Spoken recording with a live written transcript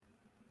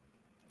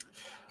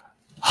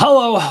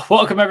Hello,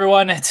 welcome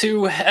everyone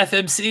to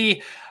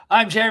FMC.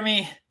 I'm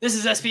Jeremy. This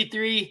is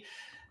SP3.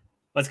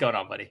 What's going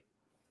on, buddy?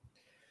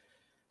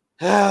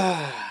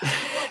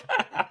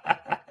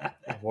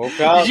 Woke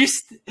up.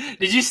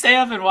 Did you stay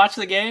up and watch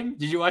the game?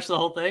 Did you watch the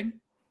whole thing?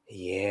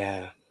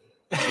 Yeah.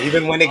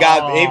 Even when it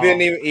got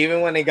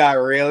even when it got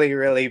really,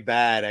 really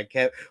bad, I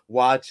kept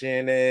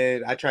watching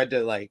it. I tried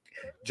to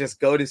just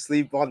go to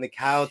sleep on the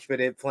couch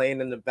with it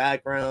playing in the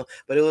background,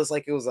 but it was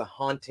a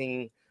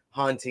haunting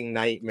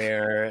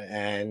nightmare.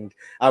 And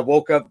I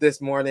woke up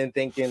this morning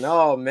thinking,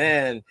 oh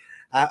man,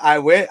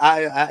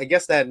 I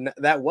guess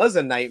that was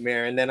a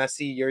nightmare. And then I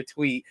see your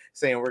tweet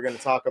saying we're going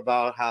to talk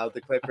about how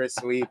the Clippers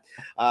sweep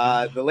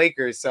the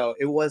Lakers. So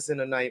it wasn't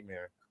a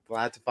nightmare.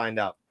 Glad to find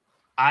out.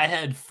 I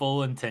had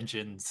full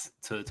intentions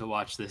to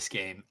watch this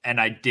game,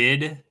 and I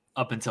did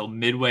up until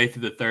midway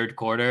through the third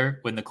quarter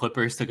when the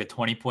Clippers took a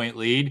 20-point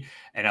lead,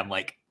 and I'm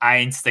like, I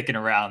ain't sticking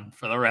around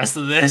for the rest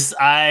of this.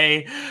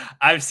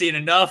 I've seen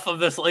enough of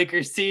this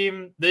Lakers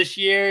team this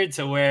year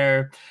to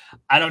where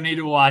I don't need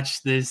to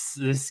watch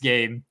this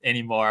game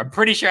anymore. I'm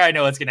pretty sure I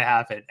know what's going to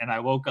happen, and I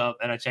woke up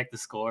and I checked the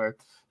score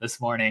this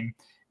morning,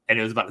 and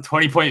it was about a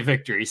 20-point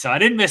victory, so I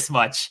didn't miss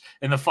much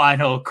in the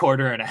final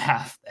quarter and a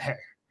half there.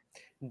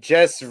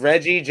 Just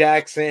Reggie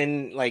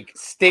Jackson,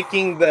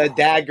 sticking the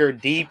dagger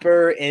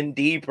deeper and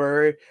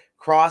deeper,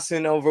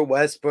 crossing over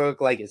Westbrook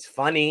it's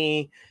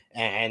funny,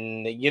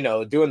 and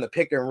doing the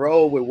pick and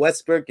roll with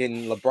Westbrook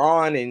and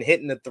LeBron and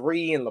hitting the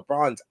three in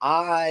LeBron's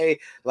eye.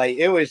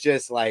 It was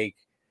just what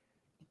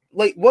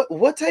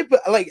type of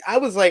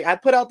I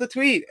put out the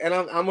tweet and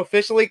I'm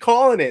officially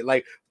calling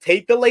it.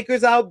 Take the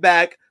Lakers out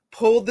back.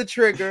 Pull the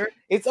trigger.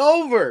 It's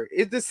over.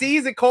 It's the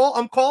season.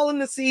 I'm calling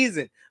the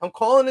season.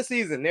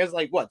 There's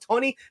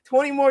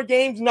 20 more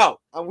games. No,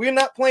 we're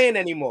not playing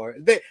anymore.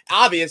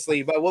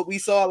 Obviously, by what we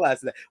saw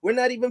last night, we're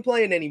not even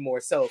playing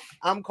anymore. So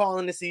I'm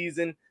calling the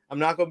season. I'm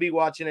not gonna be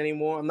watching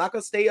anymore. I'm not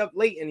gonna stay up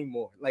late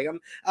anymore.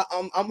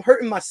 I'm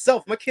hurting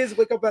myself. My kids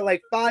wake up at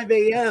 5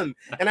 a.m.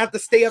 and I have to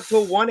stay up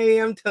till 1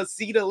 a.m. to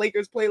see the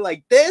Lakers play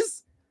like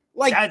this.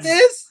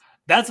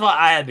 That's why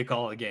I had to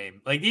call a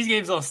game. These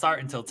games don't start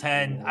until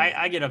 10.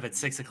 I get up at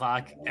 6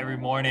 o'clock every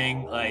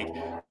morning.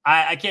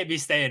 I can't be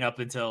staying up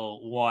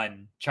until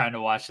 1 trying to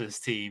watch this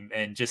team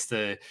and just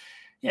to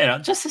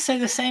say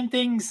the same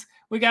things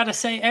we got to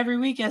say every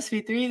week,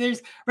 SV3.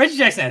 There's Reggie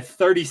Jackson had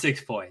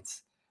 36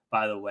 points,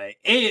 by the way.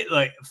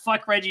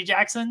 Fuck Reggie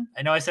Jackson.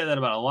 I know I say that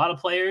about a lot of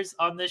players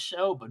on this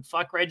show, but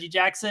fuck Reggie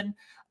Jackson.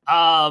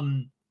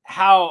 How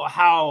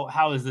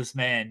is this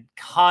man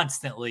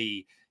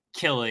constantly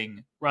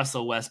killing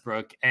Russell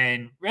Westbrook?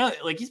 And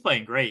really, he's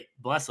playing great,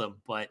 bless him,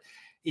 but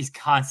he's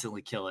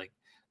constantly killing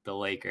the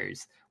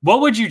Lakers.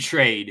 What would you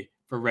trade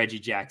for Reggie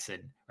Jackson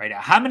right now?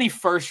 How many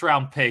first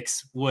round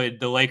picks would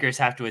the Lakers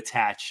have to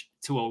attach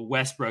to a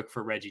Westbrook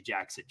for Reggie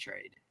Jackson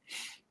trade?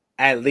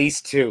 At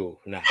least 2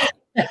 now.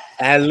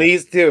 At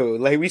least 2.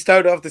 We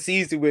started off the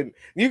season with,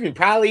 you can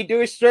probably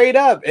do it straight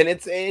up, and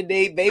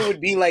they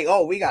would be like,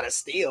 oh, we got to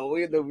steal.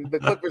 The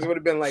Clippers would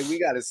have been like, we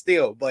got to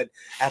steal. But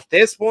at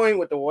this point,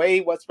 with the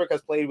way Westbrook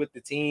has played with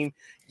the team,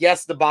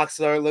 yes, the box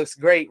score looks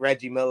great,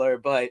 Reggie Miller,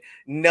 but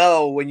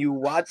no, when you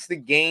watch the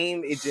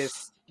game, it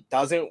just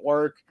doesn't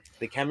work.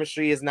 The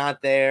chemistry is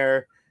not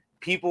there.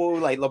 People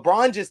like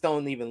LeBron just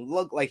don't even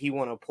look like he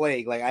want to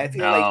play. I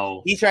feel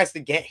like he tries to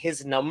get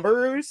his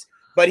numbers,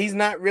 but he's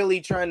not really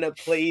trying to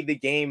play the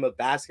game of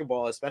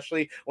basketball,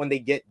 especially when they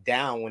get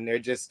down, when they're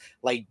just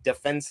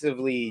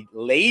defensively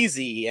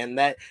lazy. And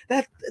that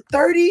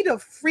 30 to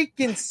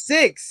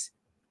 6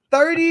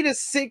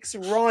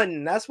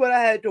 run, that's what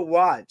I had to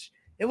watch.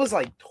 It was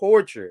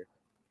torture.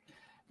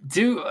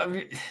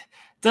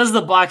 Does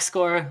the box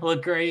score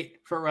look great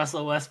for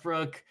Russell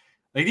Westbrook?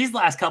 These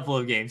last couple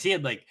of games, he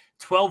had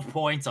 12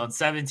 points on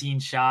 17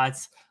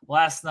 shots.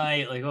 Last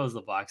night, what was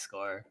the box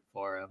score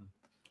for him?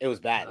 It was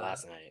bad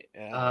last night.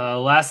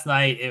 Last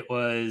night it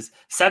was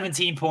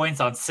 17 points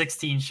on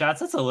 16 shots.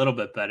 That's a little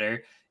bit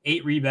better.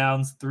 8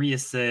 rebounds, 3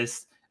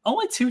 assists,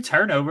 only 2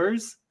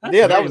 turnovers.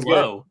 That's that was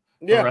low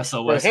good. For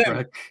Russell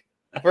Westbrook.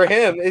 For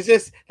him, it's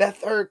just that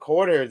third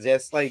quarter.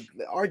 Just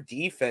our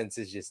defense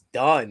is just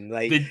done.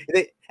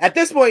 At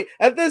this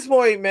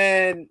point,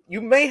 man,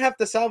 you may have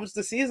to salvage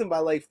the season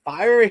by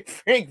firing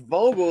Frank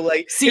Vogel.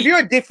 If you're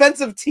a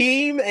defensive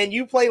team and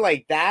you play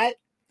like that.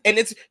 And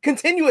it's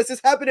continuous.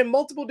 It's happened in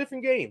multiple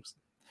different games.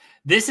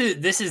 This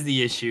is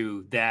the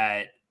issue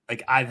that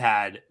I've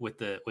had with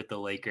the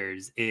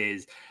Lakers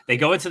is they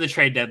go into the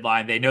trade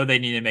deadline. They know they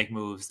need to make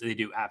moves. They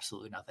do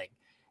absolutely nothing.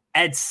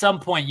 At some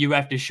point, you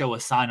have to show a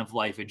sign of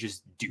life and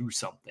just do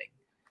something.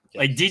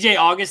 Yes. DJ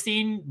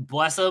Augustine,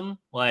 bless him.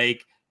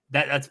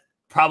 That's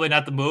probably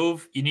not the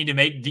move you need to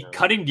make.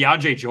 Cutting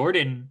DeAndre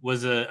Jordan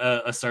was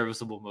a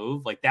serviceable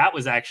move. That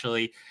was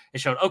actually, it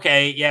showed,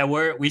 okay, yeah,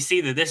 we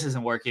see that this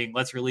isn't working.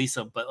 Let's release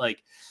him. But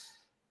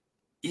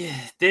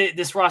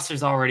this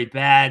roster's already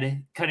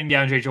bad. Cutting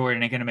DeAndre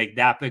Jordan ain't going to make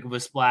that big of a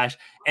splash.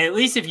 And at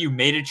least if you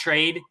made a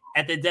trade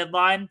at the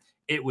deadline,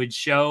 it would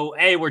show,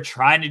 hey, we're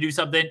trying to do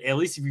something. At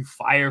least if you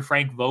fire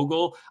Frank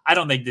Vogel, I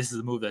don't think this is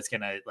a move that's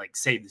going to like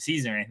save the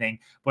season or anything,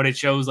 but it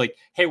shows like,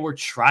 hey, we're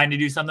trying to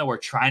do something. We're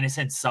trying to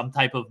send some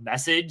type of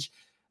message.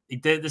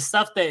 The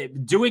stuff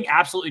that doing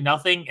absolutely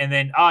nothing and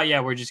then, oh yeah,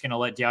 we're just going to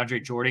let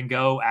DeAndre Jordan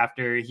go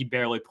after he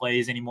barely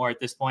plays anymore at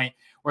this point.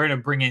 We're going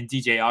to bring in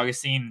DJ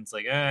Augustine. It's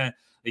like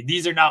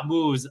these are not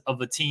moves of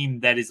a team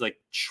that is like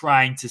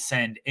trying to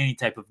send any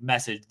type of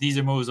message. These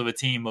are moves of a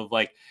team of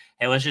like,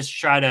 hey, let's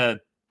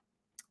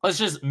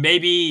just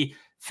maybe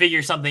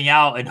figure something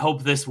out and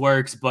hope this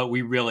works, but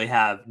we really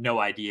have no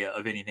idea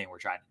of anything we're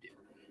trying to do.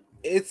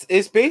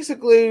 It's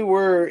basically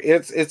where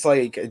it's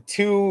like a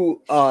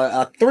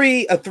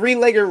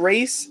three-legged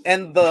race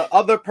and the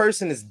other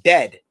person is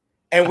dead.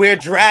 And we're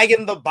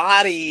dragging the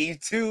body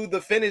to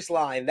the finish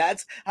line.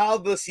 That's how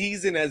the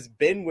season has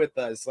been with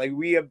us. Like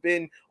we have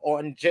been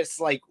on just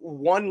like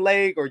one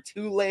leg or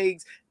two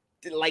legs,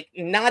 like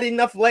not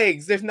enough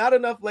legs. There's not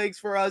enough legs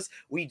for us.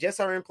 We just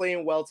aren't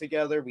playing well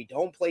together. We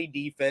don't play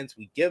defense.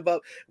 We give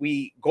up.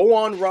 We go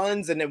on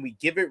runs and then we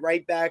give it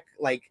right back.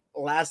 Like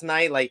last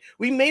night, like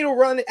we made a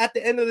run at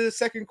the end of the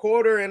second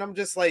quarter and I'm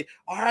just like,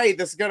 all right,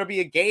 this is gonna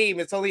be a game.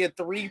 It's only a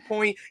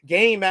 3-point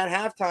game at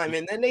halftime,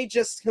 and then they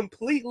just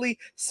completely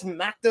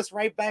smacked us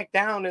right back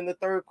down in the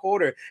third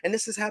quarter. And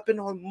this has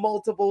happened on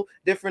multiple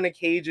different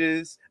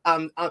occasions.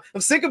 I'm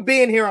sick of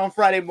being here on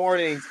Friday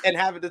mornings and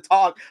having to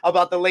talk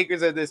about the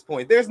Lakers at this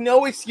point. There's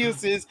no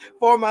excuses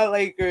for my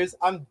Lakers.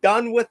 I'm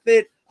done with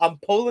it. I'm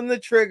pulling the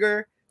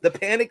trigger. The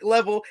panic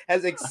level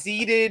has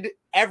exceeded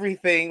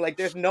everything. Like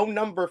there's no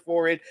number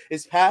for it.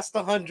 It's past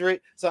 100,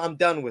 so I'm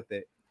done with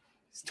it.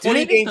 It's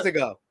 20 games to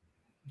go.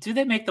 Do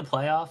they make the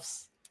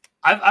playoffs?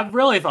 I've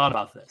really thought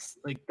about this.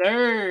 Like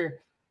they're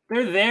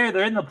there.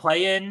 They're in the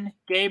play-in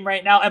game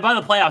right now. And by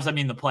the playoffs, I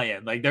mean the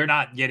play-in. Like they're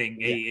not getting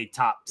a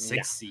top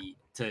 6 seed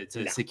to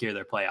secure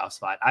their playoff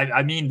spot.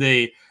 I mean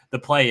the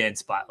play-in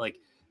spot. Like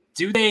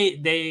do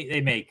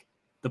they make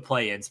the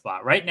play-in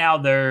spot? Right now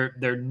they're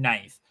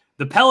 9th.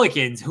 The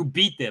Pelicans, who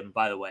beat them,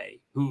 by the way,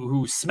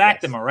 who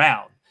smacked them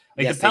around.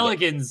 Like the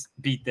Pelicans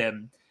beat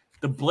them.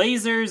 The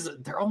Blazers,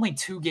 they're only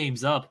 2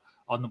 games up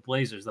on the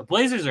Blazers. The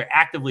Blazers are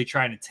actively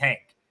trying to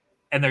tank,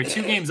 and they're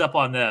 2 games up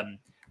on them.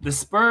 The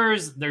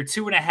Spurs, they're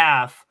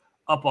 2.5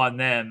 up on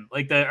them,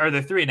 they're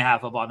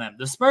 3.5 up on them.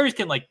 The Spurs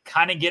can like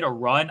kind of get a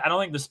run. I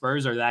don't think the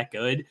Spurs are that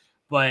good,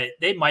 but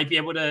they might be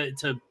able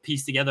to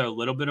piece together a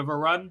little bit of a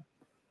run.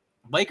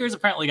 Lakers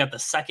apparently got the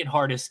second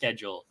hardest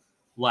schedule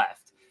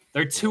left.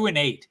 They're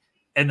 2-8.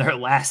 In their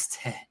last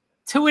 10.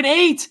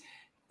 2-8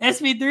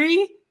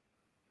 SB3?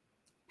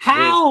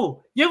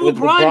 How? You have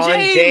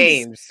LeBron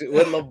James.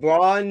 With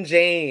LeBron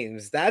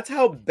James. That's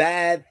how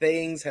bad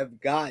things have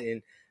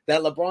gotten.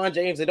 That LeBron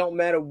James, it don't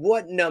matter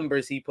what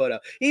numbers he put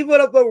up. He put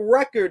up a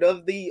record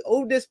of the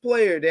oldest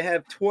player to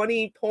have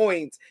 20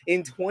 points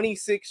in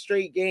 26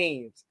 straight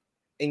games.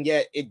 And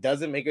yet it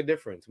doesn't make a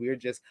difference. We're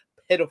just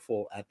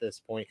pitiful at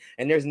this point.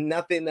 And there's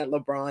nothing that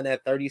LeBron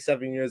at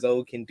 37 years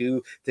old can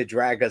do to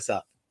drag us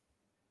up.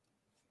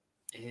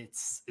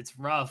 It's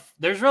rough.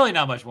 There's really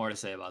not much more to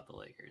say about the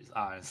Lakers,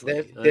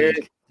 honestly.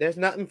 There's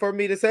nothing for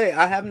me to say.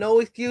 I have no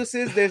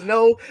excuses. There's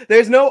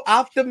no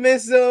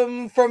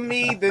optimism from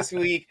me this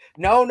week.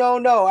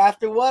 No.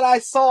 After what I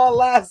saw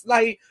last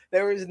night,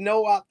 there is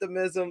no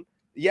optimism.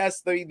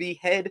 Yes, the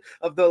head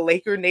of the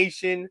Laker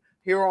Nation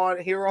here on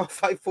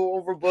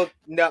Fightful Overbook.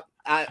 No,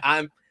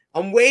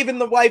 I'm waving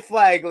the white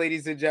flag,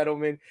 ladies and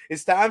gentlemen.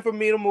 It's time for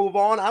me to move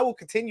on. I will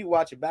continue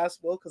watching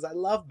basketball because I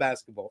love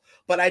basketball,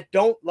 but I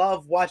don't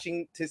love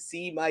watching to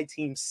see my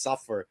team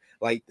suffer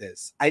like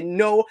this. I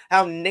know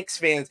how Knicks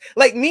fans,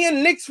 like me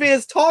and Knicks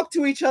fans, talk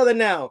to each other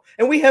now,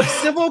 and we have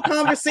civil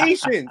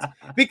conversations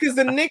because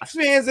the Knicks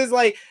fans is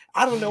like,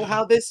 I don't know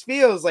how this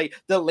feels. Like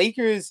the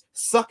Lakers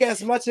suck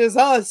as much as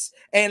us,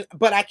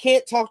 but I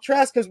can't talk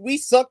trash because we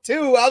suck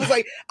too. I was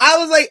like,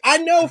 I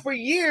know for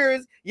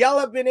years y'all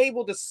have been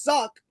able to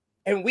suck.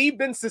 And we've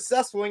been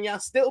successful, and y'all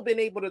still been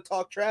able to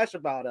talk trash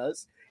about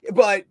us.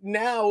 But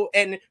now,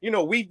 and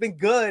we've been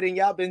good, and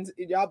y'all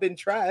been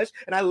trash.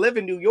 And I live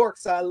in New York,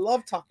 so I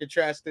love talking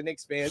trash to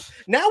Knicks fans.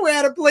 Now we're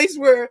at a place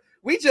where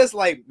we just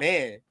like,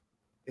 man,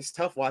 it's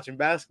tough watching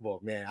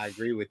basketball. Man, I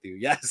agree with you.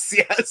 Yes.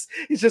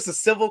 It's just a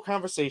civil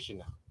conversation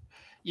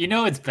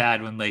now. It's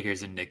bad when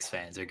Lakers and Knicks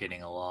fans are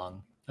getting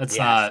along. It's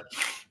not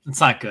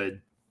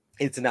good.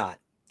 It's not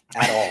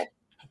at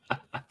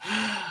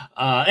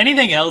all.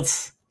 Anything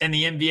else? In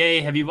the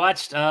NBA, have you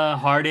watched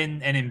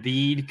Harden and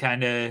Embiid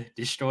kind of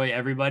destroy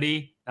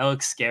everybody? That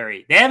looks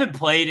scary. They haven't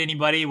played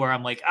anybody where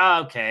I'm like,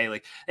 okay.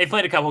 Like they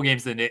played a couple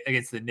games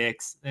against the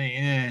Knicks.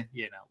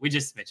 We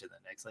just mentioned the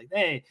Knicks. Like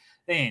they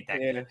ain't that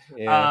good.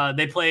 Yeah.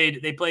 They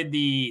played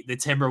the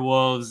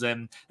Timberwolves,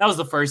 and that was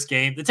the first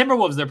game. The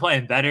Timberwolves, they're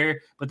playing better,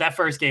 but that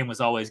first game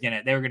was always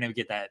they were gonna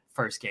get that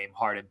first game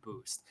Harden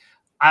boost.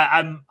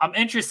 I'm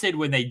interested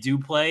when they do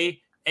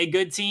play a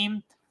good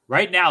team.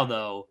 Right now,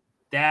 though,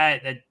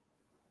 that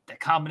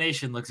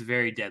combination looks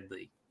very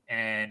deadly,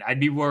 and I'd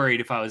be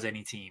worried if I was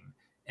any team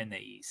in the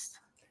East.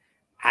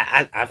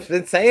 I've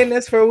been saying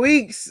this for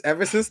weeks.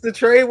 Ever since the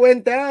trade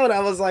went down,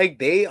 I was like,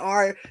 they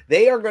are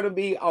going to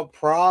be a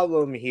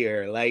problem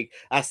here. Like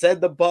I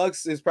said, the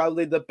Bucks is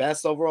probably the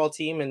best overall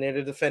team, and they're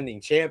the defending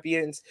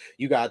champions.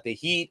 You got the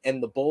Heat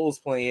and the Bulls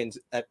playing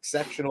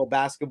exceptional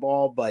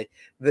basketball, but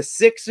the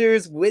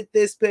Sixers with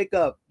this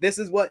pickup, this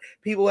is what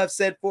people have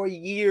said for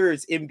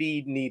years.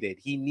 Embiid needed.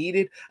 He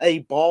needed a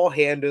ball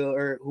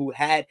handler who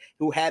had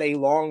a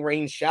long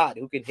range shot,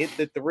 who can hit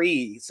the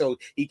three, so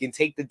he can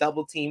take the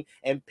double team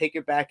and pick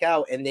it back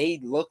out. And they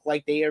look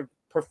like they are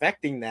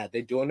perfecting that.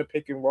 They're doing the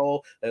pick and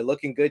roll. They're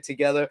looking good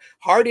together.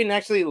 Harden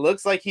actually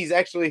looks like he's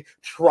actually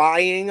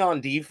trying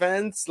on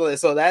defense.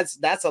 So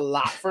that's a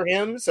lot for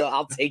him. So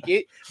I'll take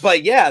it.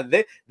 But yeah,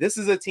 this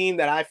is a team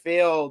that I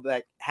feel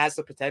that has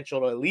the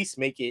potential to at least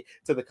make it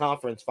to the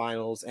conference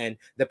finals. And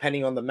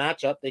depending on the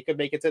matchup, they could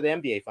make it to the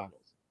NBA finals.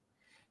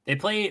 They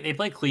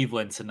play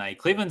Cleveland tonight.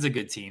 Cleveland's a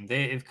good team.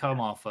 They've come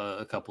off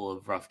a couple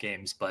of rough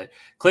games, but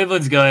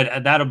Cleveland's good.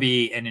 That'll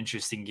be an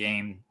interesting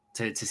game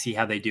to see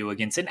how they do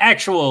against an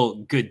actual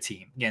good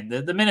team. Again,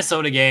 the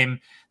Minnesota game,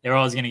 they're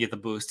always going to get the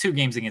boost. 2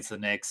 games against the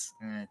Knicks.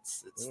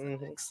 It's the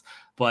Knicks.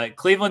 But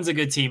Cleveland's a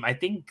good team. I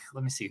think,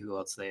 let me see who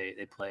else they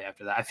play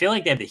after that. I feel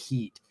like they have the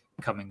Heat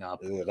coming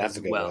up that's as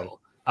a good well.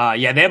 One.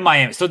 Yeah, they have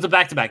Miami. So it's a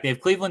back-to-back. They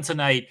have Cleveland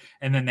tonight,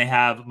 and then they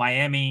have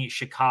Miami,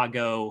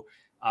 Chicago,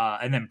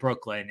 and then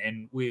Brooklyn.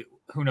 And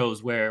who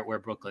knows where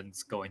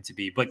Brooklyn's going to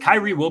be. But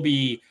Kyrie will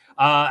be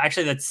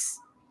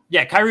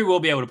Kyrie will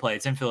be able to play.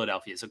 It's in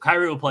Philadelphia. So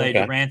Kyrie will play.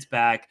 Okay. Durant's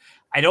back.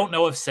 I don't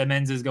know if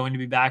Simmons is going to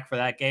be back for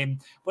that game,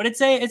 but it's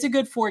a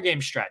good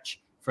 4-game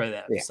stretch for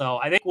them. Yeah. So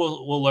I think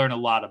we'll learn a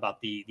lot about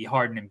the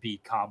Harden and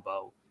Embiid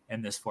combo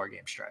in this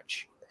 4-game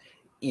stretch.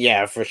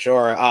 Yeah, for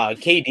sure.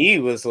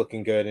 KD was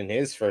looking good in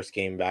his first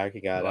game back. He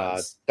got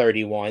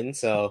 31.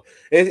 So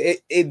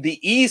the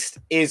East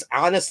is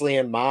honestly,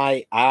 in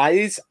my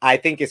eyes, I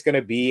think it's going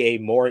to be a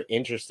more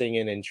interesting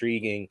and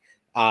intriguing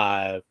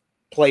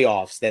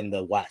playoffs than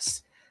the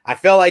West. I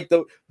feel like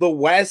the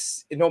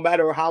West, no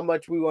matter how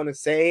much we want to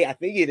say, I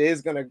think it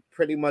is going to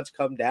pretty much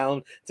come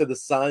down to the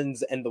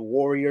Suns and the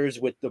Warriors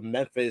with the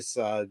Memphis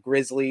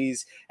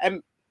Grizzlies.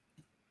 And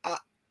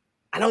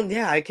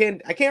I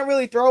can't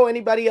really throw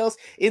anybody else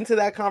into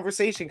that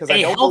conversation because I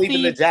don't believe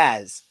in the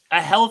Jazz.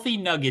 A healthy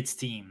Nuggets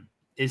team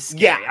is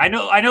scary. Yeah.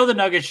 I know the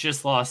Nuggets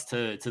just lost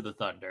to the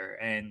Thunder,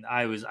 and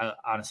I was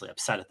honestly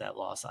upset at that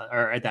loss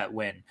or at that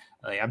win.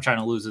 Like, I'm trying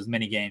to lose as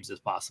many games as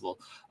possible.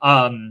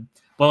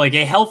 But like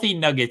a healthy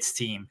Nuggets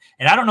team,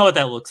 and I don't know what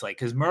that looks like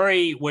because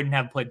Murray wouldn't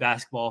have played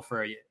basketball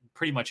for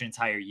pretty much an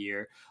entire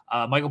year.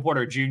 Michael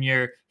Porter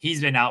Jr.,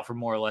 he's been out for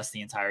more or less the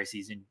entire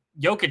season.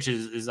 Jokic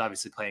is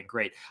obviously playing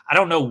great. I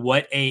don't know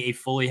what a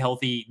fully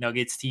healthy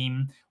Nuggets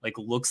team like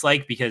looks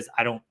like because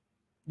a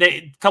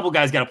couple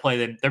guys got to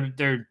play them.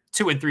 Their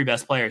 2 and 3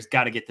 best players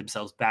got to get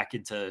themselves back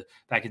into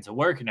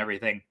work and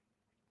everything.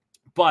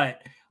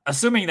 But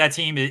assuming that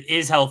team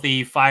is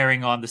healthy,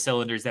 firing on the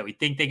cylinders that we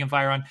think they can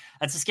fire on,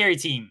 that's a scary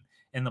team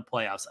in the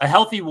playoffs. A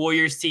healthy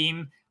Warriors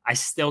team, I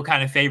still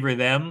kind of favor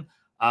them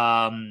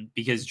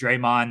because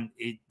Draymond,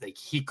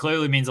 he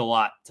clearly means a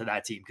lot to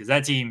that team because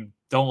that team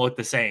don't look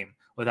the same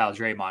without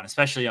Draymond,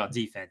 especially on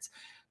defense.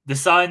 The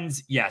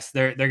Suns, yes,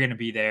 they're going to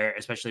be there,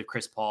 especially if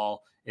Chris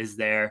Paul is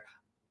there.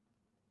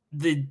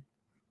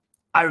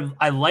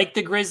 I like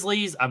the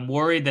Grizzlies. I'm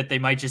worried that they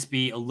might just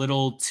be a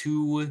little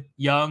too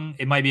young.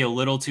 It might be a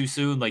little too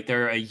soon. Like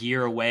they're a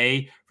year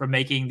away from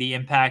making the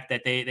impact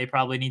that they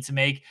probably need to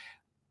make.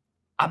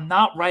 I'm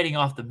not writing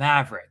off the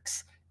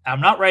Mavericks.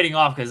 I'm not writing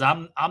off because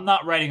I'm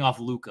not writing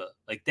off Luka.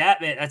 Like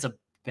that's a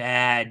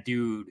bad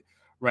dude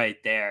right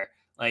there.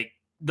 Like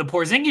the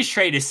Porzingis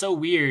trade is so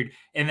weird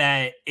in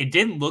that it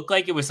didn't look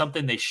like it was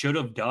something they should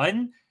have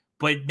done.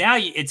 But now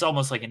it's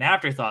almost like an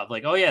afterthought.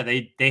 Like, oh yeah,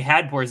 they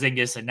had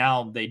Porzingis and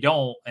now they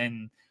don't,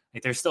 and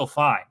like they're still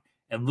fine.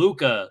 And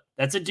Luka,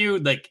 that's a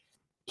dude, like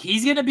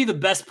he's gonna be the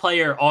best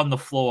player on the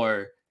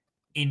floor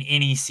in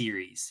any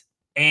series.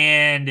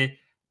 And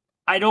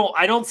I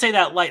don't say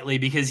that lightly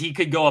because he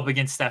could go up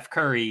against Steph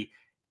Curry,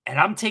 and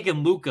I'm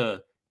taking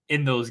Luka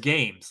in those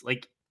games.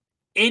 Like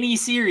any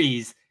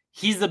series,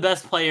 he's the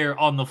best player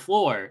on the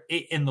floor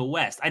in the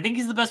West. I think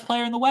he's the best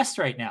player in the West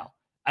right now.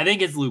 I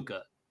think it's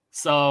Luka.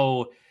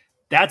 So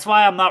that's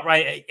why I'm not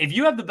right. If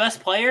you have the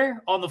best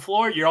player on the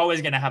floor, you're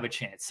always going to have a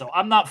chance. So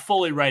I'm not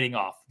fully writing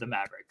off the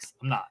Mavericks.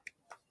 I'm not.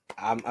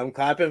 I'm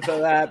clapping for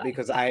that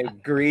because I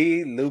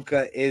agree.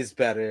 Luka is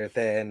better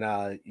than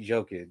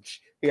Jokic.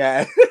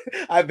 Yeah,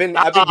 I've been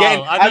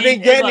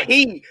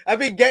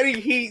getting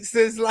heat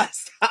since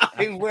last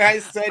time where I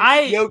said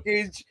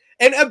Jokic.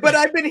 But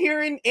I've been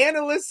hearing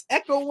analysts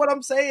echo what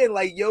I'm saying.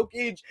 Like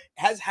Jokic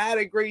has had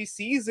a great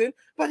season,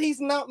 but he's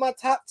not my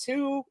top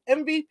 2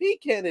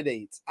 MVP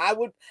candidates. I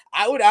would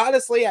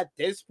honestly, at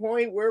this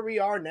point where we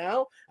are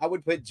now, I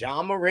would put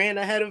John Moran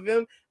ahead of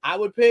him. I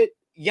would put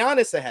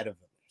Giannis ahead of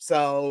him.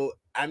 So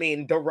I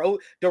mean,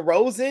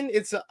 DeRozan,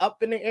 it's an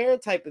up in the air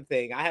type of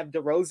thing. I have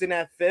DeRozan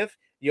at 5th,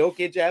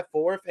 Jokic at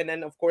 4th, and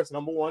then of course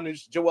number 1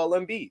 is Joel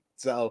Embiid.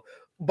 So,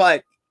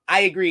 but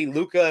I agree.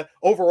 Luka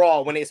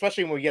overall,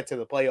 especially when we get to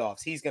the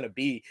playoffs, he's going to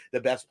be the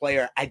best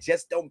player. I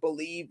just don't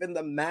believe in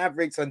the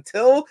Mavericks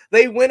until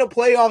they win a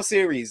playoff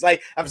series.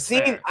 Like I've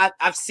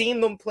seen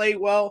them play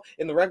well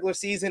in the regular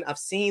season. I've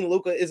seen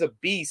Luka is a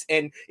beast.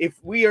 And if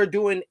we are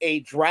doing a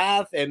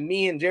draft and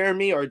me and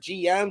Jeremy are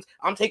GMs,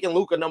 I'm taking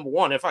Luka number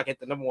one. If I get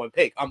the number one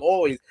pick, I'm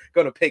always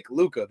going to pick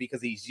Luka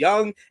because he's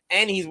young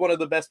and he's one of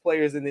the best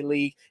players in the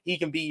league. He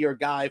can be your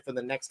guy for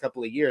the next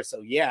couple of years.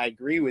 So yeah, I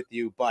agree with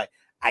you, but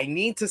I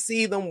need to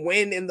see them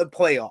win in the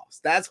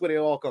playoffs. That's what it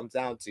all comes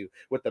down to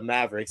with the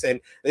Mavericks.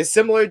 And it's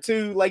similar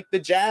to like the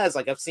Jazz.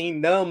 Like I've seen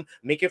them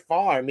make it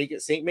far, make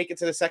it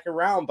to the second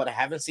round, but I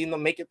haven't seen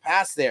them make it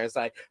past there.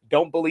 So I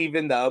don't believe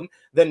in them.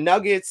 The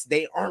Nuggets,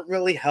 they aren't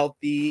really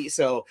healthy.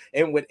 So,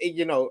 and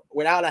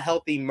without a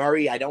healthy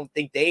Murray, I don't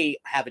think they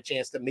have a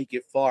chance to make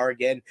it far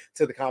again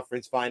to the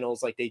conference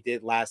finals like they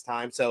did last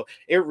time. So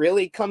it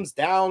really comes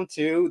down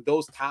to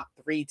those top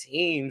three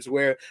teams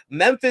where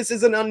Memphis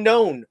is an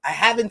unknown. I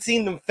haven't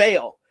seen them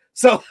fail.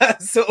 So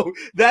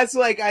that's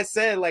like I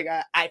said, like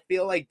I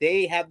feel like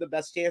they have the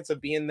best chance of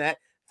being that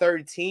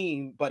third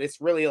team, but it's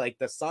really like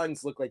the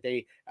Suns look like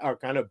they are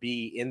going to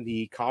be in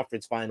the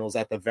conference finals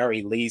at the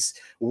very least.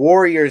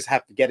 Warriors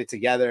have to get it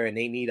together and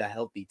they need a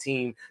healthy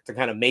team to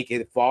kind of make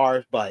it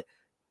far, but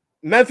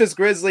Memphis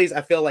Grizzlies,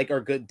 I feel like,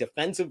 are good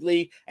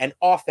defensively and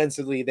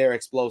offensively. They're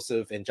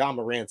explosive, and John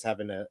Morant's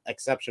having an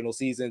exceptional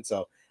season.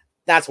 So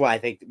that's why I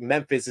think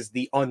Memphis is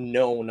the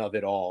unknown of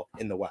it all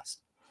in the West.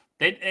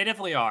 They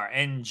definitely are.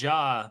 And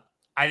Ja,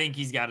 I think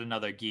he's got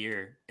another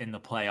gear in the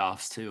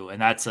playoffs too. And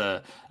that's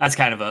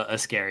kind of a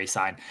scary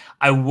sign.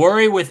 I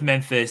worry with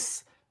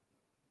Memphis,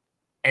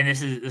 and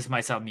this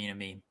might sound mean to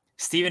me.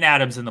 Steven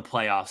Adams in the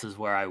playoffs is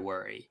where I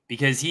worry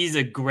because he's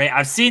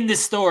I've seen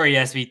this story,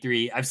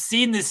 SV3. I've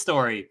seen this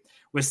story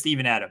with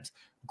Steven Adams.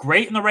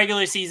 Great in the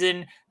regular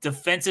season,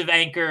 defensive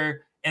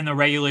anchor in the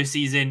regular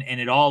season,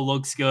 and it all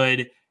looks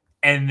good.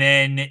 And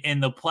then in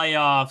the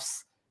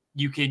playoffs,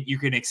 you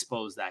can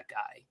expose that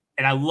guy.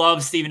 And I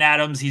love Steven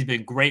Adams. He's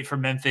been great for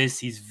Memphis.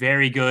 He's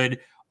very good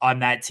on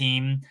that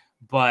team.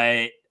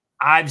 But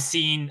I've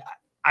seen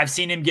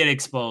him get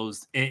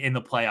exposed in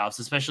the playoffs,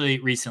 especially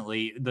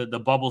recently, the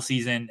bubble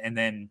season, and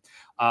then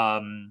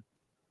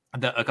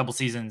a couple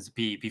seasons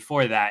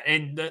before that.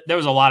 And there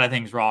was a lot of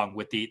things wrong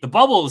with the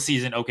bubble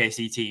season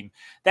OKC team.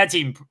 That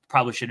team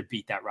probably should have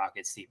beat that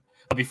Rockets team.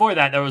 But before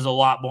that, there was a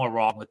lot more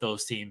wrong with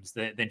those teams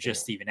than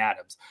just Steven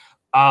Adams.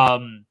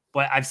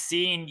 But I've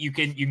seen you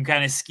can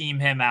kind of scheme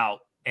him out.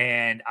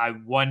 And I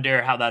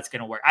wonder how that's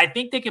going to work. I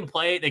think they can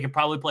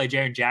probably play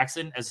Jaren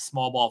Jackson as a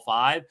small ball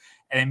five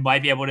and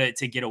might be able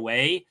to get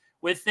away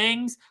with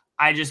things.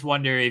 I just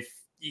wonder if,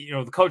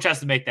 the coach has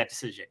to make that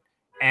decision.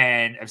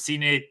 And I've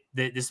seen it.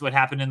 This is what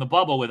happened in the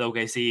bubble with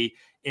OKC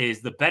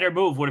is the better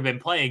move would have been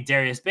playing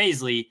Darius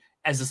Bazley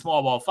as a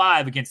small ball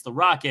five against the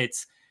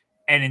Rockets.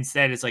 And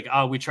instead it's like,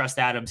 oh, we trust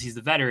Adams. He's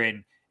the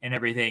veteran and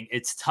everything.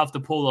 It's tough to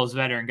pull those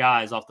veteran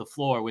guys off the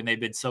floor when they've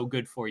been so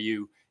good for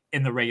you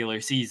in the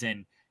regular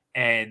season.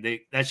 And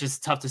that's just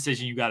a tough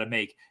decision you got to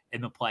make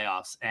in the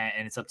playoffs.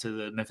 And it's up to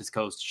the Memphis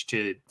coach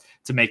to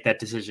make that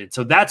decision.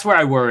 So that's where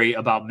I worry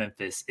about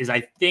Memphis is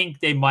I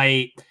think they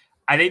might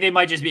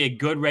just be a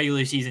good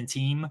regular season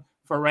team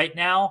for right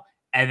now.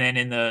 And then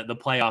in the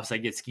playoffs, they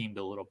get schemed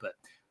a little bit.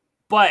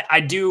 But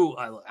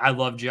I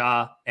love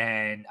Ja,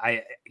 and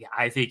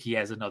I think he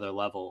has another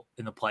level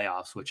in the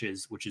playoffs, which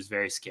is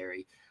very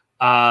scary.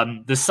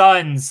 The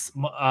Suns,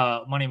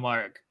 Money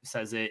Mark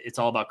says it's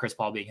all about Chris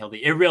Paul being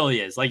healthy. It really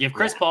is. Like if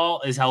Chris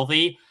Paul is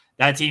healthy,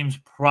 that team's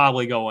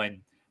probably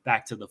going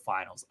back to the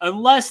finals,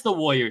 unless the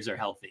Warriors are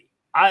healthy.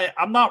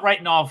 I'm not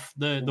writing off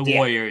the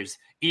Warriors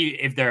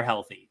if they're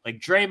healthy. Like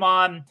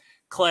Draymond,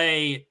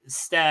 Clay,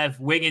 Steph,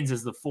 Wiggins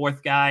is the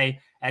fourth guy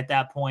at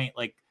that point.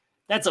 Like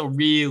that's a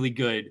really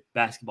good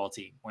basketball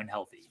team when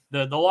healthy.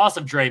 The loss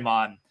of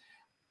Draymond,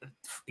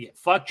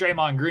 fuck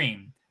Draymond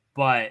Green.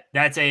 But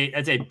that's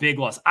a big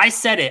loss. I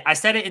said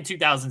it in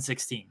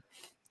 2016.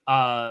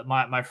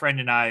 My friend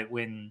and I,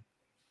 when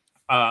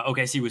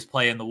OKC was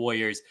playing the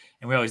Warriors,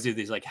 and we always do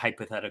these like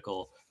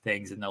hypothetical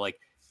things, and they're like,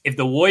 if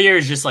the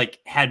Warriors just like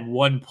had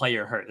one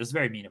player hurt, this is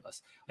very mean of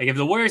us. Like if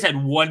the Warriors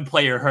had one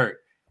player hurt,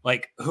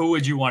 like who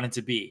would you want it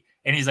to be?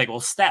 And he's like, well,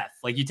 Steph.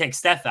 Like you take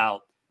Steph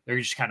out, they're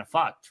just kind of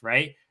fucked,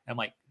 right? I'm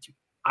like,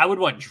 I would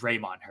want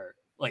Draymond hurt.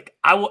 Like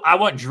I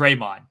want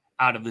Draymond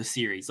out of the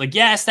series. Like,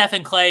 yeah, Steph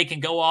and Clay can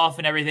go off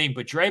and everything,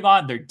 but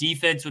Draymond, their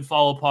defense would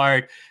fall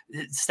apart.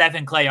 Steph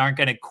and Clay aren't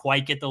going to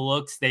quite get the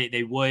looks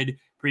they would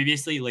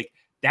previously. Like,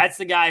 that's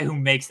the guy who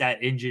makes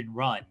that engine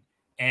run.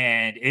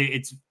 And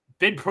it's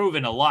been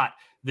proven a lot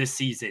this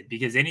season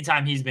because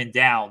anytime he's been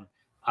down,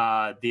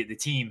 the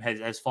team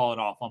has fallen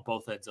off on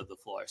both ends of the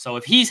floor. So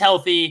if he's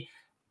healthy,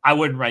 I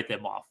wouldn't write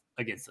them off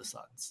against the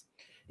Suns.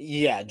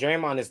 Yeah,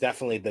 Draymond is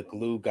definitely the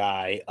glue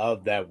guy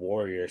of that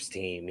Warriors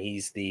team.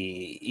 He's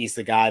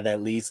the guy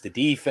that leads the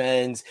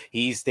defense.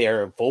 He's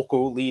their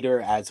vocal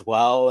leader as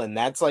well, and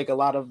that's like a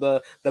lot of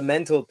the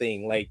mental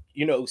thing. Like,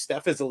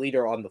 Steph is a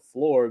leader on the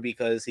floor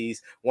because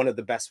he's one of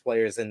the best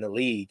players in the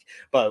league,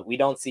 but we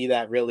don't see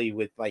that really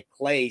with like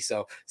Clay.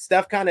 So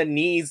Steph kind of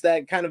needs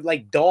that kind of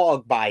like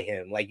dog by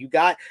him. Like you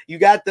got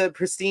the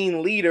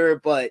pristine leader,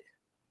 but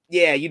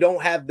yeah, you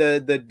don't have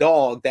the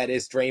dog that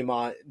is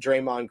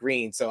Draymond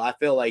Green. So I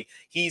feel like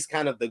he's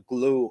kind of the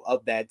glue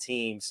of that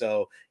team.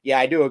 So yeah,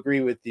 I do agree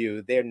with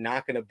you. They're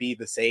not going to be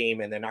the same,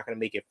 and they're not going to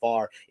make it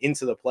far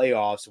into the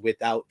playoffs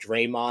without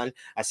Draymond.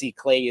 I see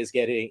Clay is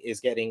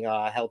getting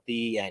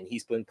healthy, and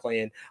he's been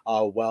playing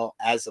well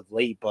as of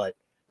late, but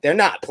they're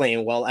not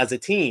playing well as a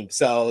team.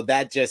 So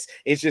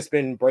it's just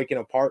been breaking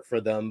apart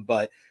for them.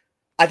 But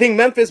I think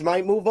Memphis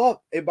might move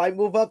up. It might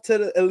move up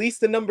to at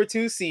least the number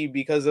 2 seed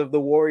because of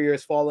the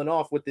Warriors falling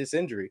off with this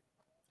injury.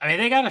 I mean,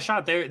 they got a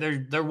shot.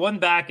 They're one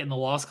back in the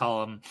loss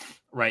column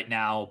right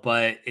now,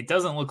 but it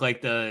doesn't look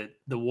like the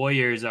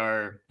Warriors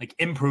are like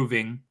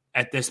improving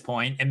at this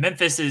point. And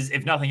Memphis is,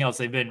 if nothing else,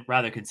 they've been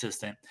rather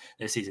consistent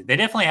this season. They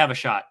definitely have a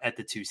shot at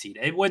the 2 seed.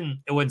 It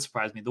wouldn't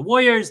surprise me. The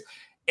Warriors,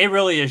 it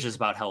really is just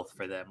about health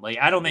for them. Like,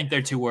 I don't think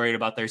they're too worried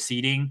about their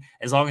seeding.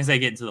 As long as they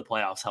get into the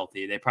playoffs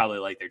healthy, they probably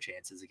like their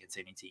chances against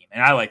any team.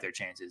 And I like their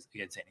chances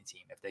against any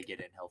team if they get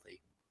in healthy.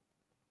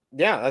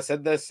 Yeah, I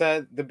said this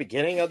at the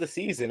beginning of the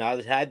season.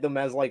 I had them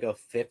as like a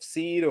 5th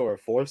seed or a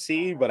 4th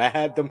seed, but I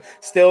had them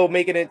still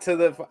making it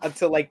to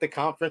like the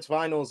conference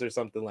finals or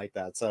something like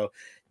that. So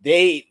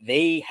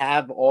they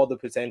have all the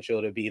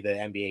potential to be the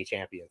NBA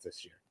champions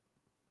this year.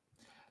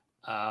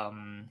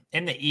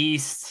 In the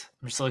East,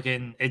 I'm just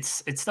looking.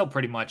 It's still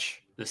pretty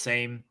much the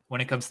same when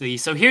it comes to the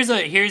East. So here's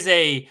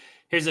a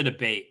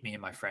debate me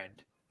and my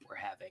friend were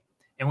having,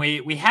 and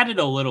we had it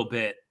a little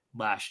bit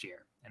last year.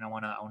 And I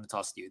want to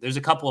toss it to you. There's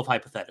a couple of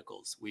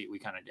hypotheticals we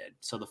kind of did.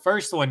 So the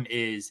first one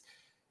is,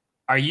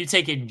 are you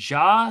taking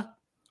Ja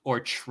or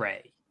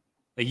Trey?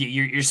 Like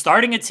you're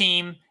starting a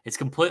team. It's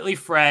completely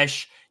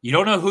fresh. You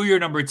don't know who your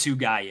number 2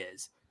 guy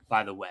is,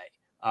 by the way.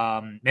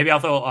 Maybe I'll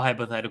throw a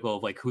hypothetical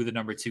of like who the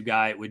number 2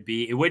 guy would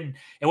be. It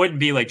wouldn't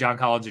be like John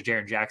Collins or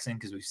Jaren Jackson,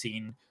 because we've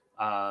seen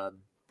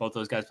both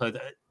those guys play.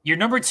 Your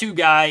number 2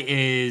 guy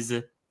is,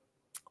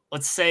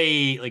 let's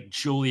say, like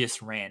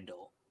Julius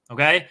Randle.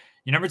 Okay.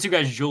 Your number 2 guy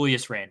is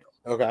Julius Randle.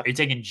 Okay. Are you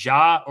taking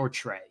Ja or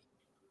Trey?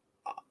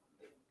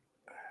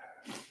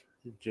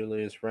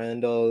 Julius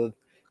Randle.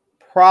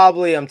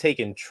 Probably I'm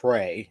taking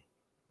Trey.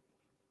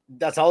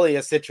 That's only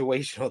a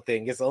situational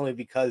thing. It's only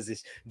because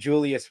it's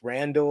Julius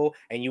Randle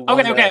and you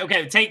want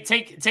Okay.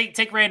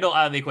 Take Randle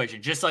out of the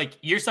equation. Just like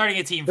you're starting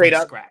a team from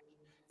scratch.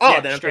 Oh, yeah,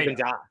 then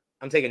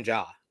I'm taking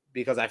Ja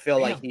because I feel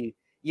like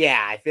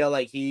I feel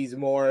like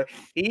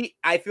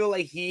I feel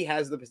like he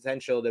has the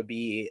potential to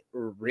be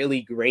really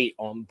great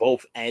on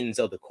both ends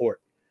of the court.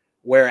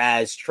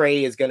 Whereas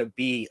Trey is going to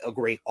be a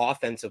great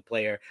offensive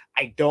player.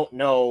 I don't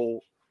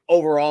know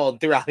overall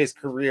throughout his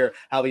career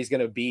how he's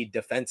going to be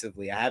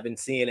defensively. I haven't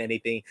seen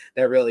anything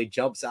that really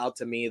jumps out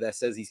to me that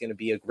says he's going to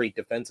be a great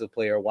defensive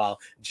player, while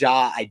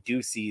Ja, I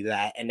do see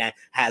that, and that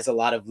has a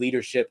lot of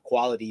leadership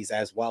qualities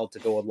as well to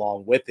go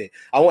along with it.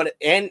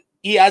 And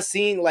he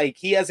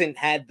hasn't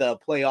had the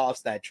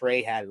playoffs that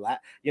Trey had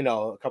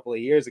a couple of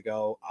years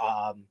ago,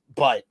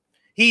 but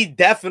he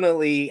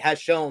definitely has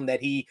shown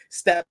that he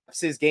steps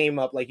his game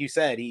up. Like you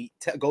said, he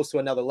goes to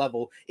another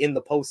level in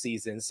the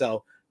postseason.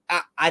 So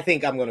I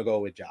think I'm going to go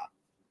with Ja.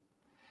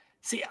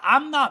 See,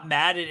 I'm not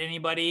mad at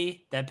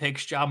anybody that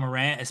picks Ja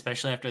Morant,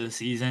 especially after the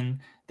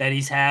season that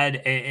he's had.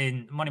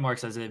 And Money Mark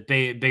says a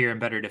bigger and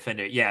better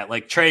defender. Yeah,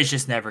 like Trey's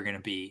just never going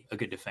to be a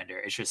good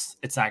defender.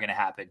 It's not going to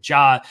happen.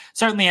 Ja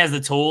certainly has the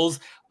tools.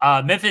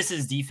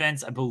 Memphis's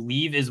defense, I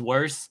believe, is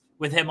worse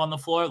with him on the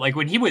floor. Like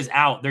when he was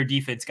out, their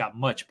defense got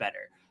much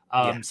better.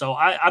 So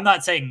I'm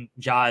not saying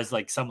Ja is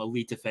like some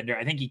elite defender.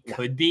 I think he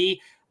could be.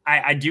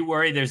 I do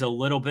worry there's a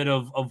little bit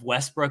of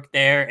Westbrook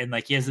there, and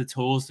like he has the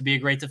tools to be a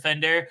great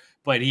defender,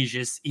 but he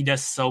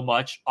does so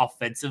much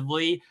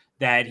offensively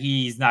that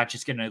he's not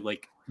just gonna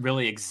like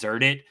really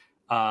exert it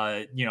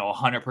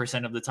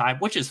 100% of the time,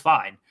 which is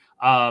fine.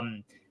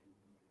 I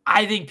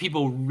think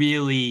people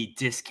really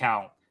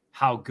discount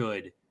how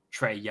good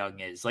Trae Young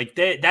is. Like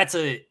it's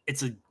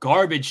a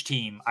garbage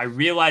team. I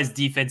realize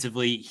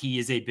defensively he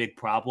is a big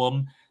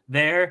problem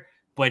there,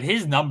 but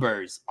his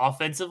numbers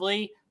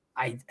offensively,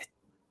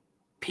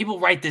 people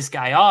write this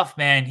guy off,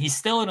 man. He's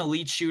still an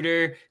elite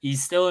shooter.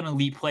 He's still an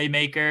elite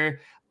playmaker.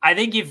 I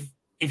think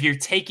if you're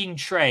taking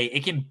Trae,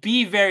 it can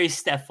be very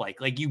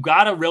Steph-like. Like you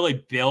got to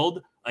really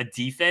build a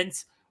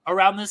defense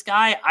around this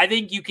guy. I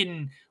think you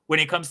can, when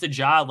it comes to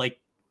Ja, like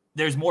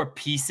there's more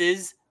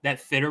pieces that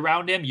fit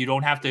around him. You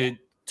don't have to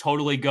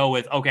totally go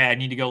with, okay, I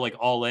need to go like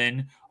all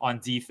in on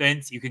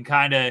defense. You can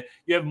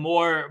you have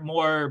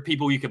more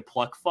people you can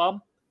pluck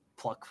from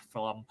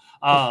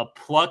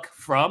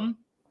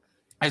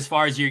as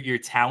far as your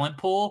talent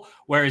pool.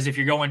 Whereas if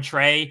you're going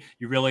Trae,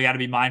 you really got to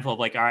be mindful of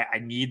like, all right, I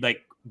need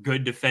like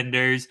good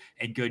defenders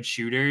and good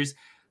shooters.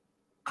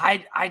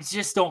 I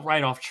just don't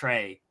write off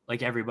Trae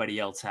like everybody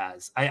else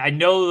has. I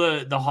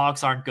know the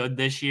Hawks aren't good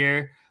this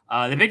year.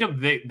 They picked up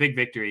a big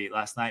victory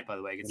last night, by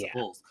the way, against the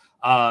Bulls.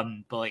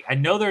 But like I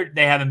know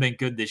they haven't been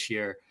good this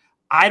year.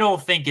 I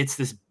don't think it's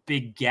this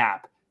big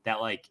gap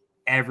that like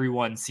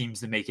everyone seems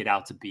to make it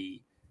out to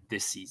be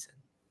this season.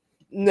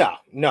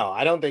 No,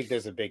 I don't think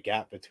there's a big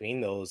gap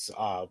between those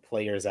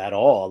players at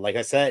all. Like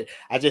I said,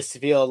 I just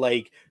feel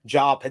like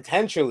Ja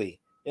potentially,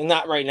 and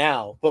not right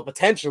now, but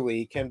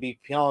potentially can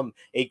become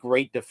a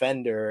great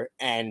defender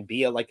and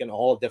be like an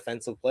all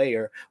defensive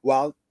player,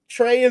 while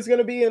Trae is going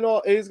to be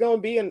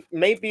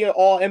maybe an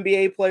all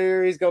NBA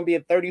player. He's going to be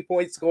a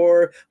 30-point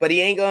scorer, but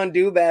he ain't going to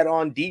do that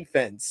on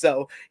defense.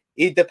 So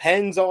it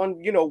depends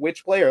on,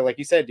 which player. Like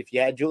you said, if you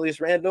had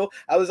Julius Randle,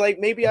 I was like,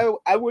 maybe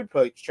I would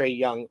put Trae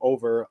Young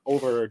over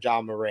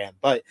Ja Morant.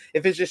 But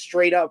if it's just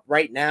straight up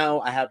right now,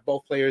 I have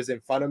both players in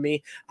front of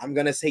me, I'm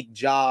going to take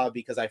Ja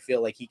because I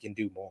feel like he can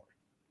do more.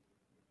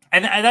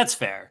 And that's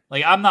fair.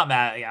 Like I'm not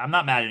mad. Yeah, I'm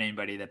not mad at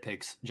anybody that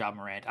picks Ja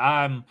Morant.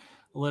 I'm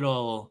a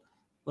little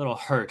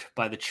hurt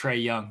by the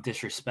Trae Young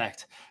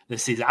disrespect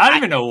this season. I don't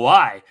even know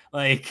why.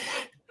 Like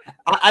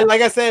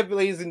like I said,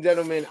 ladies and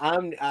gentlemen,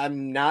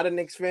 I'm not a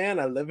Knicks fan.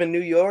 I live in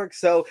New York,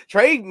 so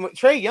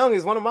Trae Young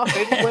is one of my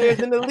favorite players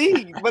in the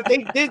league. But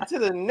they did to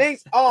the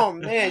Knicks. Oh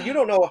man, you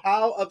don't know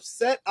how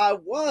upset I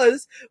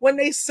was when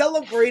they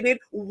celebrated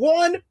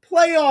one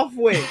playoff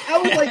win. I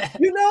was like,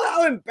 you know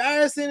how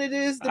embarrassing it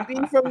is to be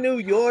from New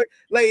York,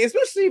 like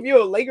especially if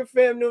you're a Laker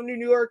fan in New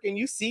York and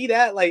you see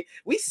that. Like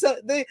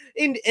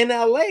in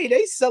LA,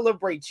 they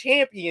celebrate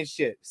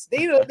championships.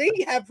 They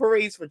have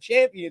parades for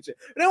championships.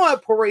 They don't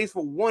have parades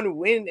for one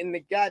win in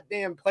the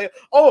goddamn play.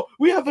 Oh,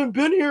 we haven't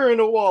been here in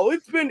a while.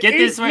 It's been 8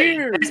 years.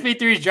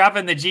 SP3 is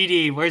dropping the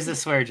GD. Where's the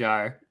swear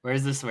jar?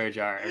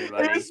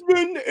 Everybody? It's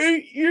been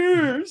 8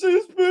 years.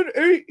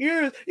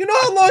 You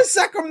know how long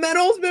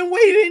Sacramento's been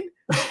waiting?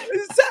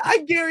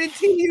 I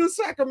guarantee you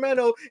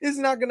Sacramento is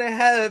not going to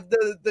have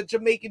the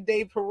Jamaican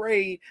Day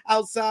Parade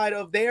outside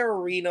of their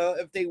arena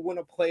if they win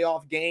a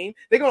playoff game.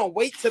 They're going to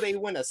wait till they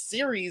win a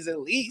series at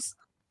least.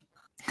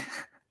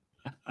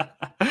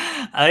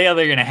 I think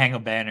they're gonna hang a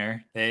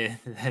banner. They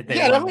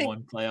won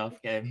one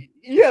playoff game.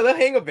 Yeah, they'll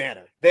hang a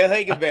banner.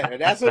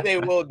 That's what they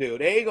will do.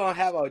 They ain't gonna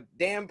have a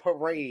damn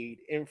parade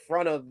in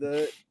front of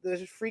the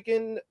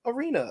freaking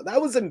arena. That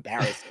was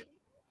embarrassing.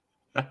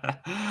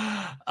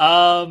 I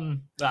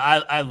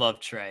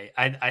love Trae.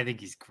 I think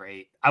he's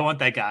great. I want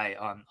that guy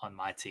on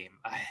my team.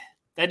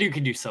 That dude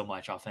can do so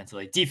much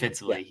offensively.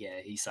 Defensively,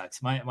 yeah he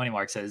sucks. Money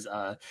Mark says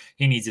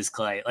he needs his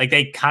Clay. Like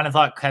they kind of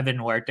thought Kevin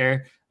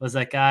Huerter was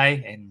that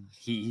guy, and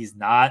he's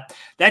not.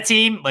 That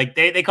team, like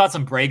they caught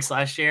some breaks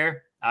last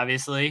year,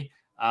 obviously.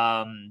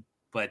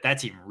 But that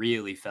team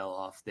really fell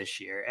off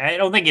this year. And I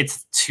don't think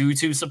it's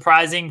too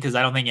surprising because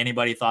I don't think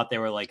anybody thought they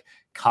were like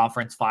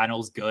conference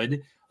finals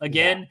good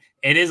again.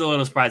 Yeah. It is a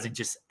little surprising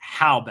just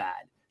how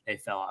bad they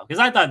fell off, because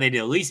I thought they'd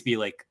at least be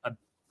like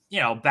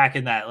back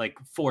in that like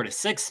 4 to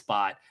 6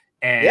 spot.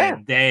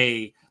 And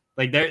they're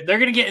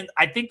gonna get.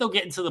 I think they'll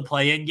get into the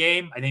play-in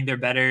game. I think they're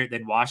better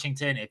than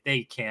Washington. If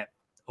they can't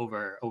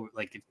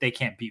if they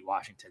can't beat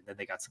Washington, then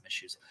they got some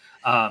issues.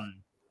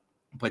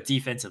 But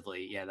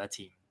defensively, that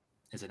team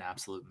is an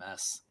absolute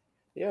mess.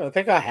 Yeah, I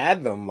think I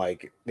had them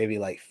maybe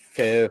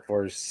 5th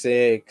or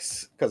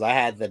 6th because I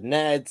had the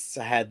Nets,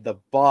 I had the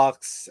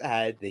Bucks, I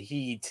had the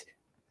Heat,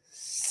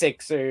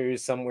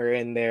 Sixers somewhere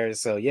in there.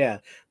 So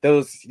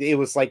it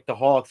was like the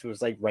Hawks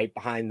was right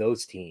behind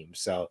those teams.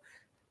 So.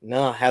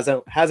 No,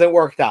 hasn't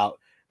worked out.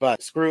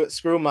 But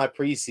screw my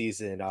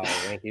preseason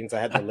rankings.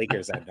 I had the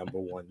Lakers at number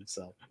 1.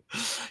 So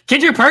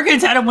Kendrick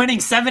Perkins had him winning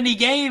 70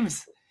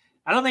 games.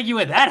 I don't think you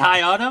went that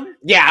high on him.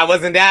 Yeah, I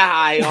wasn't that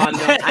high on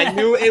them. I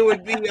knew it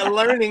would be a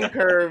learning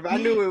curve. I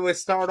knew it would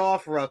start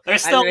off rough. They're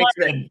still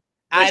learning.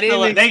 I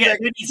didn't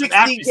expect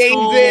 60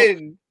 games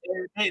in.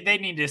 They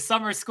need to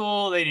summer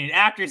school. They need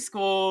after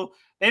school.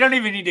 They don't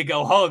even need to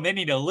go home. They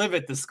need to live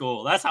at the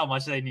school. That's how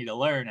much they need to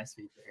learn,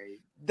 SP3.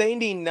 They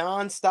need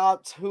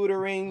nonstop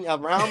tutoring,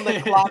 around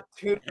the clock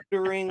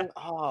tutoring.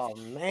 Oh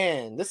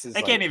man, this is.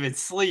 They can't even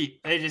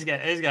sleep. They just got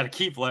to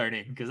keep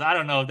learning, because I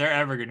don't know if they're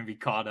ever going to be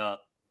caught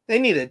up. They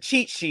need a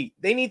cheat sheet.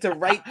 They need to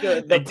write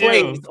the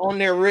plays on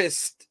their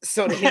wrist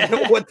so they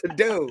know what to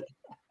do.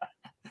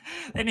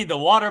 They need the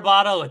water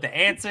bottle with the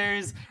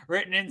answers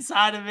written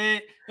inside of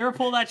it. You ever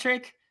pull that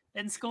trick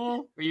in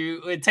school where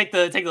you would take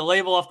the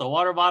label off the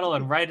water bottle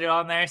and write it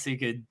on there so you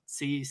could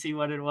see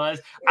what it was?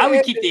 I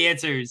would keep the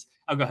answers.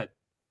 Oh, go ahead.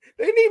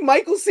 They need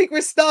Michael's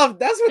secret stuff.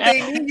 That's what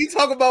they need. You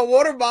talk about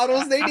water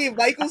bottles. They need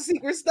Michael's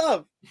secret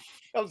stuff.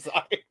 I'm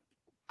sorry.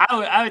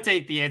 I would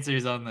take the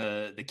answers on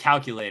the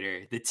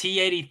calculator, the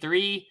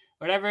T83,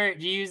 whatever.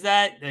 Do you use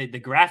that? The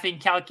graphing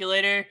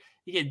calculator?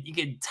 You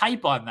could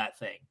type on that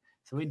thing.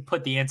 So we'd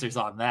put the answers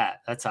on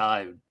that. That's how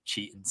I would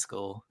cheat in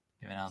school.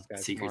 Giving out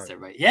secrets to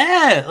everybody.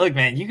 Yeah, look,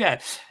 man, you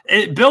got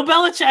Bill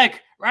Belichick,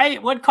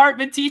 right? What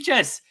Cartman teach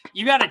us?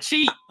 You got to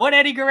cheat. What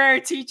Eddie Guerrero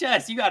teach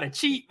us? You got to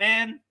cheat,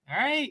 man. All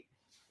right.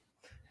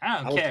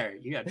 I don't care.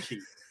 You got to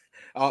cheat.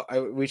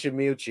 We should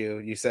mute you.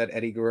 You said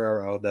Eddie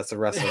Guerrero. That's a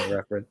wrestling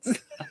reference.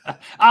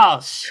 Oh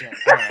shit!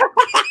 All right.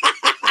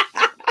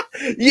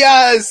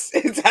 Yes,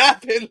 it's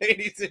happened,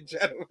 ladies and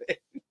gentlemen.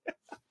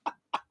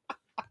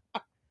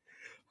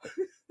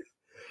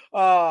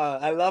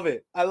 I love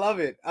it. I love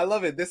it. I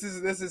love it. This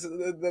is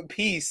the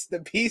piece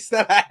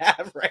that I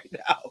have right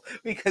now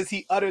because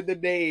he uttered the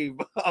name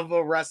of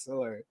a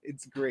wrestler.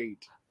 It's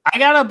great. I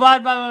gotta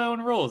abide by my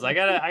own rules. I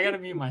gotta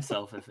mute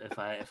myself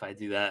if I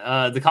do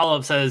that. The call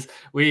up says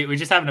we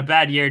just having a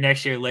bad year.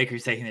 Next year,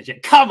 Lakers taking the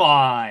jet. Come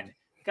on.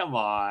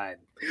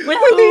 With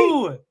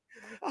who?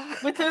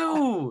 With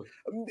who?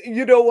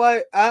 You know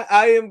what?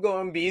 I am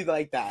going to be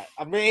like that.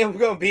 I mean, I'm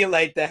going to be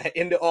like that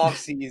in the off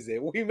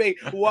season. We make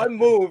one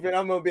move, and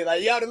I'm going to be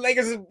like, "Yo, the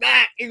Lakers is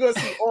back." You're going to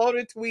see all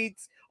the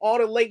tweets, all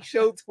the Lake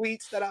Show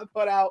tweets that I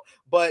put out.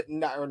 But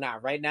not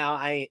right now.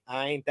 I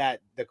ain't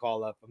that the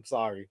call up. I'm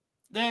sorry.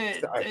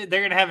 They're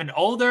going to have an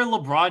older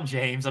LeBron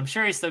James. I'm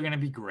sure he's still going to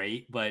be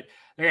great, but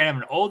they're going to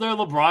have an older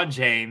LeBron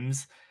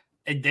James.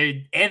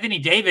 Anthony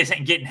Davis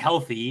ain't getting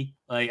healthy.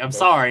 Like, I'm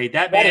sorry,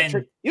 that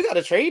man. You got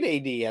to trade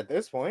AD at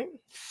this point.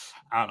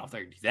 I don't know if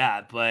they're gonna do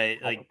that, but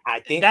like,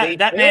 I think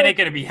that man ain't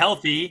gonna be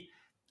healthy.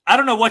 I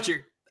don't know what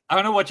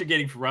you're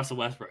getting for Russell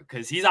Westbrook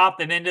because he's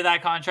opting into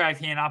that contract.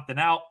 He ain't opting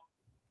out.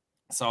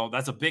 So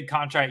that's a big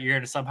contract you're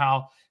gonna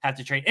somehow have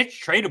to trade. It's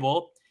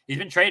tradable. He's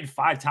been traded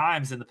 5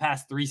 times in the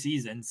past 3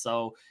 seasons,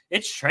 so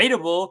it's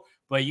tradable.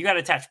 But you got to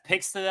attach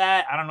picks to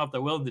that. I don't know if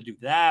they're willing to do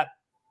that.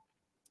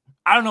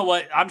 I don't know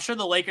what. I'm sure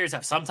the Lakers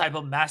have some type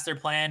of master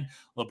plan.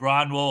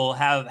 LeBron will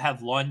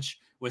have lunch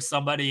with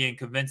somebody and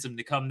convince him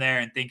to come there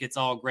and think it's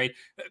all great.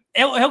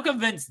 He'll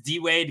convince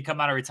D-Wade to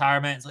come out of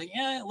retirement. It's like,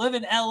 yeah, live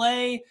in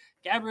L.A.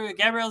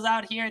 Gabriel's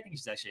out here. I think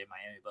she's actually in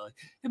Miami, but like,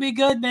 it'll be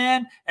good,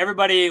 man.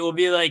 Everybody will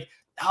be like,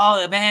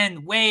 oh,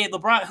 man, Wade,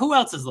 LeBron. Who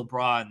else is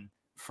LeBron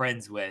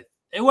friends with?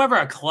 Whoever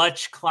a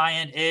Clutch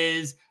client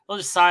is, they'll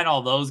just sign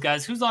all those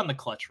guys. Who's on the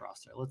Clutch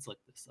roster? Let's look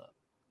this up.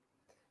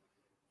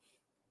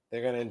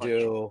 They're going to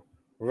do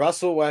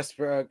Russell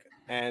Westbrook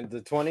and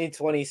the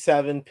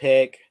 2027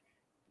 pick,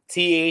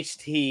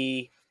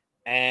 THT,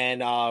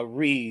 and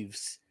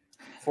Reeves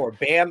for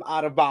Bam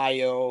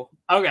Adebayo.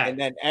 Okay. And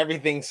then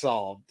everything's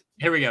solved.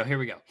 Here we go.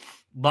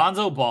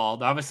 Lonzo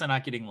Ball. Obviously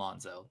not getting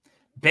Lonzo.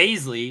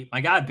 Baisley,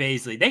 my guy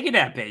Baisley. They could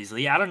have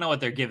Baisley. I don't know what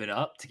they're giving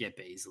up to get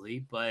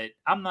Baisley, but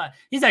I'm not.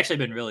 He's actually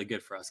been really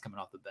good for us coming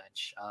off the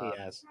bench. He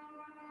has.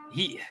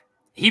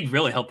 He'd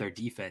really help their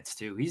defense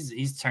too.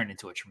 He's turned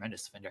into a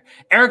tremendous defender.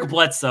 Eric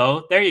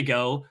Bledsoe, there you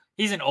go.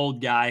 He's an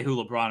old guy who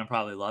LeBron would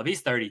probably love.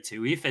 He's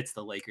 32. He fits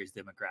the Lakers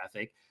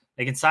demographic.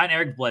 They can sign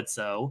Eric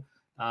Bledsoe.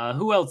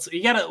 Who else?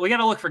 We gotta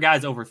look for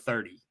guys over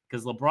 30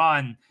 because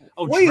LeBron.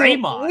 Oh,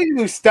 Draymond. Will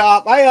you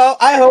stop?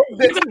 I hope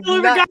this is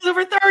not guys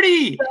over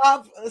 30.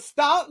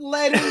 Stop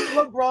letting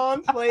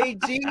LeBron play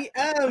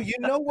GM. You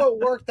know what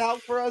worked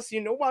out for us? You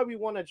know why we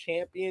won a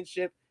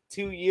championship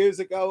 2 years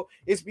ago?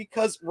 Is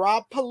because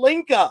Rob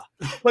Pelinka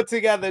put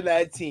together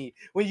that team.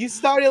 When you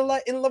started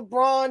letting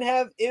LeBron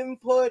have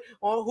input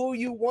on who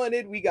you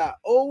wanted, we got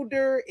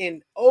older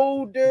and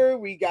older.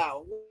 We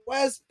got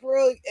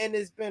Westbrook, and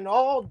it's been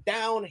all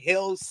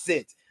downhill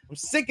since. I'm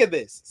sick of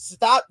this.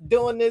 Stop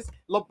doing this.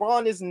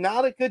 LeBron is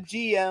not a good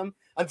GM.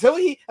 Until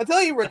he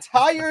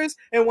retires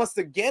and wants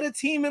to get a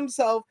team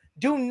himself,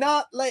 do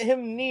not let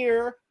him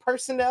near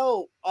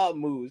personnel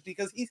moves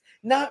because he's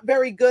not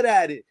very good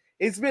at it.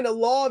 It's been a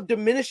law of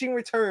diminishing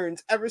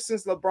returns ever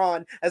since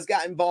LeBron has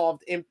got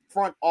involved in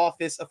front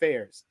office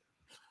affairs.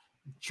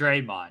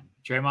 Draymond.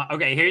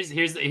 Okay, here's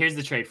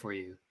the trade for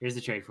you. Here's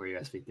the trade for you,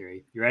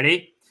 SP3. You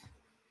ready?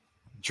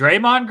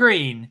 Draymond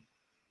Green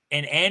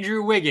and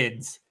Andrew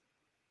Wiggins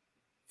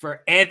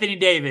for Anthony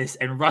Davis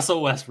and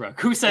Russell Westbrook.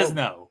 Who says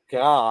no?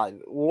 God,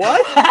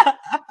 what?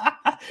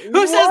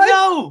 Who says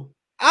no?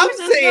 I'm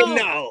saying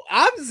no.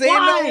 I'm saying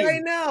no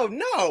right now.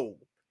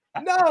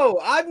 No,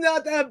 I'm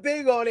not that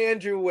big on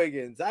Andrew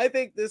Wiggins. I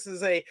think this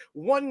is a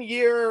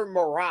 1-year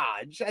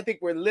mirage. I think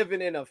we're living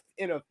in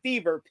a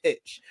fever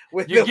pitch.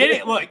 You're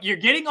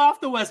getting off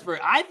the Westbrook.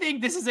 I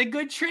think this is a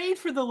good trade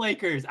for the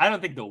Lakers. I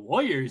don't think the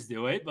Warriors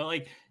do it, but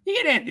like you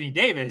get Anthony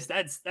Davis,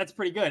 that's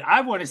pretty good.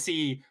 I want to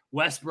see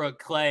Westbrook,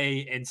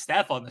 Clay, and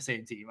Steph on the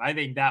same team. I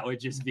think that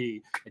would just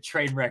be a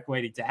train wreck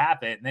waiting to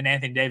happen. And then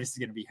Anthony Davis is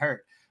going to be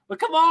hurt. But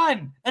come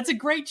on, that's a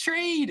great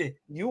trade.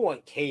 You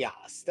want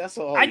chaos. That's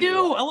all I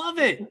do. I love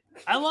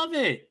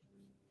it.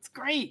 It's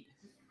great.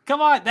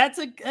 Come on, that's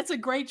a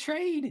great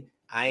trade.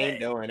 I ain't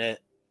doing it.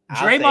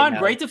 Draymond,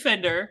 great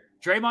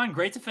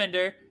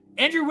defender.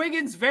 Andrew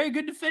Wiggins, very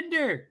good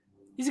defender.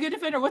 He's a good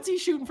defender. What's he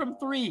shooting from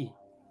 3?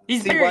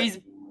 He's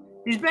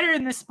better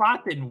in this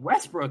spot than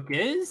Westbrook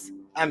is.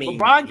 I mean,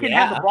 LeBron can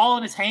have the ball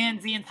in his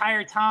hands the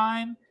entire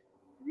time.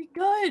 Be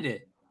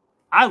good.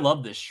 I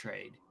love this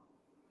trade.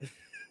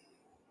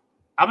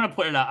 I'm gonna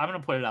put it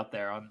out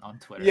there on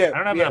Twitter. Yeah, I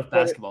don't have enough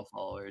basketball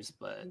followers,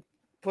 but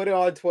put it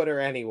on Twitter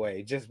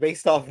anyway, just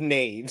based off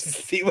names.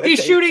 See what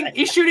he's shooting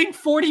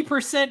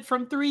 40%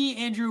 from 3.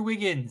 Andrew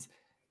Wiggins.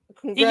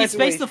 He can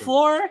space the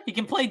floor. He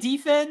can play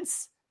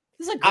defense.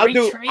 This is a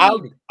great trade.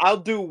 I'll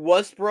do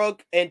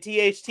Westbrook and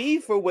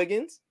THT for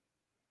Wiggins.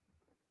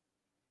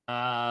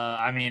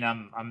 I mean,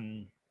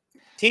 I'm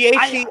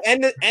THT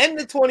and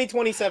the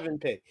 2027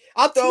 pick.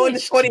 I'll throw in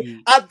the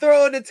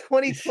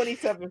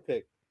 2027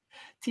 pick.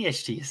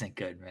 THT isn't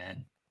good,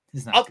 man.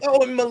 I'll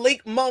throw in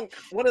Malik Monk,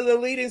 one of the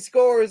leading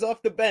scorers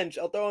off the bench.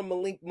 I'll throw in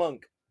Malik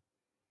Monk.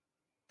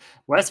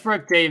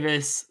 Westbrook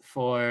Davis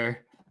for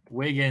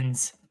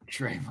Wiggins,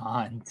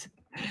 Draymond.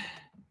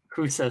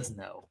 Who says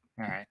no?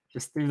 All right,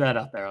 just threw that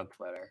out there on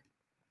Twitter.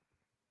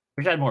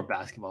 Wish I had more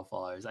basketball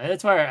followers.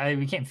 That's why I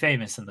became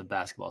famous in the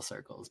basketball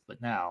circles, but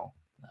now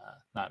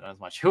not as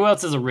much. Who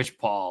else is a Rich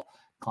Paul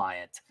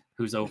client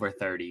who's over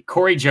 30?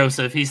 Corey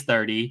Joseph, he's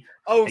 30.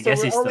 Oh, so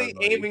we're only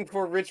aiming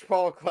for Rich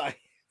Paul clients.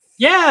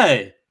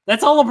 Yeah,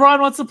 that's all LeBron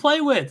wants to play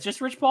with,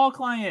 just Rich Paul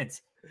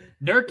clients.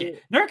 Nurkic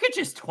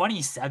is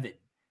 27.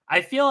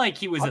 I feel like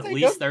he was at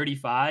least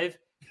 35.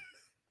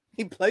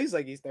 He plays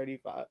like he's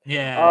 35.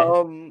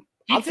 Yeah.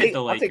 He'd fit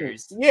the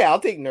Lakers. I'll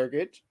take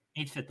Nurkic.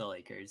 He'd fit the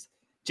Lakers.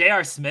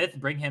 J.R. Smith,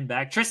 bring him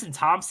back. Tristan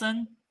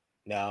Thompson.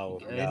 No.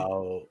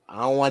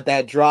 I don't want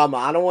that drama.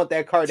 I don't want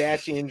that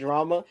Kardashian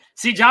drama.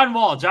 See, John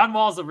Wall. John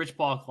Wall's a Rich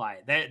Paul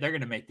client. They're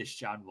going to make this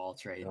John Wall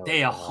trade.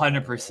 They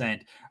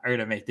 100% are going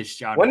to make this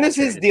John Wall trade.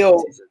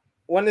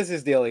 When does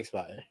his deal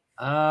expire?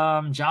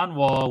 John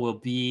Wall will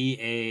be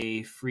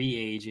a free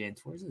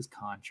agent. Where's his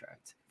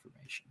contract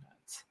information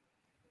at?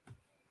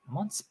 I'm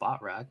on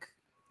Spot Rack.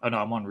 Oh, no,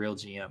 I'm on Real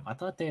GM. I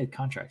thought they had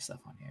contract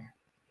stuff on here.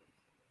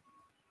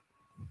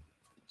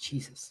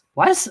 Jesus.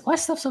 Why is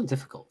stuff so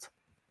difficult?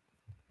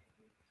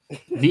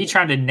 Me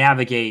trying to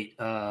navigate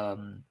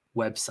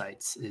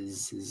websites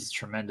is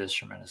tremendous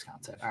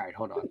content. All right,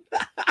 hold on.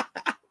 All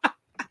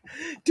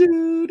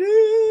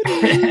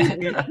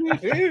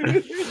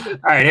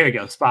right, here we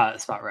go.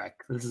 Spot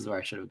Rec. This is where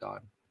I should have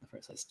gone in the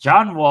first place.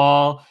 John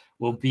Wall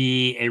will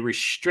be an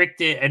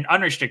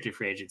unrestricted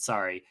free agent,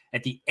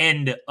 at the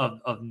end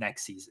of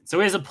next season. So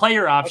he has a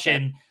player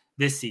option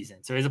this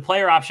season. So he has a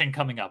player option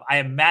coming up. I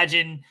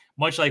imagine,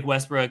 much like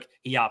Westbrook,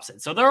 he opts in.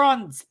 So they're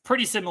on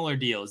pretty similar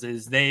deals.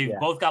 They've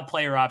both got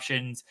player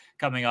options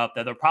coming up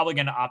that they're probably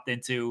going to opt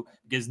into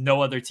because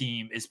no other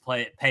team is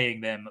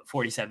paying them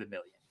 $47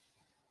 million.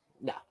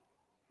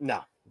 No.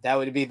 That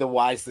would be the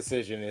wise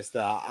decision, is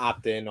to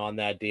opt in on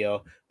that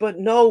deal. But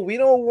no, we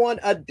don't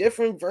want a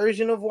different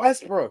version of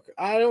Westbrook.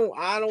 I don't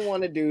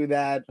want to do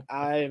that.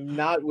 I'm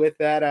not with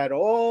that at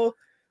all.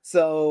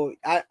 So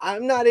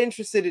I'm not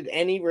interested in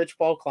any Rich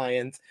Paul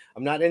clients.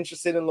 I'm not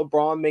interested in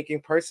LeBron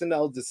making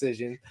personnel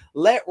decisions.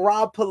 Let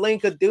Rob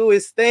Pelinka do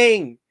his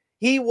thing.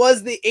 He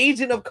was the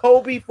agent of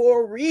Kobe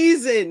for a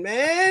reason,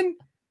 man.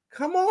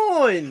 Come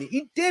on.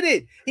 He did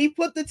it. He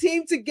put the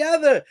team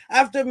together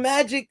after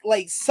Magic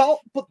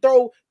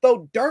throw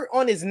dirt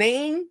on his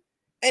name,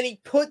 and he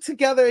put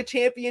together a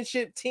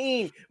championship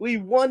team. We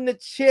won the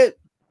chip.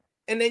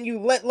 And then you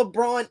let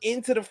LeBron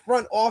into the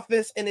front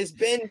office, and it's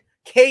been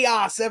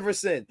chaos ever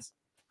since.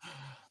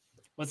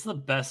 What's the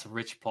best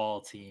Rich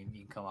Paul team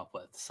you can come up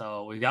with?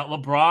 So we've got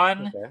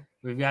LeBron,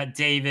 we've got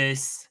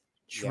Davis,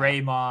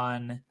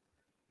 Draymond,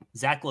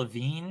 Zach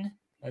LaVine.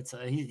 That's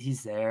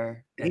he's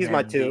there. He's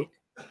my two.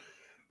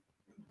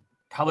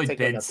 Probably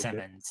Ben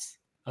Simmons.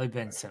 A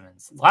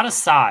lot of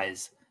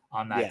size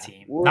on that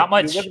team. Not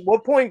much.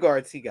 What point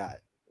guards he got?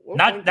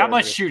 Not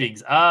much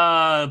shootings.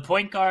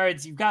 Point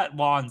guards. You've got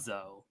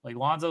Lonzo.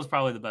 Lonzo's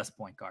probably the best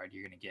point guard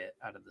you're gonna get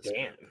out of this.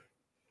 Damn.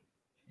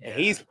 Yeah.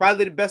 He's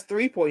probably the best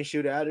 3-point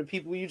shooter out of the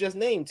people you just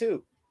named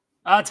too.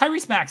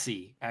 Tyrese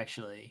Maxey,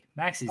 actually.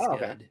 Maxey's good.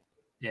 Okay.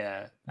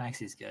 Yeah,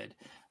 Maxey's good.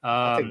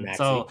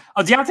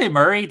 Dejounte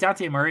Murray.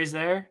 Dejounte Murray's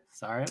there.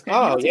 Sorry.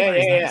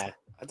 Okay, yeah.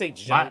 I think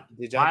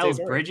Miles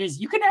Murray. Bridges.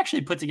 You can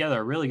actually put together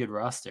a really good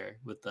roster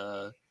with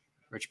the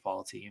Rich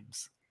Paul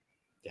teams.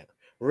 Yeah,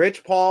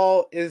 Rich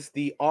Paul is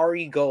the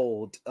Ari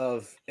Gold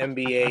of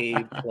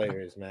NBA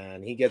players,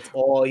 man.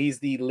 He's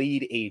the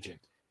lead agent.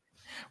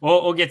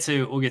 Well, we'll get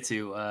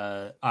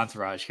to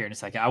Entourage here in a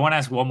second. I want to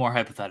ask one more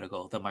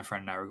hypothetical that my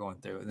friend and I were going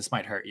through, and this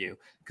might hurt you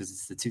because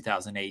it's the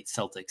 2008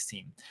 Celtics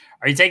team.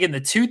 Are you taking the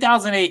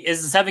 2008?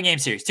 Is a 7-game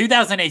series?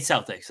 2008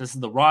 Celtics. This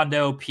is the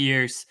Rondo,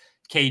 Pierce,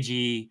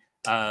 KG,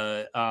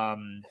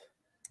 and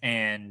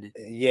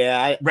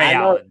Ray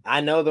Allen. I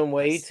know them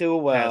way too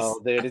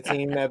well. They're the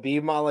team that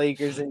beat my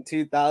Lakers in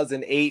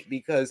 2008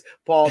 because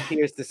Paul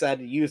Pierce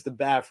decided to use the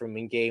bathroom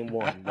in Game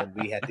 1 when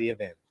we had the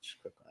advantage.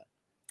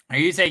 Are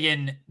you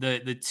taking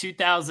the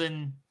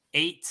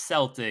 2008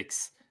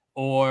 Celtics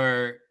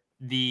or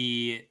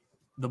the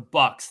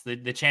Bucks,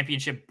 the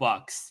championship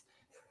Bucks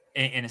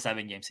in a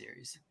 7-game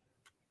series?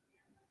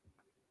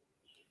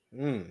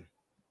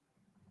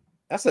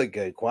 That's a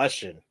good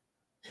question.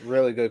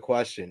 Really good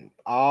question.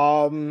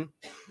 I'll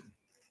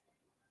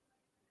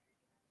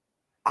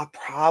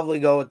probably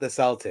go with the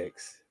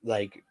Celtics.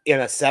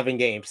 In a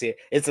 7-game series,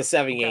 it's a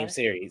 7-game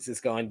series.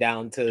 It's going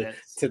down to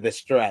the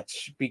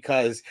stretch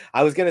because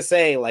I was gonna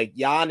say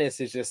Giannis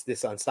is just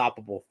this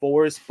unstoppable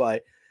force,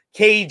 but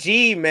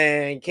KG,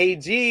 man,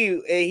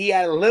 KG, he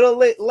had a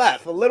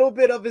little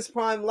bit of his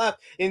prime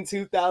left in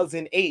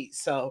 2008.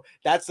 So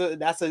that's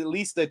at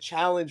least a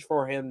challenge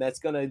for him. That's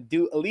gonna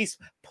do at least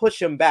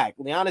push him back.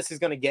 Giannis is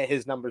gonna get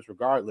his numbers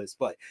regardless,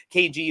 but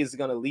KG is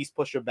gonna at least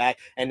push him back.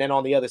 And then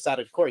on the other side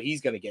of the court,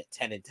 he's gonna get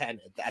 10 and 10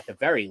 at the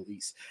very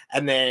least.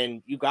 And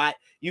then you got,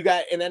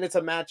 and then it's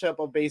a matchup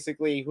of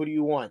basically who do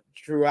you want,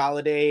 Drew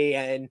Holiday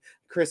and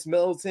Chris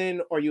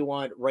Middleton, or you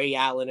want Ray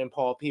Allen and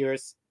Paul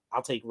Pierce?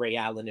 I'll take Ray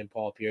Allen and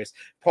Paul Pierce.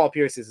 Paul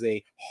Pierce is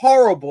a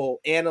horrible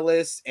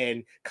analyst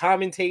and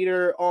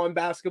commentator on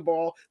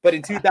basketball, but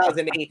in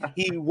 2008,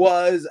 he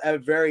was a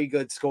very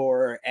good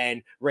scorer,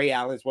 and Ray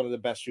Allen is one of the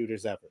best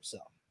shooters ever. So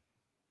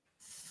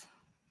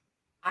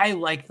I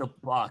like the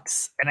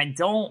Bucks, and I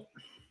don't.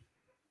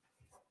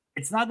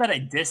 It's not that I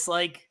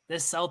dislike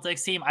this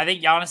Celtics team. I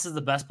think Giannis is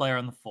the best player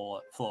on the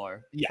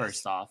floor. Yes.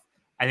 First off,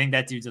 I think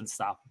that dude's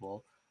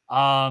unstoppable.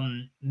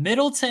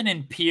 Middleton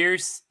and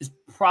Pierce is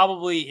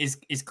probably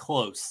is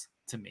close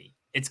to me.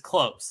 It's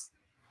close.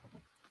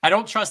 I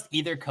don't trust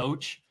either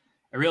coach.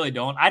 I really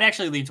don't. I'd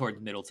actually lean towards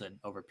Middleton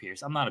over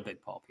Pierce. I'm not a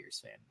big Paul Pierce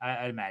fan.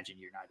 I imagine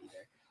you're not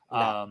either.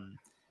 No.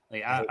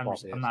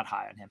 I'm not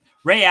high on him.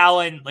 Ray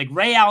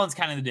Allen's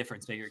kind of the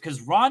difference maker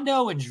because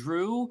Rondo and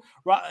Drew's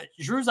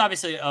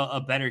obviously a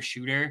better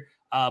shooter.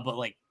 But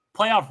like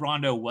playoff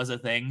Rondo was a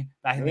thing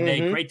back in the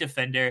day. Great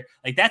defender.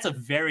 Like that's a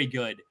very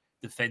good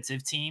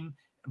defensive team.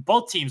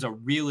 Both teams are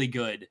really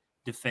good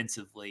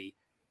defensively.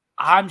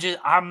 I'm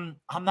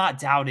not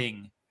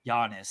doubting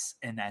Giannis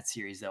in that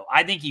series though.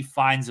 I think he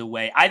finds a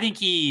way. I think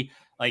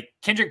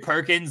Kendrick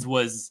Perkins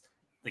was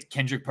like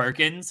Kendrick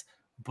Perkins,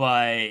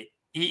 but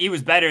he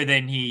was better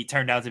than he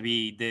turned out to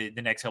be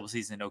the next couple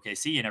seasons in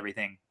OKC and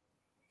everything.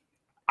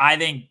 I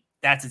think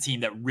that's a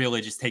team that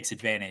really just takes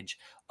advantage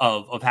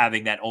of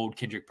having that old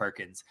Kendrick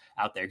Perkins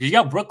out there. Because you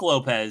got Brook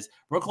Lopez.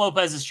 Brook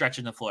Lopez is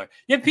stretching the floor.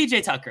 You have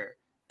PJ Tucker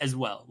as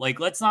well.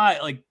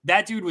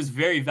 That dude was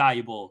very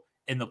valuable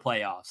in the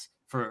playoffs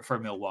for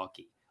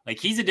Milwaukee. Like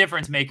he's a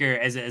difference maker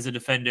as a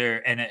defender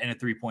and a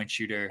 3-point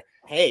shooter.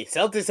 Hey,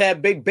 Celtics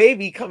had Big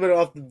Baby coming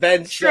off the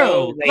bench.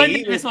 True.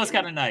 This was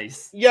kind of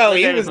nice. Yo,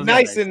 he was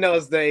nice in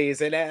those days.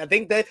 And I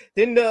think that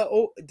did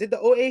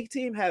the 08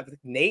 team have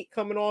Nate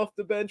coming off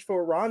the bench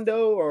for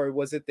Rondo, or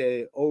was it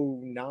the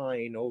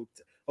 09,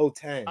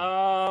 010?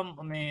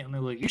 Let me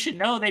look. You should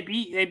know they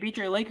beat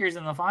your Lakers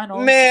in the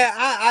finals. Man,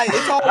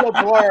 it's all a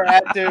blur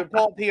after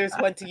Paul Pierce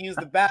went to use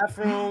the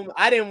bathroom.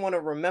 I didn't want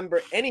to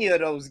remember any of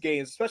those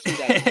games,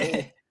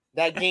 especially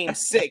that game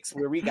 6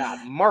 where we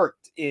got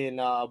marked in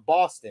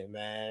Boston,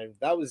 man.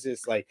 That was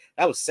just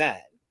that was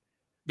sad.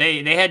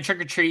 They had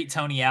Trick or Treat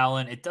Tony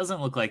Allen. It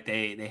doesn't look like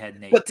they had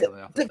Nate coming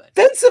off the bench.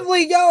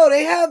 Defensively,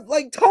 they have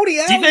Tony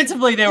Allen.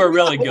 Defensively, they were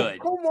really good.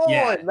 Come on,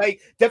 yeah.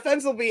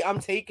 Defensively, I'm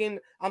taking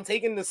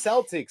the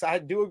Celtics. I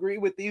do agree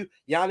with you.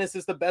 Giannis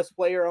is the best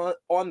player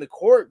on the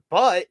court,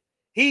 but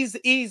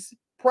he's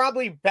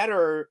probably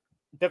better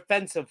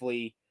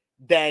defensively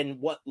than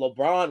what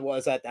LeBron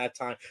was at that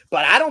time.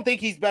 But I don't think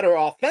he's better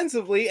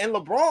offensively, and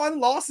LeBron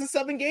lost in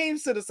 7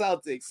 games to the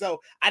Celtics. So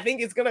I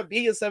think it's going to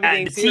be a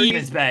 7-game series. The team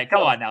is better.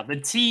 Come on now. The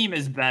team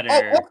is better.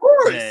 Of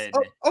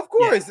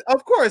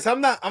course.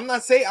 I'm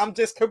not saying, I'm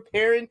just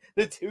comparing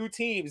the two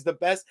teams, the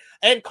best.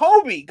 And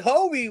Kobe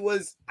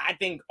was, I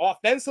think,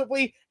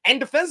 offensively and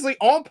defensively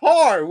on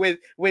par with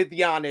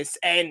Giannis,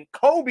 and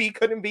Kobe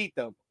couldn't beat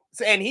them.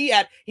 And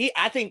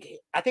I think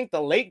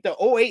the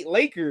 08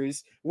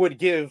 Lakers would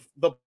give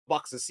the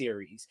Bucks a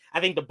series.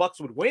 I think the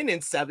Bucks would win in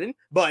 7,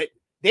 but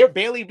they're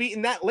barely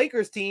beating that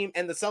Lakers team,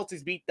 and the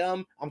Celtics beat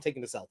them. I'm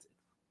taking the Celtics.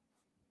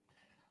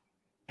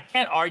 I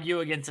can't argue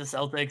against the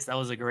Celtics. That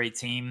was a great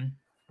team.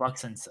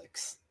 Bucks in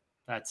 6.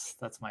 That's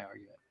my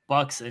argument.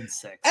 Bucks in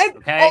 6. And,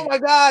 okay. Oh my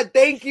God!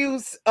 Thank you.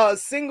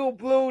 Single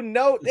blue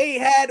note. They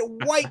had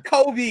White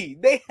Kobe.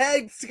 They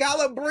had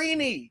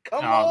Scalabrine.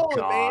 Come on,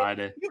 God.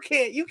 Man.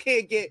 You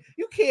can't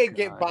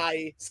get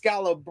by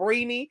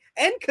Scalabrine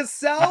and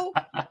Cassell.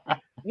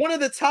 One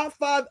of the top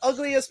 5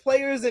 ugliest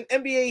players in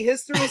NBA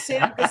history,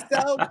 Sam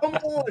Cassell. Come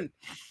on,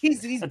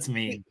 he's that's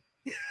mean.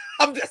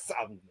 I'm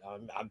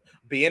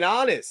being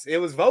honest. It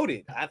was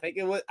voted. I think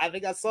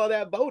I saw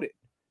that voted.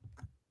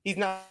 He's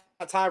not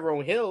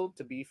Tyrone Hill,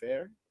 to be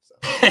fair. So.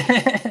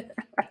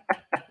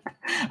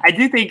 I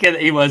do think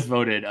he was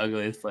voted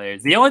ugliest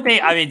players. The only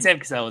thing, Sam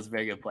Cassell was a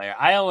very good player.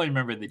 I only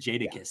remember the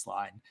Jadakiss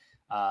line.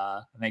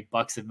 I think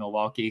Bucks in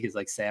Milwaukee because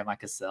Sam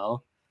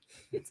Cassell.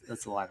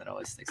 That's the line that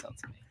always sticks out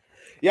to me.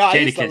 Yeah,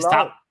 Jadakiss,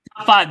 top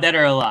 5 that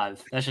are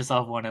alive. That's just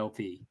off 1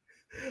 LP.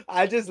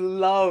 I just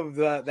love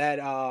the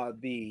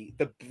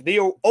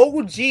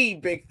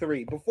OG Big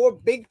 3 before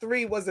Big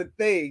 3 was a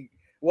thing.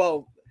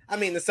 Well,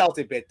 the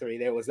Celtic Big 3,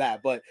 there was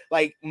that, but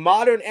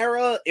modern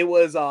era, it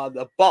was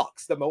the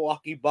Bucks, the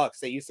Milwaukee Bucks.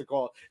 They used to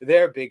call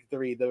their Big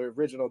 3, the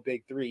original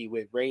Big 3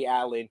 with Ray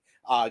Allen,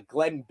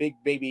 Glenn Big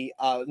Baby,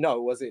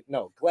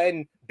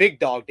 Glenn Big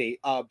Dog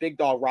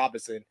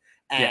Robinson,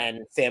 and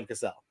Sam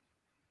Cassell.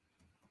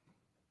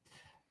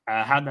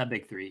 How'd that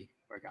Big 3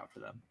 work out for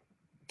them?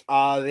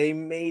 They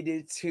made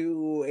it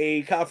to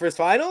a conference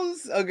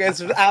finals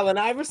against Allen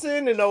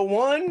Iverson in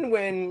 01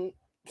 when,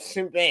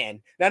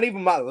 man, not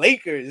even my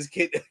Lakers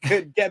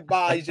could get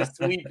by just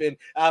sweeping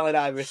Allen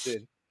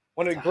Iverson.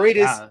 One of the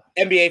greatest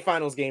NBA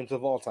finals games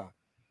of all time.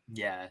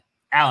 Yeah.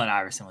 Allen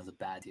Iverson was a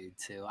bad dude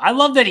too. I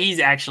love that he's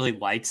actually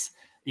likes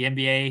the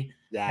NBA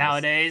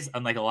nowadays,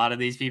 unlike a lot of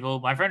these people.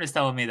 My friend was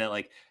telling me that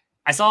like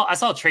I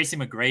saw Tracy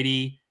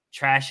McGrady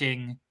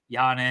trashing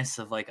Giannis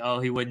of like,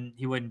 oh, he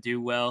wouldn't do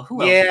well.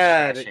 Who else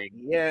was trashing?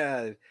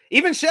 Yeah.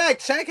 Even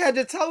Shaq had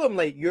to tell him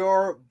like,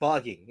 you're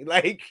bugging.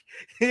 Like,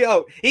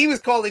 he was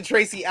calling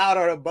Tracy out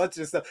on a bunch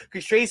of stuff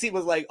because Tracy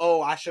was like,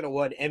 oh, I should have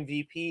won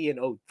MVP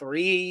in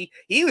 03.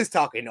 He was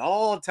talking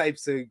all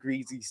types of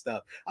greasy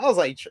stuff. I was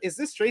like, is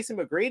this Tracy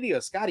McGrady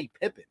or Scottie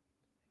Pippen?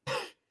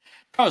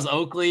 Charles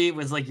Oakley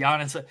was like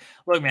Giannis.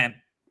 Look, man,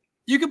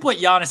 you could put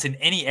Giannis in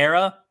any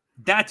era.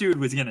 That dude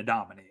was gonna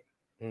dominate.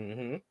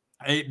 Mm-hmm.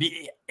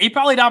 He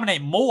probably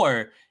dominate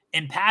more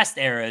in past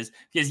eras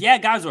because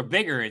guys were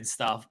bigger and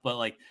stuff, but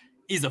like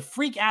he's a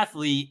freak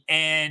athlete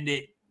and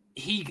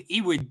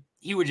he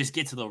would just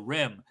get to the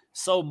rim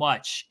so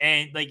much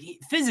and like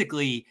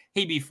physically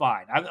he'd be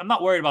fine. I'm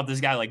not worried about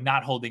this guy like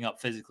not holding up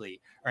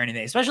physically or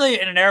anything,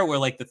 especially in an era where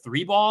like the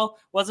 3-ball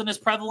wasn't as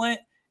prevalent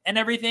and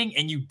everything,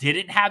 and you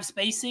didn't have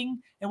spacing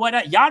and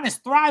whatnot.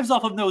 Giannis thrives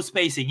off of no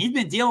spacing. He's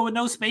been dealing with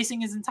no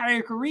spacing his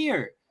entire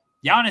career.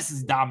 Giannis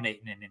is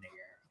dominating in an era.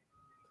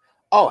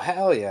 Oh,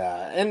 hell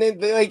yeah. And then,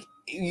 like,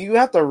 you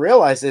have to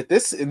realize that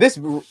this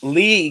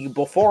league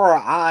before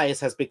our eyes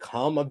has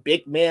become a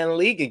big man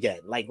league again.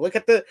 Like, look,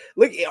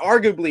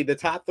 arguably the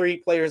top 3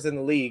 players in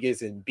the league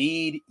is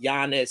Embiid,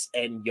 Giannis,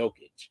 and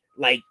Jokic.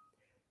 Like,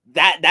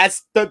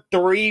 that's the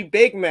 3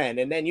 big men,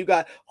 and then you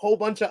got a whole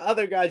bunch of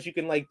other guys you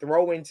can like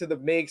throw into the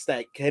mix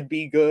that could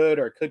be good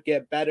or could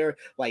get better,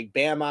 like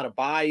Bam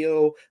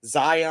Adebayo,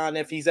 Zion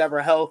if he's ever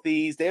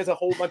healthy. There's a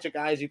whole bunch of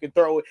guys you can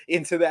throw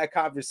into that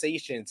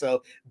conversation.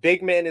 So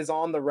big man is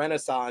on the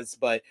renaissance,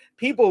 but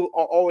people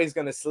are always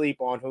going to sleep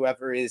on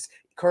whoever is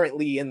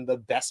currently in the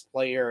best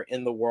player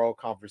in the world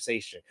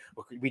conversation.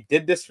 We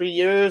did this for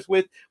years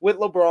with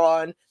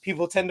LeBron.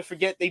 People tend to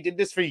forget they did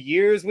this for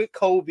years with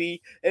Kobe,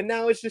 and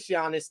now it's just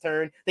Giannis'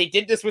 turn. They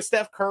did this with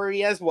Steph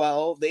Curry as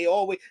well.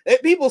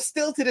 People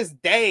still to this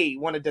day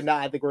want to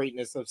deny the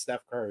greatness of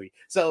Steph Curry.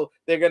 So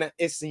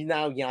it's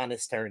now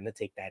Giannis' turn to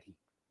take that heat.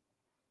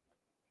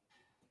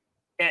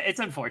 Yeah, it's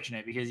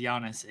unfortunate because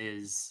Giannis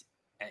is,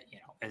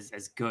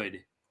 as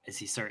good as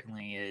he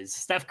certainly is.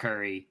 Steph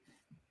Curry,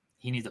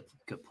 he needs a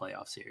good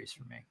playoff series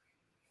for me.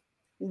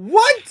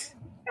 What?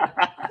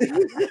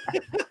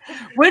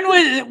 when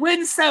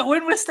was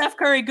Steph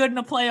Curry good in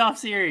a playoff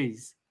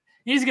series?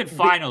 He needs a good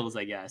finals,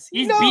 I guess.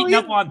 He's beating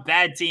up on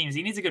bad teams.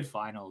 He needs a good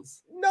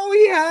finals. No,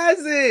 he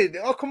hasn't.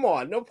 Oh, come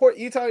on. No,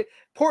 you talking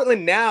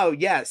Portland now?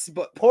 Yes,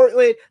 but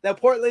the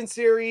Portland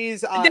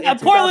series.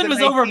 Portland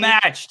was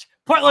overmatched.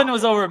 Portland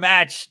was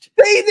overmatched.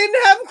 They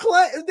didn't have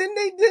Clay.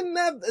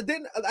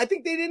 I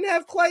think they didn't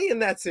have Clay in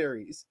that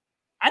series.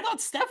 I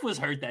thought Steph was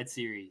hurt that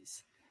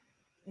series.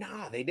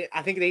 Nah, they did.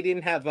 I think they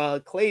didn't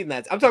have Clay in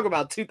that. I'm talking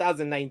about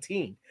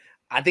 2019.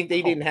 I think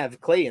they didn't have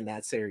Clay in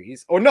that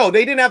series. Or no,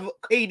 they didn't have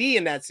KD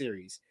in that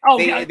series. Oh,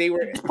 they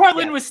were.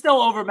 Portland was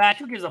still overmatched.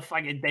 Who gives a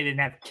fuck if they didn't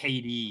have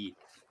KD?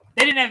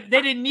 They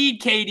didn't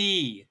need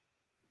KD.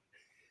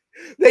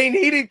 They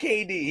needed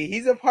KD.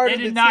 He's a part of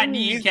the team. They did not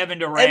need Kevin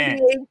Durant.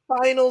 NBA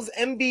Finals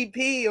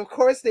MVP. Of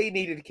course they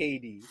needed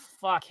KD.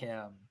 Fuck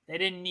him. They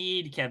didn't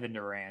need Kevin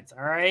Durant.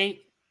 All right.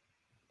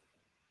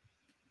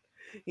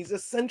 He's a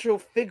central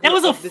figure. That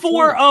was a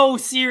 4-0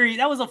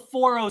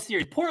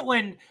 series.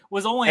 Portland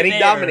was only there. And he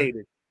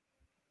dominated.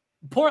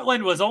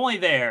 Portland was only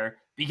there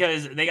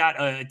because they got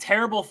a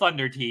terrible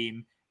Thunder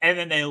team, and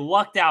then they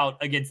lucked out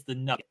against the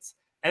Nuggets.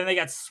 And then they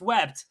got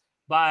swept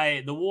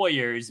by the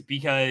Warriors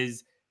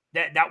because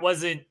that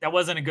wasn't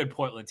a good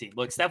Portland team.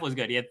 Look, Steph was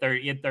good. He had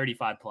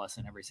 35 plus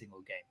in every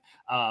single game.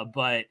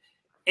 But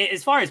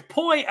as far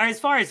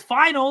as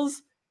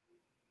finals,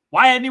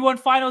 why hadn't he won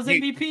Finals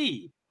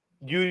MVP?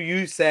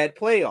 You said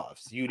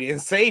playoffs. You didn't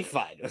say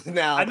finals.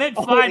 Now I meant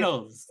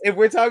finals. If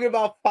we're talking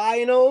about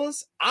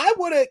finals, I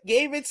would have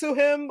gave it to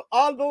him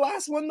on the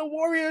last one the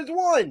Warriors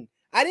won.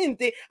 I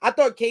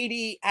thought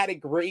KD had a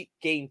great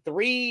game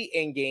 3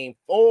 and game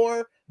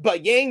 4,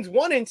 but games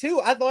 1 and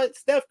 2, I thought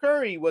Steph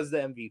Curry was the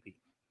MVP.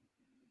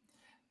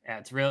 Yeah,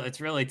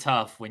 it's really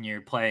tough when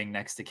you're playing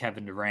next to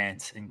Kevin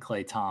Durant and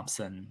Klay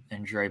Thompson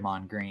and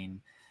Draymond Green.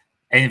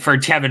 And for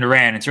Kevin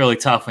Durant, it's really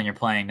tough when you're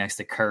playing next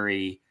to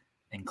Curry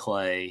and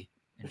Klay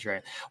and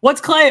Durant.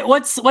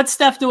 What's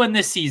Steph doing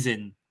this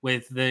season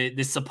with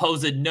the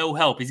supposed no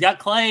help? He's got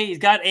Klay, he's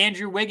got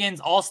Andrew Wiggins,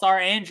 all-star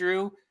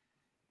Andrew.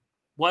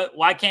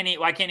 Why can't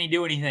he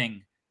do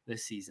anything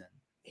this seain?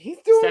 He's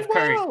doing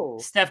well.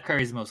 Steph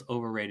Curry is the most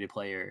overrated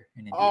player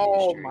in NBA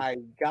Oh history. my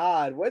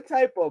God! What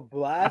type of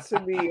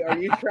blasphemy are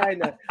you trying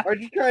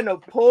to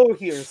pull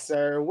here,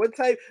 sir? What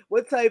type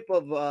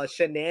of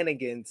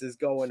shenanigans is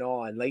going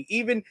on? Like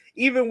even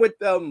with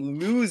them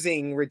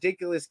losing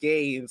ridiculous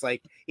games,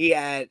 like he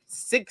had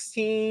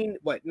 16.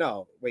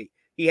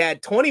 He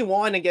had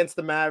 21 against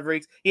the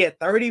Mavericks. He had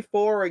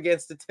 34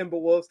 against the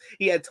Timberwolves.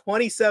 He had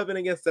 27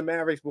 against the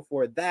Mavericks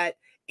before that.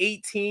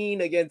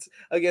 18 against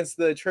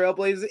the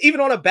Trailblazers.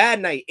 Even on a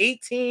bad night,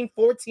 18,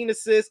 14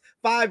 assists,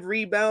 5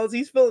 rebounds.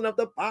 He's filling up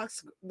the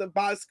box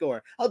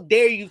score. How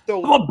dare you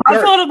throw I'm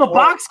filling up the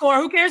box score.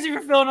 Who cares if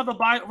you're filling up the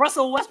box?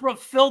 Russell Westbrook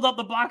filled up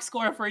the box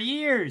score for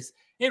years.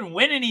 He didn't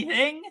win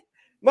anything.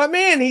 My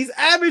man, he's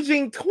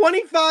averaging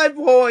 25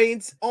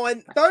 points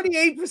on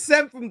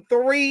 38% from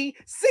 3,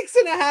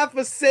 6.5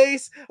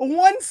 assists,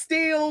 1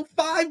 steal,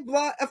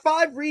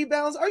 5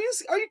 rebounds. Are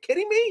you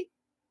kidding me?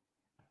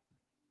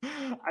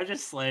 I'm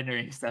just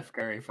slandering Steph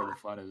Curry for the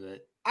fun of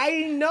it.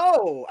 I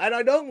know, and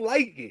I don't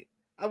like it.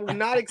 I will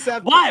not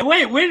accept Why? it.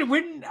 Wait,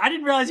 when I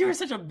didn't realize you were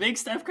such a big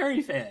Steph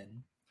Curry fan.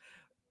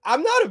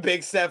 I'm not a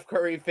big Steph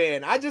Curry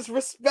fan. I just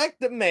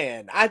respect the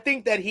man. I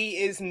think that he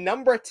is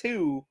number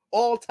 2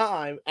 all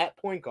time at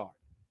point guard.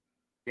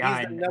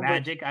 Behind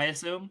Magic, I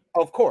assume.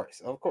 Of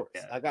course.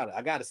 Yeah. I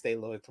gotta stay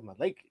loyal to my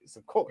Lakers,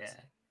 of course.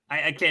 Yeah.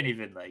 I can't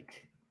even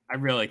I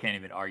really can't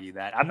even argue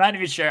that. I'm not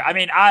even sure. I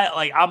mean,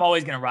 I'm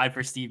always gonna ride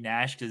for Steve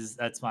Nash because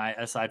that's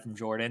aside from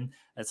Jordan,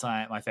 that's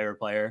my favorite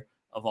player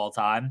of all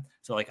time.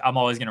 So I'm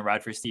always gonna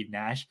ride for Steve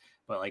Nash,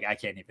 but I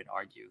can't even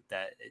argue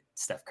that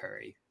Steph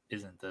Curry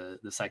isn't the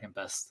second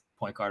best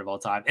point guard of all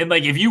time. And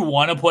if you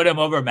want to put him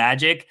over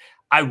Magic,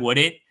 I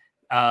wouldn't.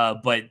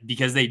 But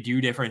because they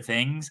do different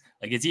things,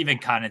 it's even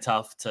kind of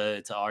tough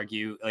to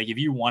argue. If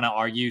you want to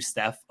argue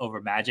Steph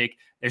over Magic,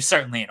 there's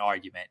certainly an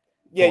argument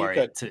for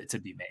it to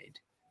be made.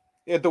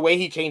 The way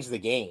he changed the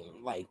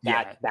game,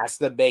 that's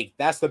the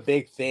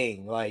big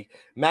thing.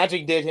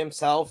 Magic did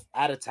himself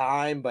at a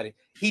time, but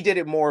he did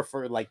it more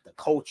for the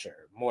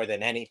culture more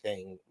than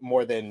anything,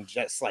 more than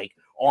just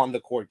on the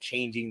court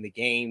changing the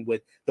game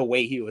with the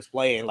way he was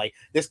playing.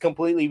 This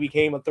completely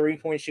became a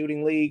 3-point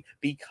shooting league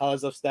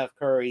because of Steph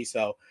Curry.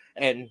 So,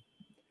 and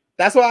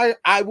that's why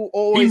I will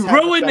always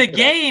ruin the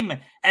game,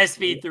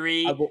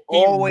 SP3. I will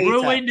always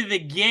ruined the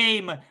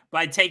game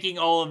by taking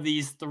all of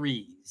these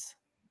threes.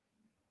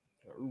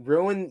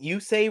 Ruin, you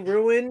say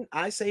ruin,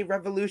 I say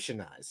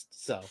revolutionized.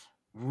 So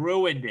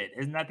ruined it.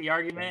 Isn't that the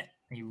argument?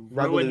 He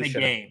ruined the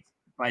game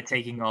by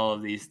taking all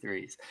of these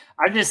threes.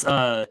 I'm just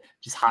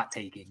hot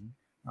taking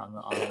on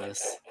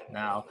this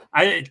now.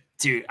 I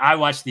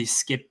watched these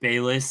Skip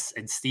Bayless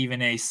and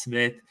Stephen A.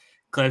 Smith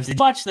clips. Did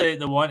you watch the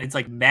one? It's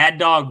Mad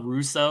Dog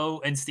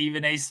Russo and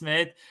Stephen A.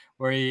 Smith,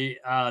 where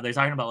they're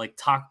talking about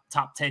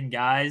top 10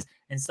 guys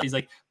and stuff. He's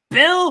like,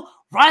 Bill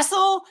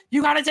Russell,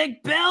 you gotta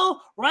take Bill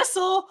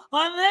Russell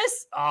on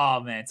this.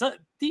 Oh man, so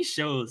these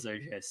shows are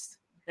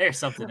there's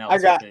something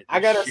else. I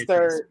gotta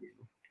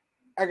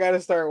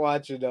start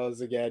watching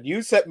those again.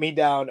 You set me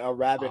down a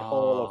rabbit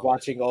hole of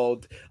watching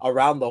old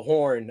Around the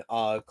Horn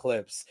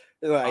clips.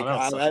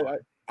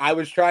 I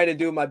was trying to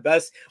do my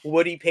best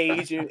Woody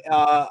Page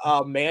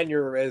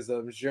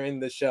mannerisms during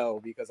the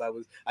show because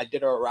I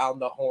did an Around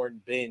the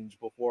Horn binge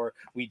before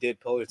we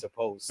did Pillar to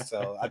Post.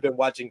 So I've been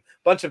watching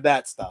a bunch of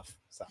that stuff.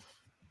 So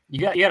you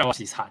gotta watch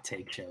these hot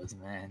take shows,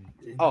 man.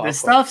 The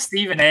stuff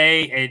Stephen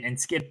A. and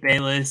Skip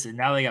Bayless, and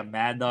now they got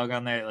Mad Dog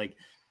on there.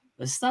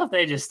 The stuff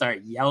they just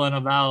start yelling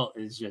about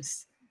is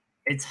just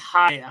it's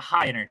high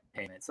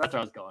entertainment. So that's what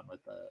I was going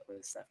with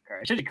Steph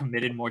Curry. I should have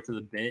committed more to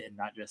the bit and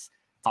not just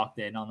talked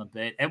in on the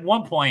bit. At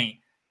one point,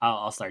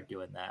 I'll start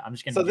doing that. I'm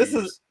just gonna. So this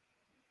is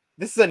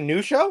a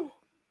new show,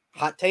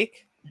 Hot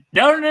Take.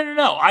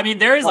 No. I mean,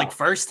 there is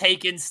First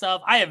Take and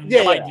stuff. I have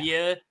no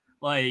idea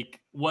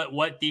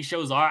what these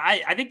shows are.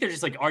 I think they're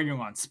just arguing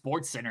on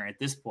Sports Center at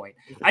this point.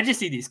 I just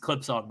see these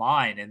clips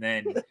online and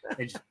then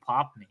they just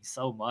pop me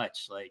so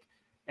much.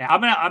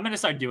 I'm gonna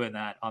start doing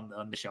that on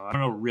the show. I'm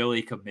gonna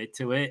really commit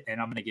to it, and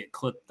I'm gonna get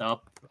clipped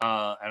up,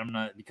 and I'm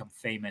gonna become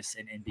famous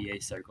in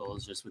NBA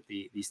circles just with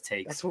these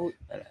takes.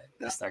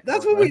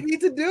 That's what we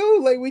need to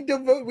do. We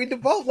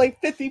devote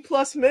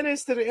 50+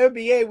 minutes to the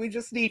NBA. We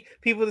just need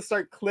people to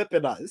start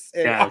clipping us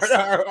and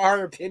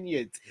our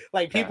opinions.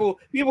 People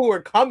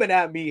were coming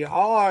at me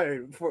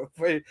hard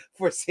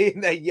for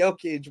saying that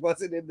Jokic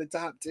wasn't in the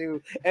top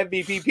 2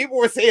 MVP. People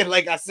were saying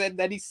I said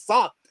that he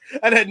sucked,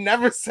 and I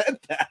never said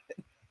that.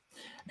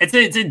 It's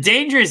a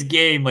dangerous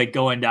game,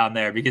 going down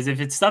there, because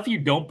if it's stuff you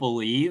don't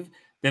believe,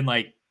 then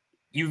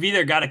you've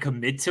either got to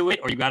commit to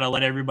it or you got to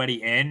let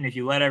everybody in. If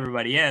you let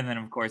everybody in, then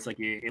of course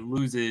it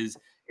loses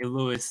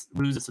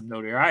some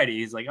notoriety.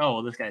 He's oh,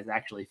 well, this guy's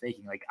actually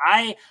faking.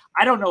 I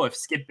don't know if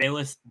Skip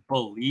Bayless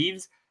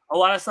believes a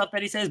lot of stuff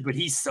that he says, but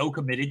he's so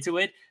committed to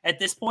it at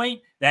this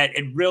point that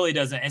it really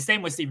doesn't. And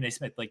same with Stephen A.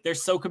 Smith. They're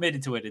so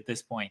committed to it at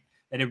this point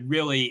that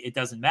it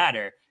doesn't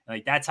matter.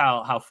 That's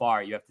how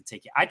far you have to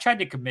take it. I tried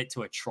to commit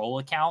to a troll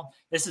account.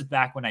 This is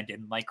back when I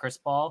didn't like Chris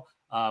Paul,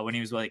 when he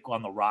was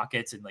on the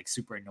Rockets and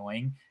super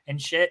annoying and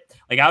shit.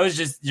 I was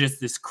just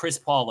this Chris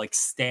Paul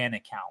stan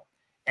account.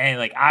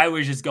 And I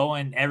was just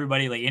going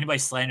everybody, anybody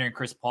slandering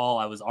Chris Paul,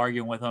 I was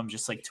arguing with them,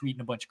 just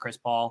tweeting a bunch of Chris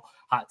Paul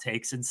hot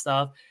takes and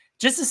stuff,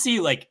 just to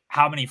see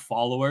how many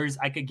followers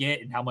I could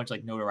get and how much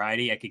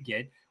notoriety I could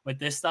get with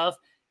this stuff.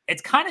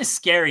 It's kind of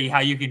scary how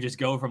you can just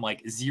go from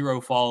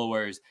 0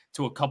 followers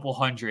to a couple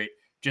hundred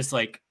just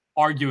like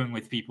arguing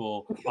with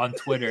people on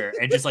Twitter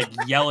and just like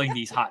yelling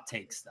these hot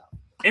take stuff.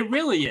 It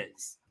really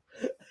is.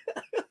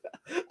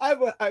 I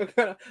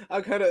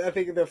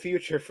think the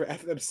future for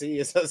FMC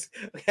is us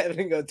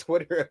having a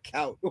Twitter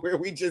account where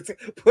we just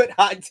put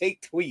hot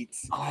take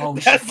tweets. Oh,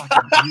 we should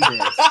fucking do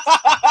this.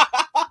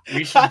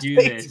 We should do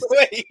this.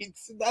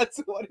 Tweets. That's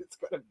what it's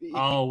gonna be.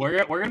 Oh,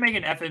 we're gonna make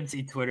an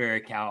FMC Twitter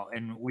account,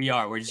 and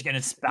we're just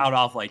gonna spout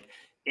off like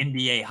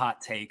NBA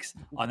hot takes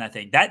on that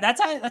thing. That's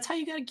how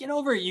you gotta get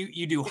over it.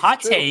 You do hot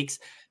takes.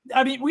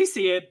 I mean, we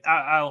see it.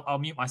 I'll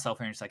mute myself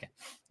here in a second,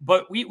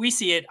 but we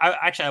see it.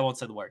 I won't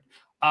say the word.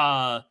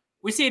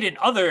 We see it in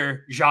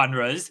other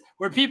genres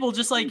where people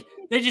just like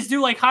they just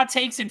do like hot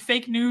takes and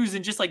fake news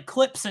and just like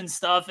clips and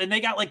stuff, and they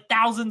got like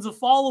thousands of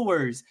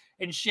followers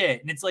and shit.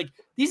 And it's like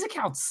these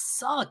accounts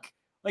suck.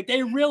 Like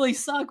they really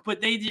suck, but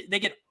they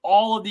get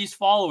all of these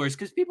followers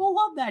because people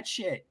love that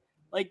shit.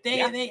 Like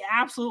they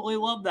absolutely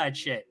love that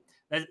shit.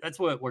 That's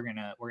what we're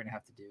gonna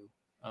have to do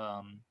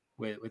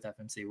with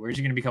FMC. We're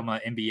just gonna become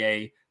an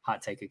NBA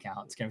hot take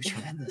account. It's gonna be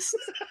tremendous.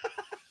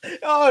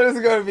 Oh, this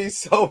is gonna be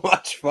so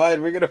much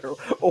fun. We're gonna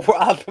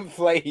rob the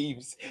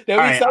flames.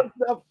 There'll be some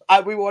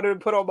stuff we wanted to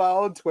put on my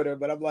own Twitter,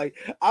 but I'm like,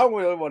 I don't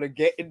really want to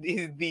get in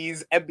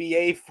these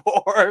NBA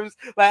forums.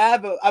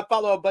 Like I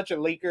follow a bunch of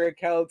Laker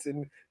accounts,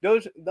 and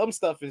them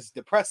stuff is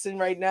depressing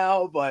right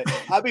now. But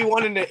I'll be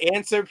wanting to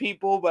answer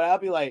people, but I'll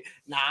be like,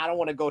 nah, I don't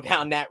want to go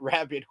down that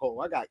rabbit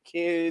hole. I got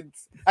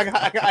kids. I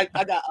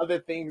got other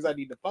things I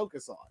need to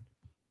focus on.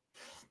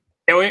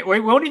 We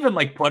won't even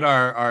like put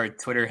our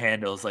Twitter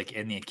handles like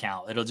in the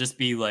account. It'll just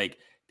be like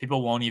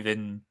people won't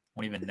even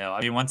know.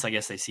 I mean, once I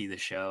guess they see the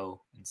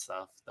show and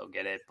stuff, they'll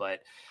get it.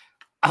 But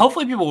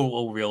hopefully people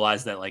will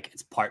realize that like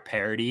it's part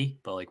parody,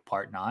 but like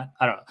part not.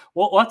 I don't know.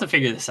 We'll have to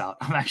figure this out.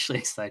 I'm actually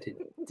excited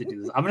to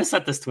do this. I'm gonna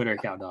set this Twitter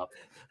account up,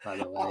 by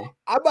the way.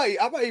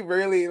 I might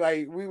really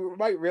like we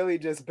might really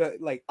just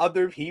put like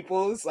other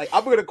people's like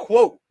I'm gonna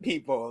quote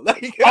people.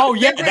 Like oh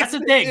yeah, that's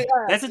the thing.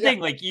 That's the thing.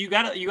 Like you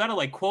gotta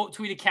like quote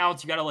tweet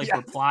accounts, you gotta like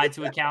reply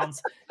to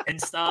accounts and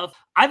stuff.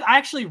 I've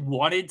actually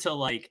wanted to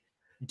like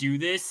do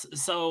this.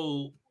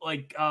 So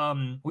like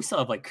we still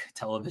have like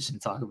television to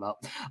talk about.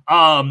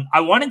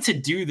 I wanted to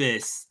do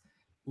this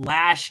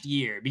last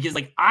year because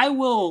like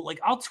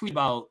I'll tweet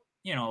about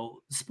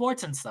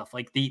sports and stuff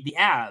like the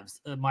Avs,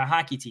 my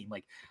hockey team.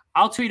 Like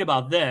I'll tweet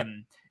about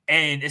them,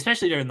 and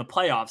especially during the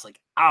playoffs, like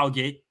I'll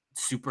get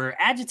super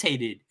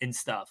agitated and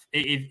stuff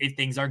if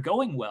things aren't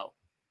going well.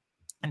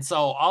 And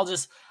so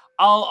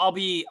I'll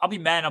be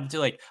mad up to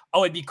like,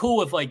 oh, it'd be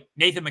cool if like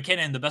Nathan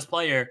McKinnon, the best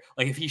player,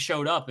 like if he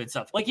showed up and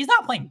stuff. Like he's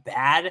not playing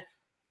bad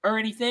or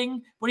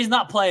anything, but he's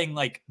not playing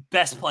like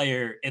best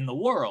player in the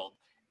world.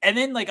 And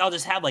then like I'll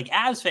just have like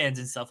Avs fans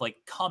and stuff like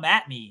come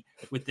at me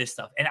with this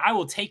stuff, and I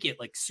will take it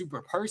like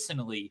super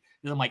personally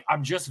because I'm like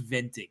I'm just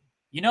venting,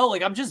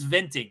 like I'm just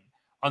venting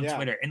on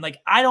Twitter, and like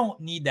I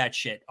don't need that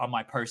shit on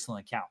my personal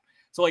account.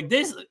 So like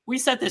this, we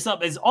set this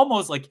up as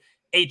almost like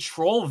a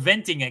troll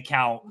venting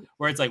account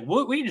where it's like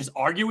we can just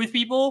argue with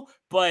people,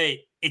 but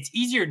it's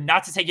easier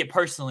not to take it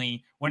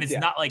personally when it's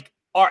not like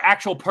our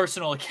actual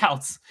personal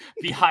accounts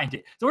behind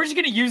it. So we're just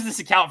going to use this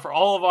account for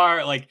all of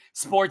our like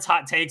sports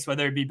hot takes,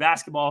 whether it be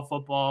basketball,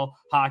 football,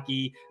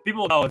 hockey.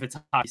 People know if it's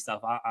hockey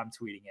stuff, I'm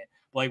tweeting it.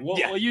 But like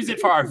we'll use it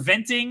for our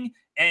venting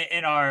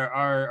and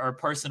our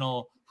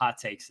personal hot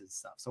takes and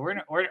stuff. So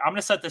I'm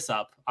gonna set this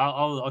up.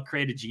 I'll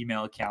create a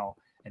Gmail account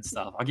and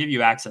stuff. I'll give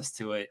you access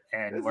to it,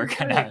 and we're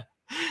gonna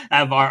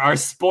have our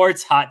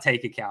sports hot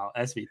take account,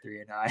 SV3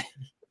 and I.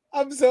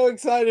 I'm so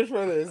excited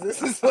for this.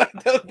 This is like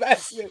the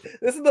best news.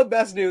 This is the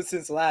best news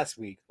since last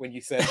week when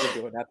you said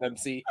we're doing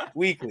FMC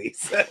weekly.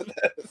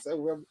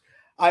 So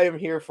I am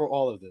here for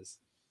all of this.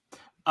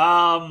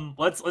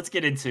 Let's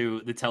get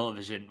into the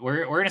television.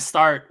 We're gonna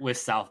start with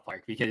South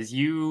Park because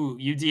you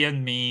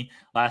DM'd me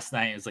last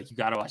night. It was like you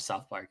gotta watch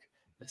South Park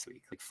this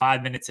week. Like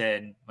 5 minutes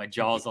in, my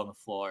jaw's on the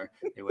floor.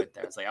 It went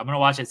there. I was like, I'm gonna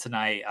watch it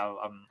tonight.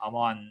 I'm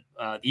on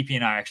EP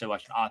and I are actually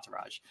watching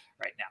Entourage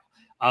right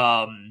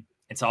now.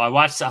 And so I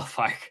watched South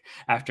Park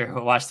after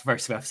I watched the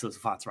first two episodes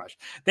of Entourage.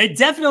 They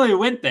definitely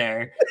went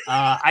there.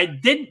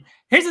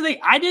 Here's the thing.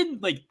 I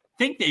didn't like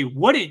think they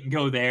wouldn't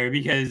go there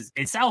because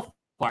it's South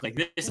Park. Like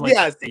this is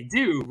what they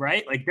do,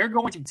 right? Like they're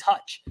going to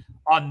touch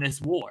on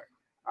this war.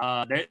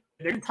 They're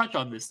going to touch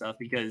on this stuff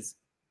because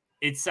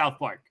it's South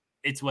Park.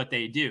 It's what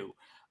they do.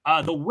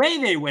 The way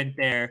they went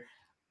there,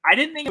 I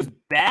didn't think it was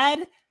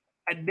bad.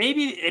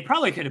 Maybe they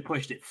probably could have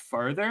pushed it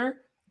further.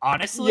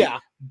 Honestly,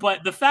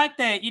 but the fact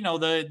that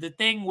the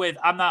thing with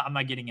I'm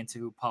not getting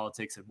into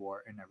politics and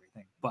war and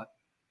everything, but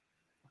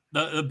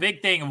the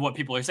big thing of what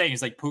people are saying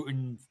is like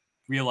Putin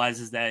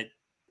realizes that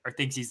or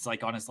thinks he's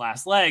like on his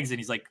last legs, and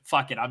he's like,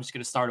 "Fuck it, I'm just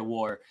going to start a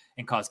war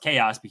and cause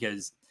chaos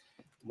because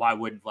why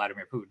wouldn't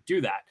Vladimir Putin do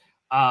that?"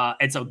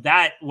 And so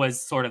that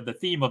was sort of the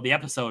theme of the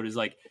episode is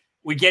like,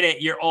 we get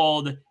it, you're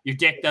old, your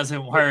dick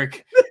doesn't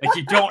work, like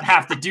you don't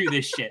have to do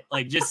this shit,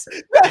 like just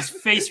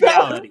face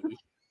reality.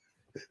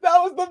 That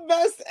was the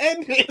best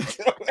ending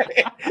to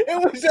it.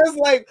 It was just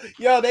like,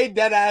 yo, they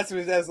dead ass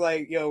was just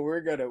like, yo,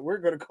 we're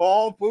gonna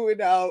call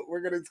Putin out.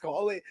 We're gonna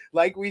call it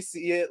like we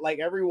see it, like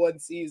everyone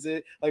sees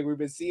it, like we've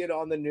been seeing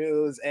on the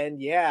news.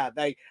 And yeah,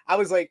 like I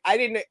was like, I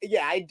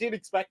did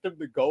expect them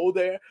to go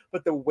there,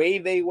 but the way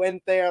they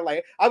went there,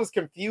 like I was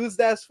confused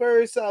at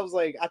first. I was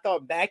like, I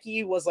thought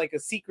Mackie was like a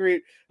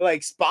secret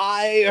like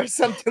spy or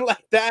something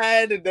like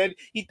that, and then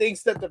he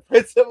thinks that the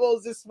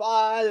principal's a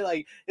spy.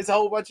 Like it's a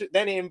whole bunch of,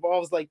 then it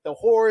involves like the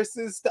horse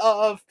and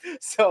stuff.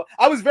 So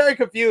I was very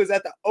confused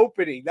at the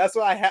opening. That's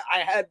why I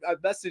had a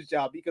message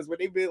job, because when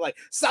they be like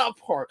South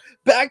Park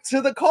back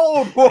to the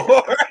Cold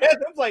War,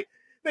 and I'm like,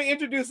 they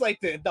introduced like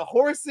the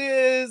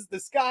horses, the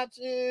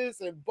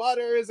scotches and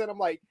butters, and I'm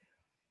like,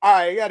 all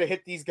right, I gotta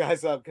hit these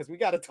guys up because we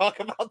gotta talk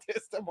about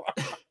this tomorrow.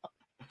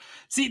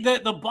 See,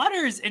 the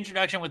Butters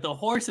introduction with the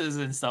horses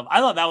and stuff, I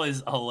thought that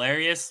was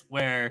hilarious,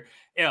 where,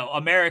 you know,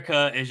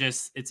 America is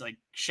just, it's like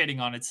shitting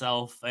on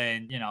itself,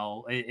 and, you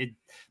know,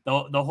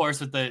 the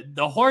horse with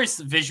the horse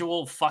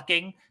visual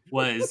fucking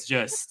was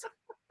just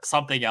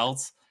something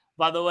else,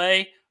 by the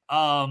way.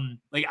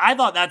 Like I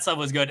thought that stuff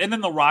was good. And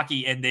then the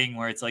Rocky ending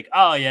where it's like,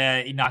 oh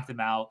yeah, he knocked him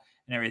out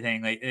and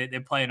everything. Like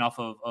they're playing off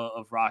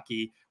of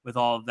Rocky with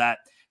all of that.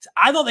 So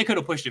I thought they could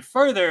have pushed it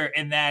further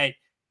in that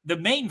the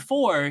main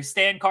four,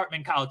 Stan,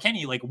 Cartman, Kyle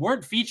Kenny, like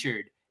weren't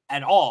featured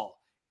at all.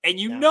 And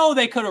you know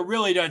they could have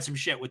really done some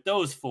shit with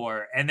those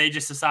four. And they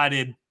just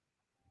decided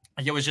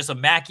like it was just a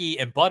Mackie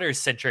and Butters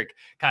centric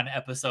kind of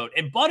episode.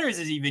 And Butters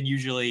is even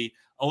usually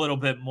a little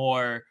bit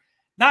more,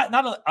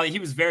 he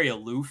was very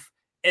aloof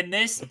in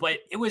this, but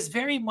it was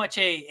very much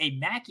a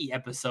Mackie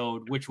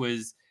episode, which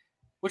was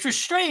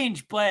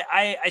strange, but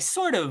I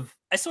sort of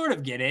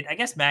get it. I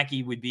guess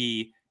Mackie would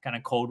be kind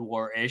of Cold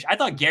War-ish. I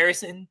thought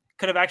Garrison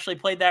could have actually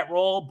played that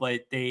role,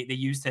 but they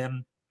used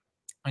him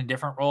in a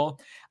different role.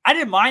 I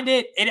didn't mind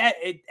it.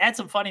 It had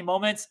some funny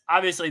moments.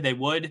 Obviously, they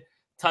would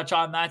touch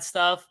on that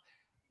stuff.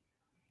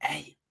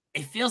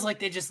 It feels like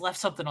they just left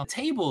something on the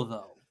table,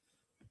 though.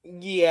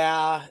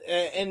 Yeah,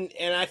 and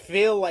I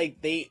feel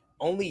like they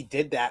only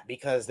did that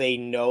because they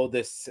know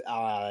this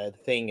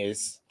thing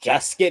is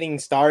just getting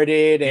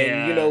started,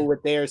 and you know,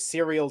 with their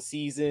serial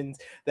seasons,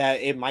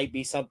 that it might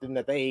be something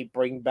that they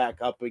bring back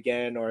up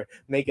again or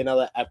make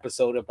another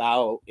episode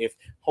about. If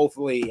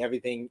hopefully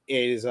everything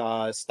is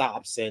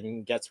stops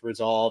and gets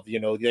resolved, you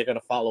know, they're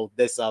gonna follow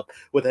this up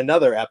with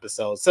another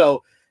episode.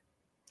 So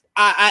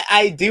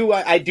I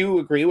do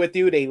agree with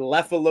you. They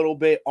left a little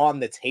bit on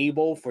the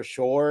table for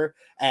sure,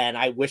 and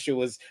I wish it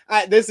was.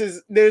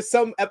 There's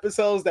some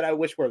episodes that I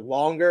wish were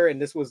longer,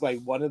 and this was like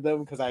one of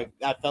them, because I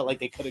felt like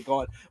they could have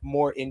gone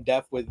more in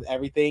depth with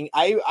everything.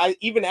 I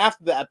even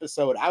after the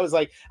episode, I was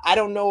like, I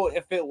don't know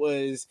if it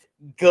was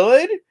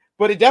good,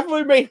 but it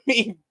definitely made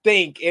me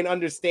think and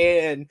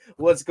understand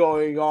what's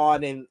going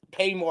on and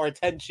pay more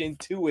attention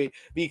to it,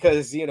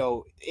 because you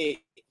know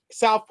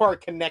South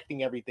Park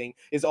connecting everything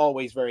is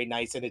always very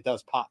nice, and it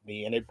does pop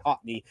me, and it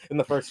popped me in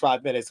the first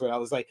 5 minutes when I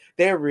was like,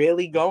 they're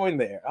really going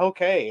there.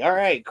 Okay, all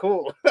right,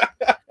 cool.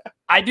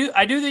 I do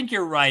think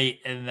you're right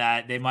in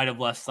that they might have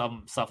left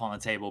some stuff on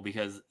the table,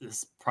 because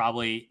there's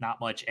probably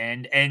not much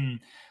end. And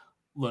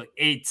look,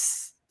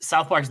 it's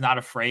South Park's not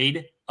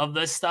afraid of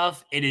this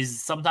stuff. It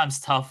is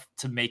sometimes tough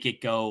to make it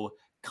go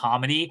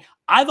comedy.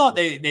 I thought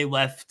they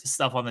left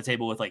stuff on the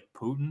table with like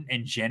Putin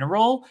in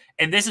general,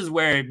 and this is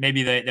where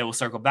maybe they will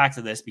circle back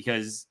to this,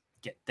 because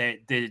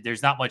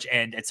there's not much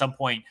end at some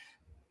point,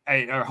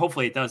 or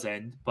hopefully it does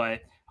end,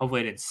 but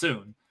hopefully it ends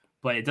soon.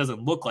 But it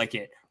doesn't look like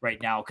it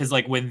right now, because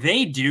like when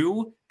they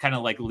do kind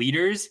of like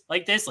leaders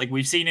like this, like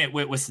we've seen it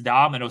with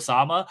Saddam and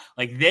Osama,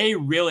 like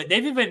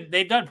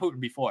they've done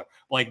Putin before,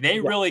 but like they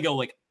really go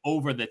like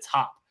over the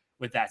top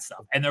with that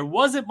stuff. And there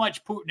wasn't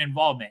much Putin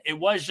involvement. It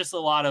was just a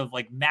lot of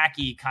like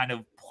Mackie kind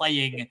of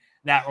playing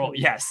that role.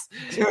 Yes.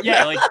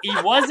 Yeah. Like he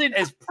wasn't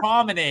as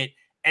prominent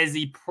as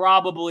he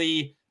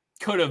probably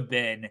could have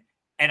been.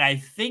 And I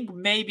think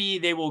maybe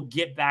they will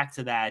get back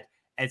to that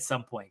at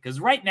some point. Because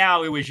right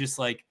now it was just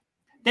like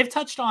they've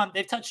touched on,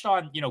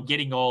 you know,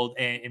 getting old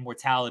and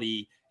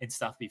mortality and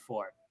stuff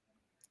before.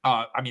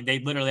 I mean, they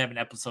literally have an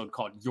episode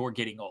called "You're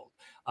Getting Old."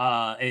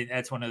 And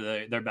that's one of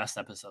their best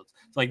episodes.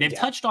 So like they've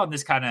touched on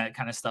this kind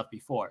of stuff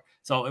before.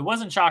 So it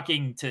wasn't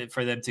shocking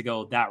for them to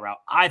go that route.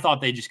 I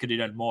thought they just could have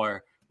done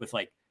more with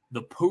like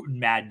the Putin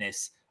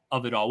madness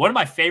of it all. One of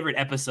my favorite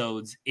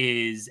episodes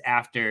is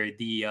after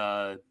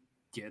the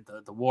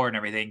war and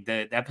everything.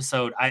 The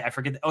episode I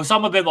forget.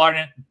 Osama bin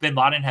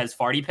Laden has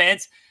farty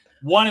pants.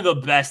 One of the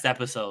best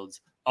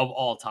episodes of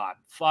all time.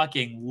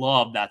 Fucking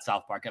love that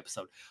South Park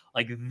episode.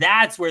 Like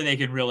that's where they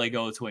can really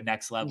go to a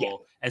next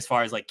level as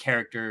far as like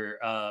character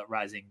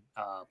rising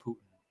Putin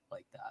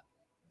like that.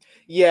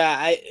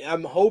 Yeah,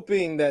 I'm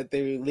hoping that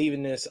they're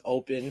leaving this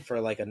open for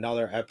like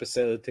another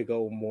episode to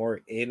go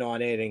more in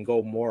on it and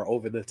go more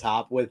over the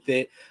top with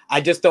it.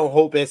 I just don't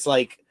hope it's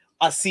like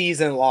a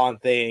season long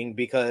thing,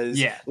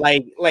 because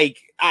like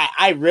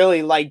I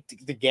really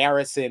liked the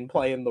Garrison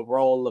playing the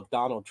role of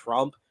Donald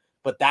Trump.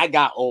 but that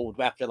got old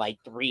after like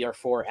 3 or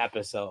 4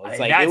 episodes. I mean,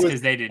 Like that's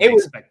because they didn't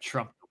expect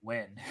Trump to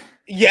win.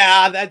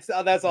 Yeah,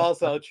 that's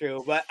also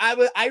true. But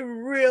I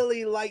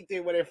really liked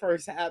it when it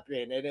first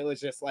happened, and it was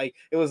just like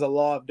it was a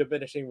law of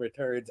diminishing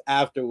returns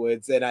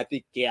afterwards. And I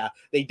think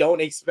they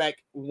don't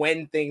expect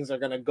when things are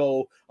gonna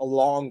go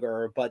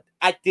longer, but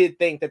I did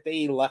think that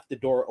they left the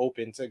door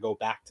open to go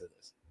back to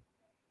this.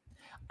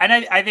 And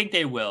I think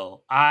they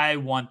will. I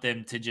want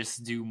them to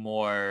just do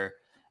more.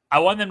 I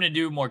want them to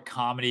do more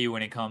comedy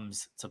when it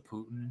comes to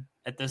Putin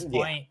at this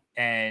point,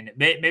 and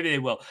maybe they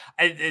will.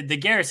 The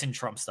Garrison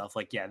Trump stuff,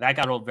 like, that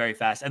got old very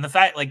fast. And the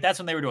fact, like, that's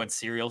when they were doing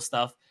serial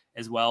stuff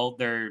as well.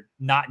 They're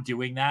not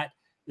doing that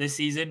this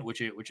season, which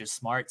is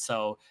smart.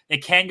 So they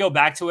can go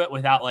back to it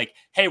without like,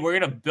 hey, we're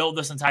gonna build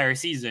this entire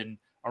season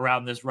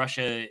around this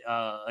Russia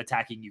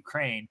attacking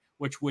Ukraine,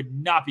 which would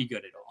not be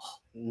good at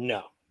all.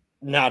 No.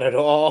 Not at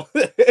all.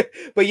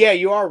 But yeah,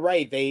 you are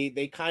right.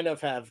 They kind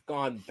of have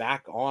gone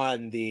back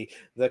on the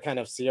kind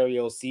of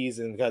serial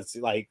season because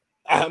like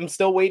I'm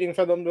still waiting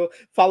for them to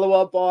follow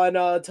up on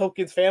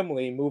Token's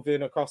family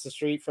moving across the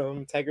street from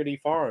Integrity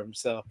Farm.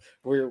 So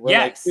we're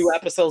like 2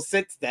 episodes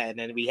since then,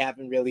 and we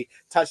haven't really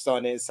touched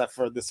on it except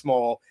for the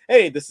small,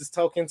 hey, this is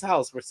Token's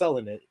house. We're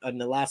selling it in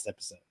the last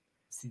episode.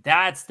 See,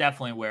 that's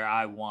definitely where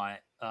I want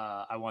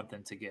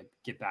them to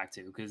get back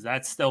to, because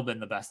that's still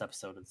been the best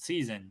episode of the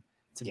season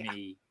to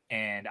me.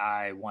 And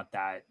I want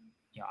that,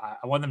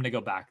 I want them to go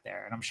back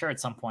there. And I'm sure at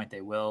some point they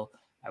will.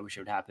 I wish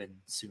it would happen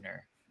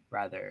sooner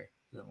rather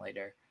than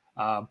later.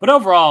 But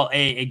overall,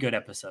 a good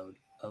episode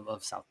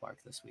of South Park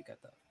this week, I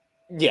thought.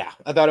 Yeah,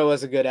 I thought it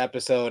was a good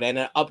episode and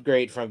an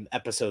upgrade from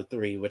episode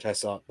 3, which I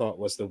thought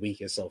was the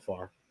weakest so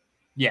far.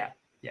 Yeah.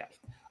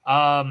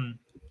 All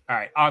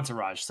right,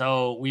 Entourage.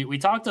 So we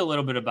talked a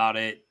little bit about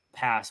it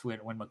past when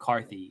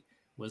McCarthy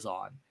was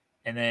on.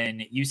 And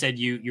then you said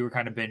you were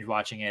kind of binge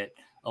watching it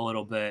a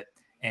little bit.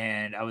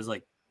 And I was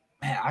like,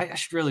 man, I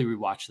should really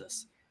rewatch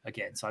this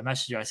again. So I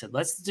messaged you. I said,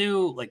 let's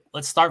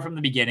start from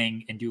the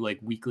beginning and do like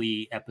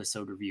weekly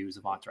episode reviews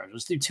of Entourage.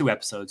 Let's do 2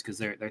 episods because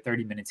they're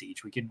 30 minutes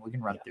each. We can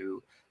run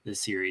through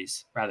this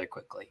series rather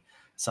quickly.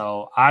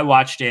 So I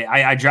watched it.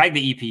 I dragged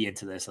the EP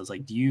into this. I was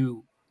like, do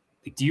you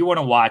want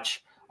to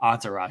watch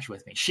Entourage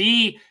with me?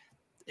 She,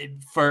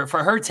 for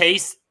her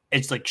taste,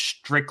 it's like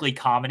strictly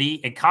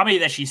comedy and comedy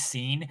that she's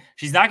seen.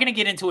 She's not going to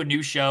get into a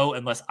new show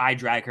unless I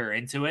drag her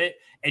into it.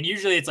 And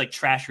usually it's like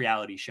trash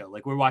reality show.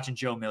 Like we're watching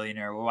Joe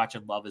Millionaire, we're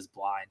watching Love is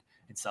Blind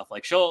and stuff.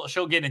 Like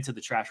she'll get into the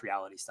trash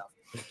reality stuff.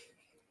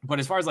 But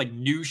as far as like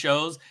new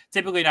shows,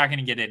 typically not going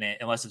to get in it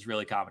unless it's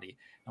really comedy.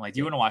 I'm like, do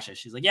you want to watch this?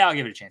 She's like, yeah, I'll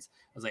give it a chance.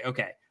 I was like,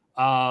 okay.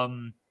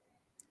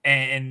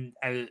 And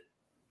I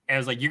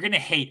was like, you're going to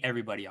hate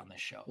everybody on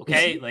this show.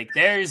 Okay. Like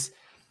there's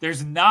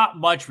not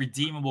much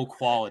redeemable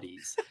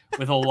qualities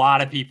with a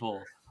lot of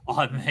people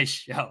on this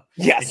show.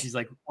 Yes. And she's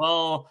like,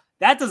 well,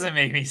 that doesn't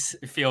make me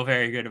feel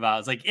very good about it. I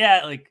was like,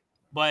 yeah, like,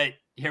 but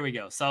here we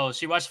go. So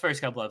she watched the first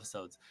couple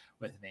episodes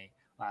with me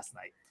last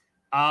night.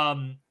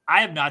 I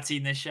have not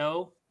seen this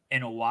show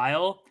in a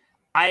while.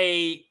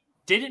 I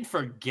didn't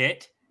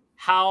forget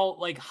how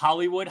like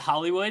Hollywood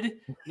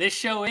this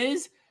show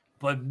is,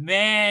 but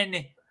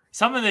man,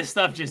 some of this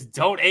stuff just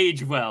don't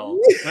age well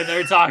when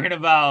they're talking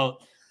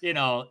about,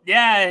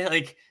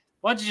 like,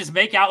 why don't you just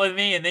make out with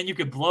me and then you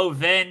could blow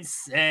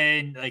vents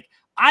and like,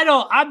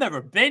 I've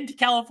never been to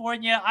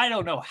California. I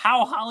don't know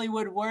how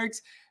Hollywood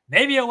works.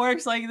 Maybe it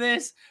works like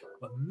this,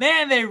 but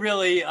man, they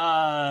really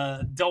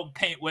don't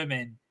paint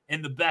women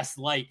in the best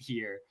light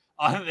here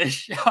on this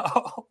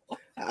show.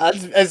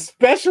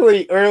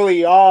 Especially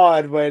early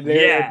on when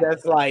they're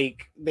just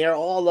like, they're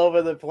all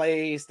over the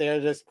place. They're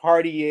just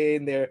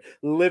partying. They're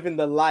living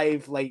the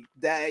life like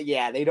that.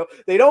 Yeah, they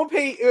don't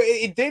pay.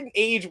 It didn't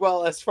age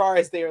well as far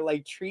as their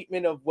like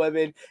treatment of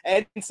women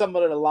and some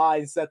of the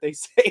lines that they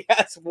say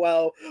as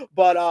well.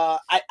 But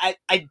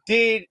I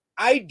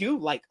do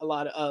like a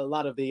lot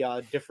of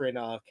the different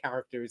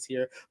characters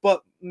here,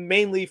 but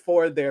mainly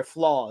for their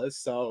flaws.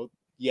 So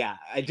yeah,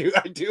 I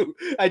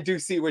do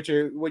see what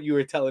you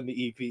were telling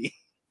the EP.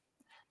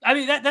 I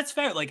mean, that's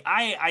fair. Like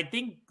I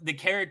think the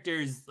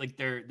characters, like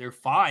they're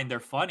fine, they're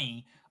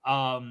funny.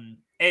 And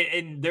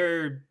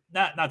they're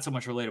not so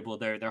much relatable.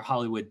 They're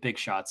Hollywood big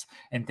shots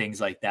and things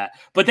like that.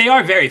 But they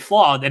are very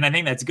flawed, and I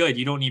think that's good.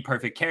 You don't need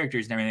perfect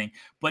characters and everything.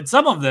 But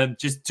some of them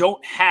just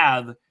don't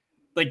have,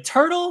 like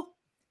Turtle,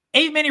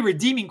 ain't many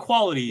redeeming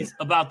qualities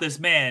about this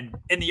man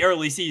in the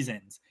early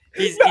seasons.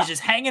 He's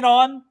just hanging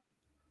on.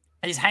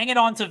 He's hanging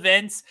on to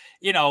Vince.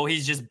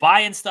 He's just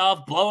buying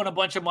stuff, blowing a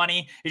bunch of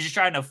money. He's just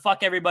trying to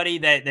fuck everybody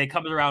that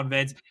comes around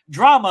Vince.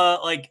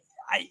 Drama, like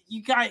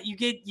you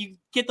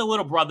get the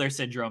little brother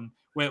syndrome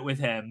with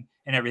him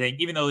and everything,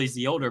 even though he's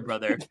the older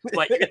brother.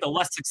 But you get the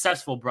less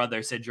successful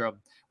brother syndrome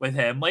with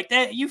him. Like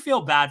that, you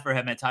feel bad for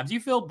him at times. You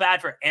feel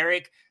bad for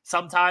Eric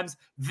sometimes.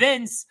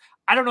 Vince,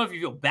 I don't know if you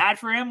feel bad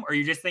for him or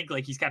you just think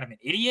like he's kind of an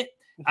idiot.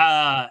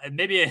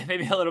 Maybe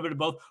a little bit of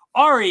both.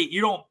 Ari,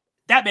 you don't.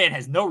 that man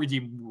has no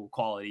redeemable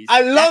qualities.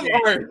 I love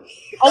Ari.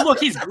 Oh, look,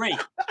 he's great.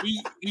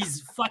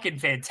 He's fucking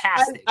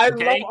fantastic. I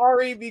okay? love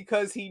Ari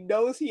because he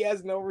knows he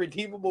has no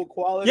redeemable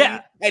quality,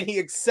 and he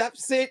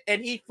accepts it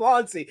and he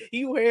flaunts it.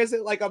 He wears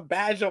it like a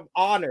badge of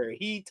honor.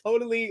 He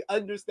totally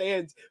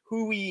understands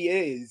who he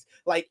is.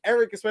 Like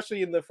Eric,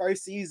 especially in the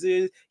first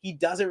season, he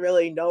doesn't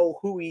really know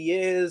who he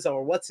is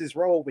or what's his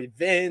role with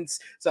Vince.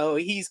 So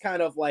he's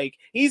kind of like,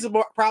 he's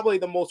probably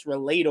the most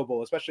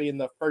relatable, especially in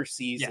the first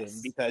season,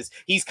 because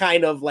he's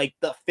kind of like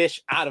the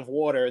fish out of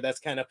water that's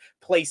kind of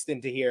placed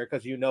into here,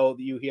 because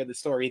you hear the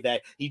story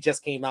that he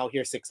just came out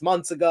here 6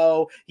 months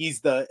ago.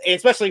 He's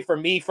especially for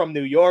me from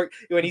New York,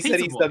 when he said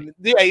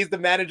he's the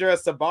manager of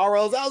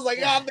Sbarro's, I was like,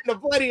 I've been to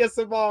plenty of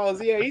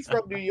Sbarro's. Yeah, he's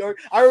from New York.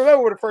 I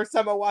remember the first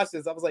time I watched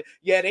this, I was like,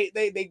 yeah,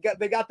 they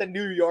got the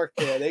New York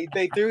there.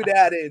 They threw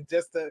that in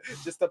just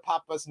to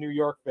pop us New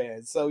York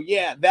fans. So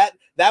yeah,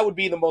 that would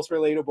be the most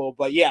relatable.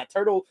 But yeah,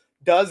 Turtle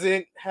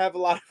doesn't have a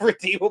lot of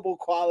redeemable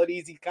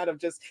qualities. He's kind of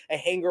just a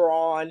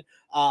hanger-on.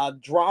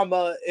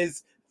 Drama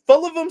is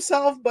full of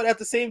himself, but at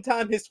the same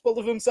time, his full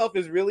of himself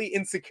is really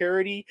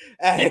insecurity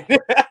and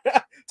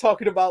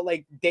talking about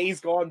like days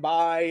gone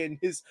by and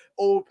his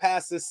old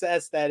past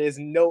success that is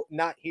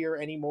not here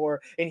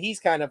anymore. And he's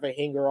kind of a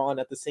hanger-on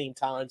at the same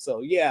time.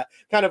 So yeah,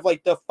 kind of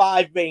like the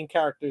 5 main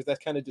characters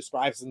that kind of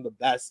describes him the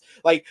best.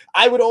 Like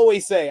I've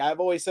always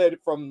said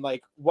from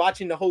like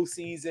watching the whole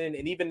season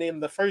and even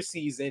in the first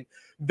season,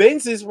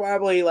 Vince is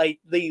probably like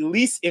the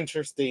least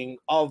interesting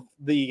of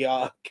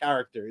the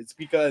characters,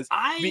 because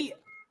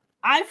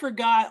I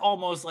forgot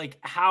almost like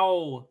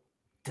how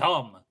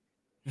dumb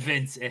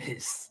Vince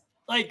is.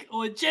 Like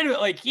legitimate,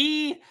 like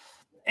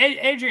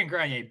Adrian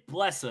Grenier,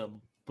 bless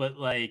him, but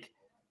like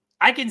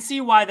I can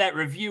see why that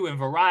review in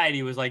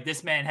Variety was like,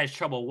 this man has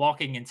trouble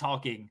walking and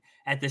talking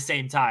at the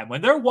same time.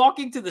 When they're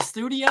walking to the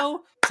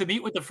studio to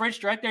meet with the French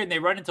director and they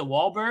run into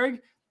Wahlberg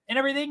and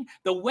everything,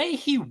 the way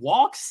he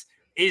walks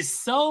is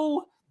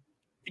so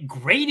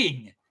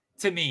grating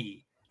to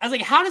me. I was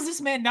like, how does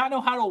this man not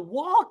know how to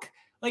walk?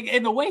 Like,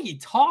 in the way he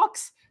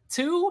talks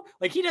too,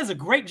 like he does a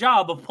great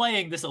job of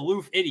playing this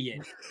aloof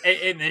idiot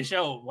in the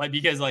show, like,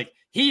 because like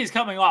he is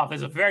coming off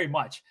as a very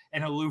much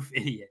an aloof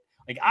idiot.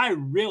 Like I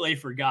really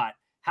forgot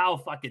how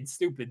fucking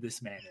stupid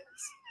this man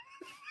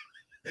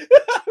is.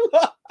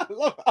 I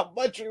love how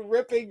much you're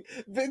ripping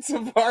Vince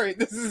apart.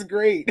 This is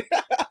great.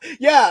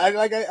 Yeah,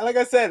 like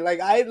I said, like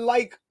I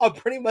like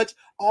pretty much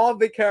all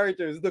the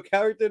characters. The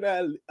character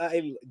that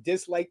I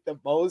dislike the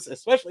most,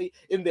 especially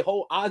in the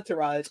whole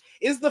Entourage,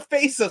 is the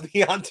face of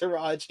the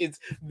Entourage. It's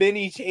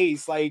Benny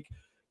Chase. Like,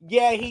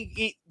 yeah,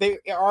 there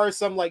are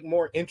some like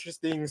more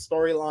interesting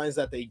storylines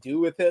that they do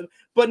with him,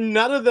 but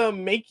none of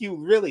them make you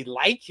really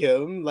like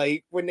him.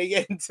 Like when they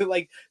get into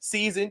like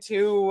season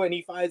 2 and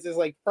he finds his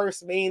like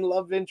first main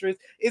love interest,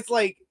 it's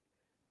like,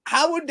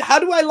 how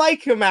do I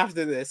like him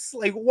after this?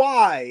 Like,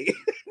 why?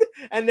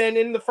 And then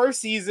in the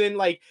first season,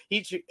 like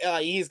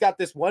he's got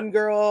this one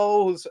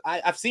girl who's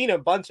I've seen a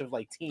bunch of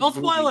like teen. No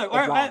spoiler.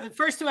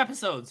 First 2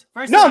 episodes.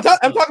 I'm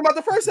talking about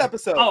the first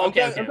episode. Oh,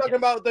 okay. I'm talking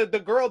about the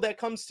girl that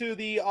comes to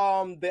the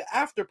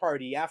after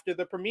party after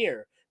the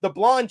premiere, the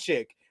blonde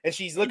chick, and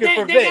she's looking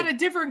for Vince. They got a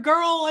different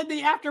girl in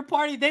the after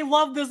party. They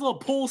love those little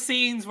pool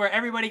scenes where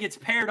everybody gets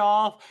paired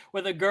off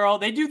with a girl.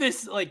 They do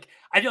this like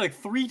I feel like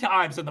 3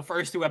 times in the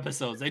first 2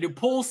 episodes. They do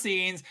pool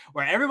scenes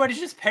where everybody's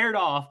just paired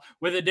off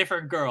with a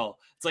different girl.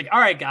 It's like,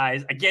 all right,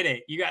 guys, I get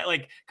it. You got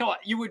like, come on.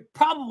 You would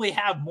probably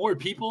have more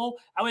people,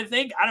 I would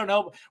think. I don't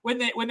know. When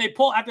they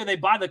pull after they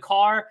buy the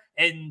car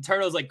and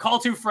Turtle's like, call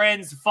 2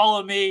 friends,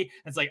 follow me.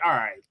 It's like, all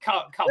right,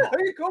 come on.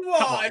 Hey, come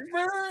on.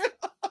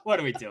 What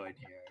are we doing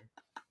here?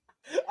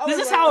 Is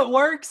this how it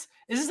works?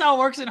 Is this how it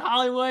works in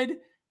Hollywood?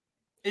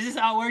 Is this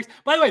how it works?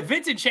 By the way,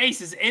 Vincent Chase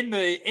is in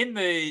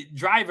the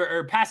driver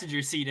or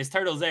passenger seat as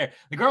Turtle's there.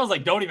 The girls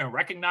like don't even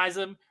recognize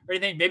him or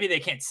anything. Maybe they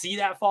can't see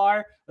that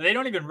far, but they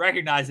don't even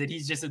recognize that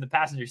he's just in the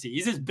passenger seat.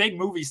 He's this big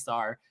movie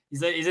star.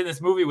 He's in this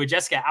movie with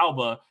Jessica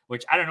Alba,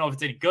 which I don't know if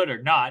it's any good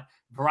or not.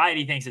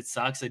 Variety thinks it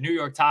sucks. The New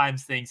York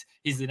Times thinks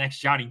he's the next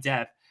Johnny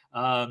Depp.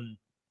 But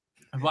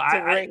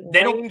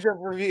they don't range of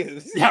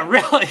reviews. Yeah,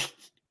 really.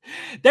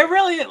 They're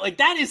really like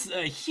that is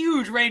a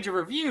huge range of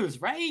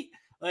reviews, right?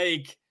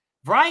 Like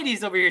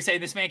Variety's over here saying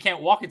this man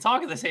can't walk and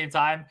talk at the same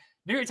time.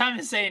 New York Times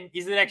is saying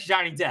he's the next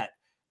Johnny Depp.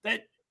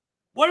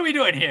 What are we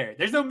doing here?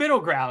 There's no middle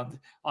ground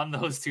on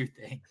those 2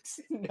 things.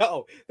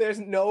 No, there's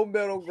no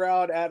middle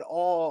ground at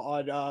all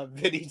on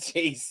Vinny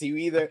Chase. You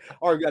either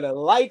are going to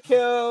like him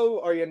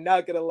or you're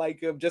not going to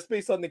like him just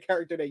based on the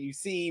character that you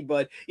see.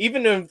 But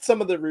even in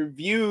some of the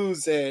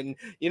reviews and,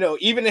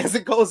 even as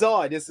it goes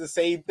on, it's the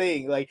same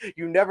thing. Like,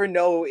 you never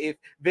know if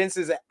Vince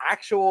is an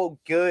actual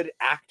good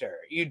actor.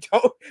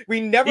 We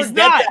never He's get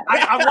not.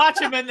 that. I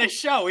watch him in this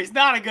show. He's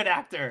not a good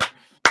actor.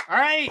 All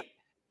right?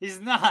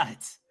 He's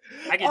not.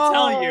 I can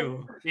tell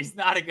you, he's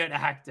not a good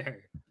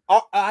actor.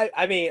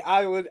 I mean,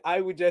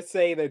 I would just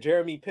say that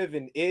Jeremy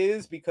Piven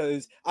is,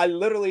 because I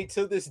literally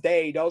to this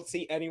day don't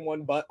see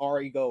anyone but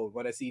Ari Gold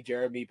when I see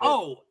Jeremy Piven.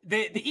 Oh,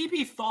 the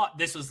EP thought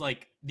this was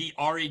like the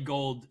Ari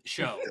Gold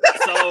show.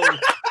 So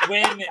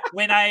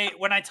when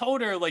I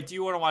told her, like, do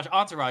you want to watch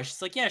Entourage?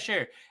 She's like, yeah,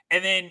 sure.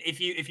 And then if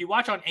you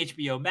watch on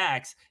HBO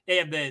Max, they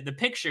have the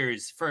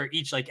pictures for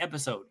each like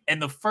episode,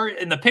 and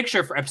the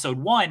picture for episode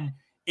 1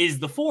 is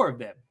the 4 of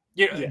them.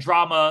 Yeah.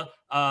 Drama,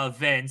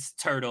 Vince,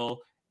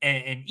 Turtle,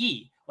 and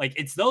E. Like,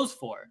 it's those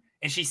 4.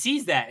 And she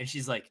sees that and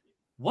she's like,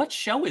 what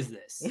show is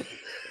this?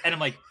 And I'm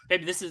like,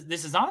 baby, this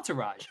is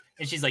Entourage.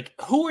 And she's like,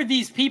 who are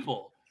these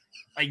people?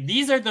 Like,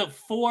 these are the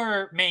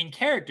 4 main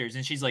characters.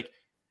 And she's like,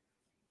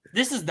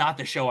 this is not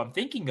the show I'm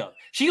thinking of.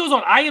 She goes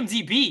on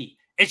IMDb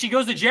and she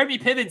goes to Jeremy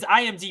Piven's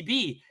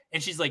IMDb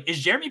and she's like, is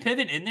Jeremy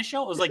Piven in this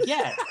show? I was like,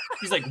 yeah.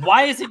 She's like,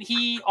 why isn't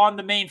he on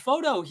the main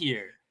photo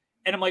here?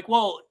 And I'm like,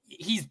 well,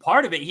 he's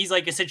part of it. He's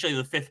like essentially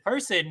the 5th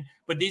person,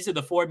 but these are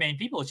the 4 main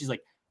people. And she's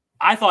like,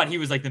 I thought he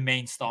was like the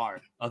main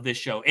star of this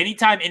show.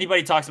 Anytime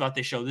anybody talks about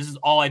this show, this is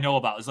all I know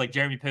about. It's like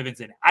Jeremy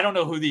Piven's in it. I don't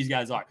know who these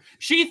guys are.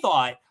 She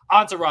thought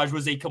Entourage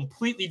was a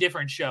completely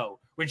different show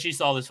when she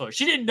saw this photo.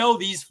 She didn't know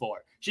these 4.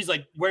 She's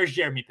like, where's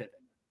Jeremy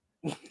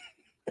Piven?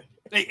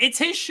 It's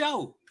his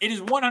show. It is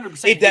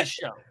 100% his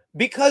show.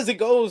 Because it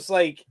goes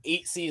like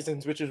 8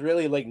 seasons, which is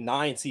really like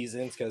 9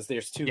 seasons because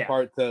there's 2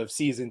 parts of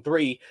season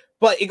 3.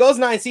 But it goes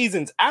 9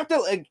 seasons. After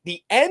like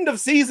the end of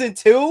season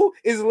 2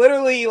 is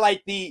literally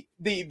like the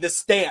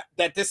stamp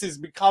that this is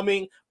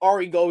becoming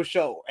Ari Go's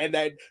show, and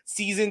that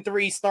season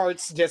 3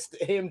 starts just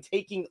him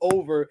taking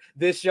over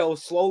this show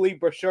slowly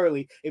but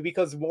surely. It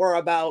becomes more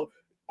about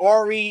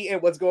Ari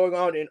and what's going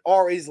on in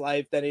Ari's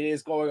life than it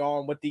is going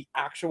on with the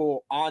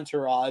actual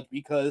entourage,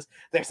 because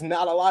there's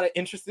not a lot of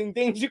interesting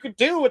things you could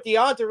do with the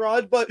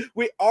entourage. But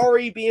with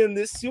Ari being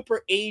this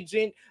super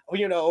agent,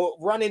 you know,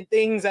 running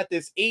things at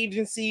this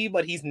agency,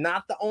 but he's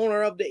not the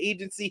owner of the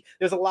agency,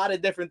 there's a lot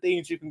of different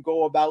things you can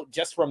go about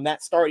just from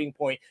that starting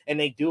point, and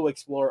they do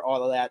explore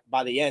all of that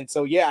by the end.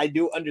 So yeah, I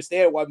do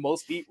understand why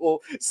most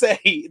people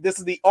say this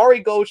is the Ari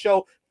Go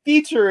show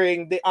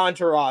featuring the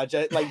entourage,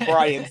 like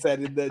Brian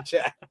said in the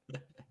chat.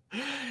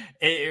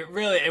 It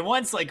really, and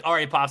once like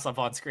Ari pops up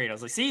on screen, I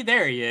was like, see,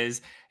 there he is.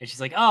 And she's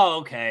like, oh,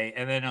 okay.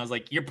 And then I was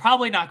like, you're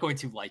probably not going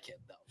to like him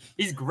though.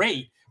 He's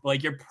great, but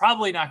like, you're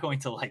probably not going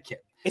to like him.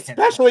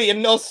 Especially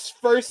in those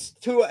first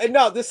 2.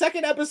 No, the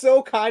second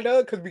episode kind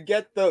of, because we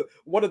get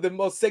one of the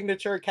most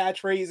signature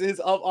catchphrases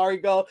of Ari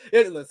Go.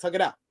 Let's hug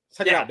it out.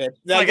 Check it out, man.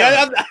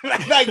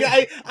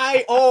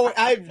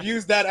 I've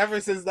used that ever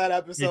since that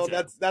episode.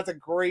 That's a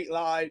great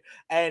line.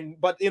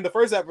 But in the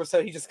first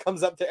episode, he just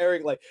comes up to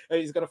Eric like,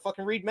 hey, he's gonna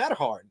fucking read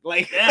Matterhorn.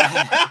 Like,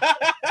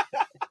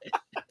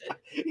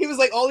 he was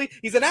like,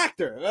 he's an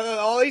actor.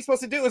 All he's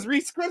supposed to do is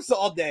read scripts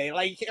all day.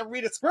 Like, he can't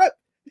read a script.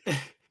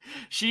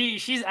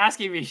 She's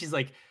asking me. She's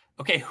like,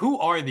 okay, who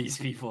are these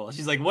people?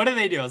 She's like, what do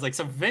they do? I was like,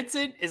 so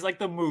Vincent is like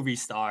the movie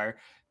star.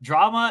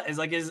 Drama is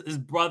like his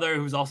brother,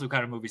 who's also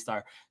kind of movie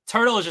star.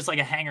 Turtle is just like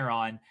a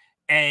hanger-on,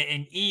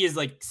 and E is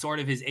like sort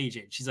of his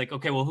agent. She's like,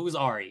 okay, well, who's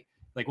Ari?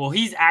 Like, well,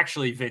 he's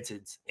actually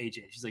Vincent's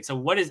agent. She's like, so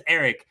what does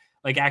Eric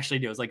like actually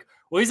do? It's like,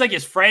 well, he's like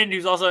his friend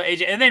who's also an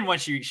agent. And then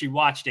once she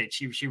watched it,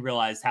 she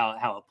realized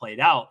how it played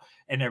out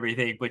and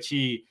everything. But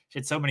she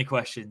had so many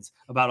questions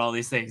about all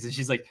these things, and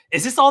she's like,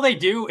 is this all they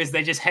do? Is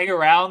they just hang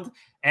around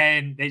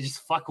and they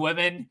just fuck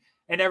women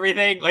and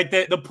everything? Like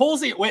the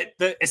pulls with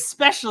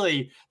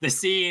especially the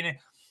scene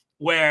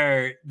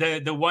where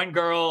the one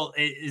girl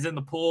is in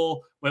the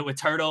pool with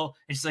Turtle,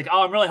 and she's like,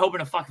 oh, I'm really hoping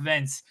to fuck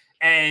Vince.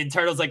 And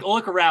Turtle's like, oh,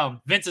 look around.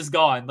 Vince is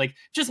gone. Like,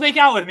 just make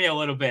out with me a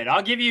little bit.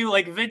 I'll give you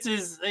like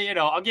Vince's,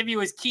 I'll give you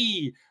his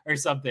key or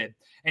something.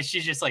 And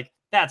she's just like,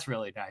 that's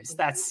really nice.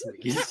 That's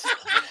sweet.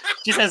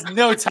 Just has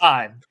no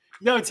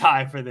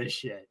time for this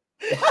shit.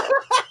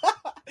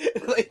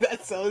 Like,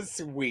 that's so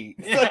sweet.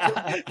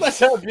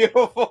 Such a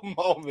beautiful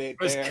moment.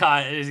 It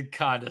was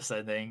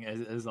condescending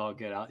as all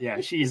get out. Yeah,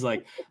 she's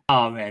like,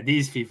 oh man,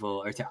 these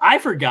people are. I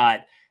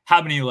forgot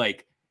how many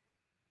like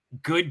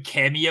good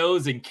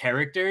cameos and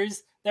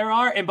characters there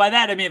are, and by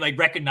that I mean like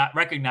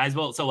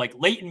recognizable. So like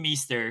Leighton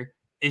Meester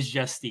is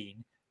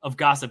Justine of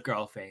Gossip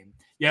Girl fame.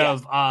 You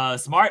have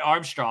Smart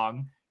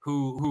Armstrong,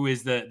 who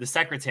is the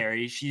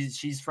secretary.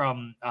 She's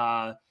from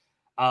the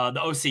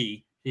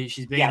OC.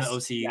 She's big in the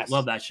OC. Yes.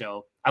 Love that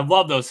show. I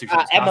love those 2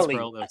 shows. Emily.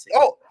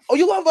 Oh,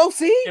 you love OC?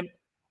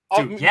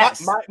 Dude,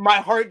 yes. My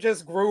heart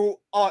just grew.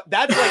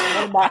 That's like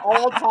one of my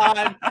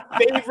all-time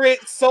favorite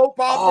soap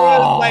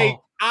operas. Oh. Like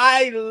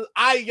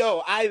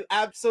I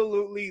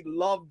absolutely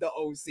love the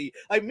OC.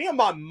 Like, me and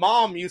my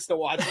mom used to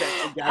watch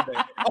that together.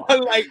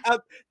 Like,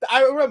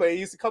 I remember it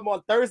used to come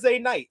on Thursday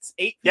nights,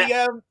 8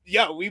 p.m.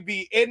 Yo, we'd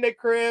be in the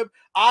crib.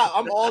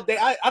 I'm all day.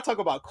 I talk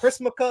about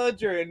Christmas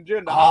during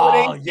the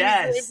holidays.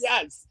 Yes.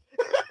 Yes.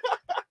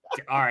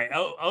 All right,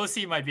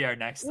 OC might be our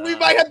next. We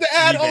might have to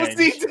add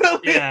revenge. OC to the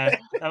Yeah,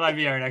 that might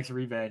be our next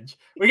revenge.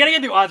 We gotta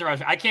get through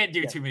Entourage. I can't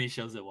do too many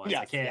shows at once.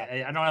 Yes, I can't.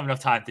 I don't have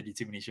enough time to do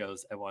too many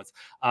shows at once.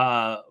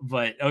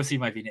 But OC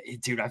might be.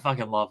 Dude, I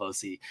fucking love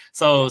OC.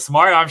 So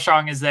Samari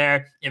Armstrong is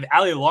there. You have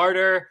Ali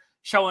Larder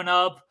showing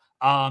up.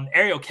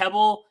 Ariel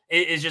Kebbel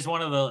is just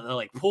one of the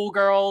like pool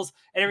girls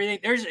and everything.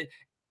 There's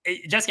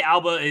Jessica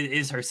Alba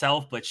is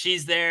herself, but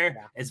she's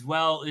there as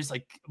well. There's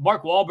like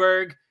Mark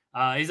Wahlberg.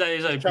 He's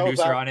a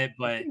producer on it,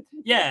 but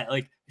yeah,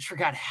 like I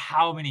forgot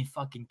how many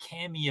fucking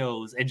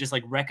cameos and just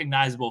like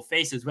recognizable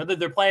faces, whether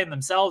they're playing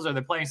themselves or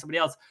they're playing somebody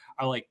else,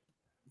 are like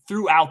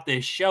throughout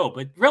this show.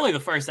 But really, the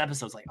first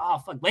episode's like, oh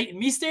fuck, Leighton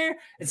Meester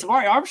and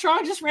Samari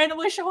Armstrong just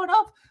randomly showing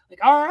up. Like,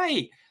 all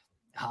right,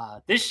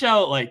 this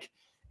show, like,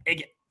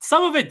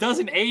 some of it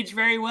doesn't age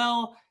very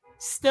well.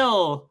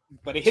 Still,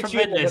 but it hits you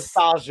with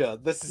nostalgia.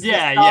 This is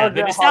the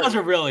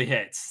nostalgia really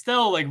hits.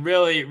 Still, like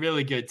really,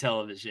 really good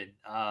television.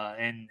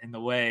 And the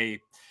way,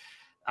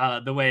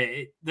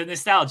 the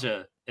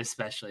nostalgia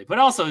especially, but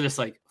also just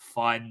like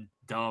fun,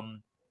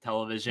 dumb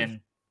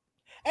television.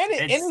 And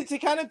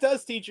it kind of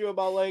does teach you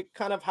about like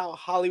kind of how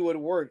Hollywood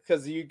works,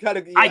 because you kind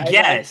of I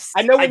guess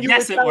I know when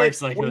it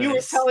works like when this. You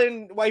were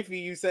telling wifey,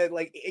 you said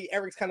like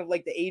Eric's kind of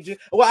like the agent.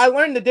 Well, I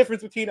learned the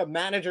difference between a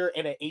manager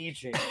and an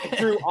agent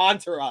through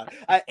Entourage.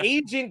 An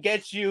agent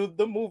gets you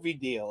the movie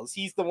deals.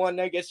 He's the one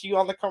that gets you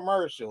on the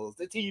commercials,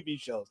 the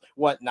TV shows,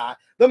 whatnot.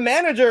 The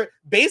manager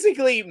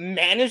basically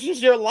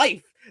manages your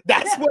life.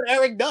 That's what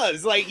Eric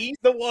does. Like, he's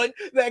the one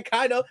that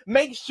kind of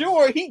makes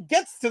sure he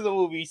gets to the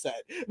movie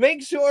set,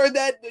 make sure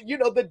that, you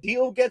know, the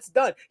deal gets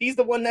done. He's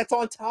the one that's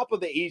on top of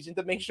the agent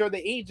to make sure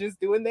the agent's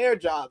doing their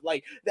job.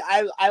 Like,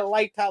 I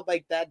liked how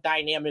like that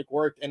dynamic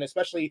worked, and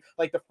especially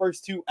like the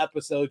first 2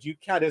 episodes, you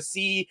kind of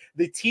see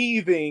the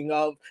teething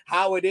of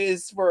how it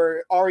is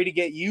for Ari to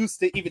get used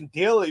to even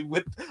dealing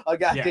with a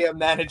goddamn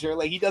manager.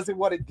 Like, he doesn't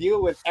want to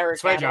deal with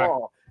Eric at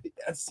all.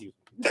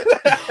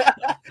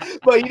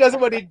 But he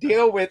doesn't want to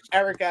deal with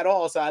Eric at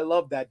all. So I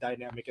love that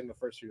dynamic in the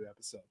first few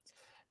episodes.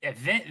 Yeah,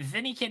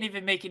 Vinny can't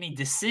even make any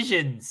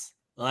decisions.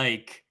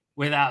 Like,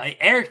 without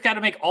Eric, got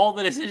to make all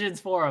the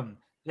decisions for him.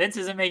 Vince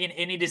isn't making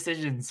any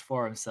decisions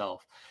for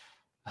himself.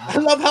 I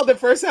love how the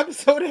first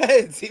episode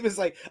ends. He was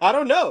like, "I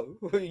don't know.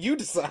 You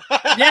decide."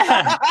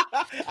 Yeah,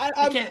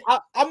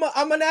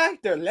 I'm an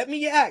actor. Let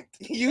me act.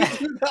 You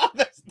do the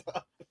other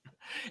stuff.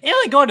 He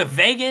like going to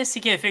Vegas. He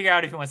can't figure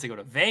out if he wants to go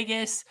to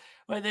Vegas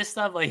with this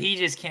stuff. Like,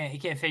 he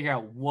can't figure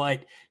out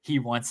what he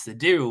wants to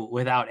do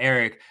without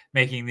Eric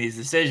making these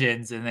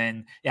decisions. And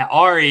then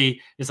Ari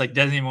just like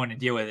doesn't even want to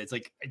deal with it. It's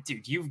like,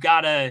 dude, you've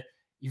gotta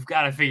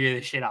figure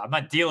this shit out. I'm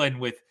not dealing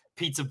with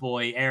Pizza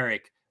Boy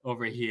Eric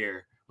over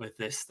here with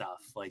this stuff.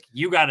 Like,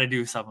 you got to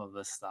do some of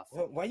this stuff.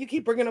 Why you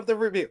keep bringing up the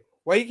review?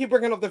 Like,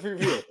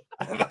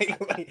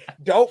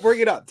 don't bring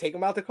it up. Take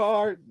him out the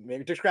car.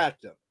 Maybe to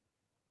scratch them.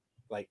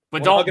 Like,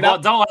 but don't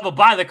have him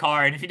buy the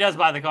car. And if he does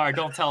buy the car,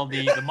 don't tell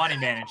the money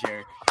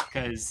manager,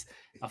 because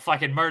I'll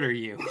fucking murder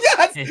you.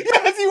 Yes. You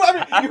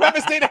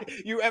ever say that?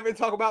 You ever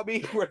talk about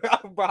me when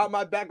I'm behind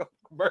my back, I'll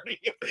murder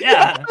you?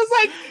 Yeah. I was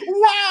like,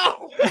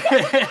 wow.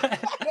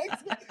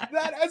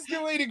 that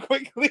escalated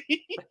quickly.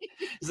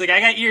 He's like, I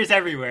got ears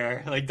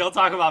everywhere. Like, don't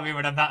talk about me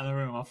when I'm not in the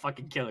room. I'll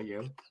fucking kill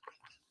you.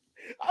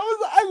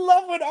 I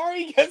love when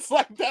Ari gets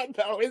like that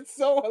though. It's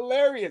so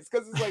hilarious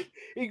because it's like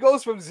he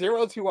goes from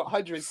 0 to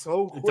 100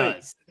 so quick. It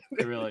does.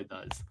 It really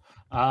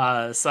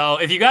does. So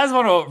if you guys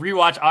want to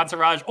rewatch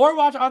Entourage or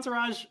watch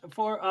Entourage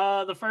for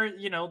the first,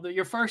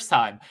 your first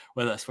time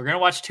with us, we're gonna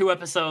watch 2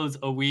 episodes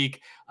a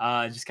week.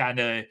 Just kind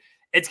of,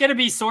 it's gonna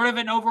be sort of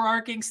an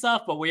overarching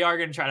stuff, but we are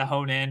gonna try to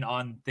hone in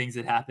on things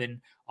that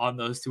happen on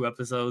those 2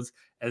 episodes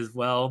as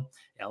well.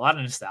 Yeah, a lot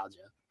of nostalgia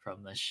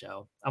from this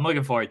show. I'm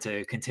looking forward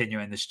to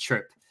continuing this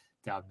trip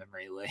down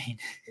memory lane.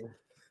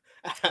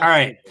 All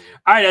right,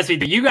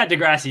 SVP, you got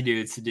Degrassi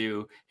dudes to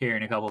do here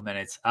in a couple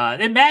minutes.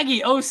 Then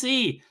Maggie,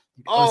 OC.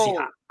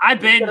 Oh, I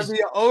binged. It's gonna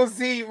be an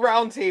OC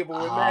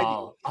roundtable with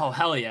Maggie. Oh,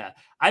 hell yeah!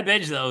 I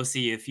binged the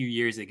OC a few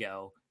years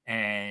ago,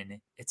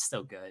 and it's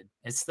still good.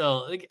 It's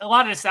still like, a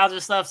lot of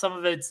nostalgia stuff. Some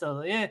of it's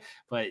still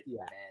but yeah,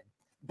 man.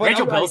 But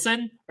Rachel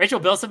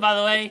Bilson, by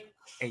the way,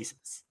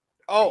 aces.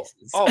 Oh,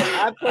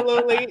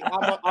 absolutely.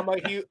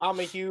 I'm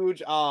a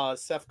huge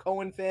Seth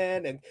Cohen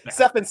fan, and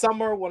Seth and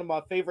Summer, one of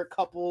my favorite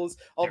couples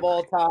of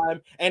all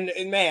time. And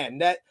man,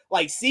 that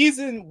like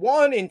season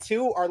 1 and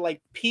 2 are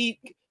like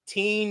peak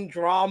teen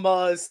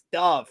drama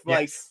stuff.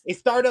 Like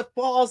it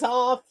falls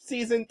off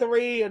season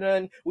 3, and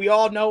then we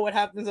all know what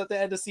happens at the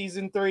end of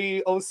season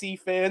 3, OC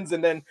fans,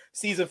 and then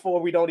season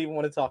 4 we don't even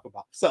want to talk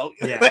about. So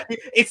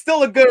it's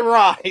still a good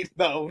ride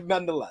though,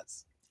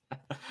 nonetheless.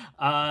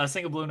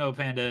 Single Blue No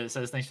Panda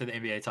says, thanks for the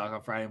NBA talk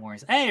on Friday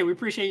mornings. Hey, we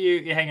appreciate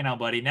you hanging out,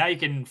 buddy. Now you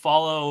can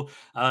follow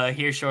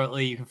here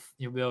shortly.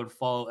 You'll be able to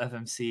follow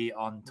FMC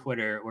on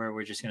Twitter, where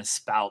we're just gonna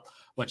spout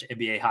a bunch of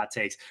NBA hot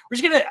takes. I'm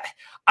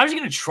just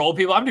gonna troll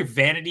people. I'm gonna do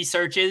vanity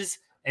searches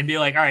and be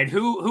like, all right,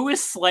 who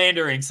is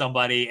slandering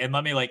somebody, and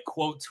let me like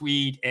quote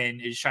tweet and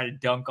just try to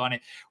dunk on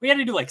it. We had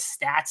to do like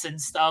stats and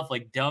stuff,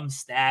 like dumb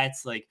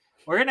stats, like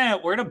We're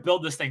gonna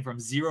build this thing from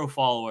 0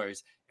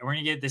 followers, and we're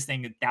gonna get this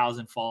thing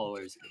 1,000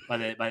 followers by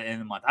the end of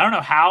the month. I don't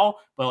know how,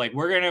 but like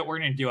we're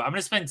gonna do it. I'm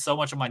gonna spend so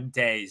much of my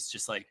days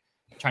just like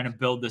trying to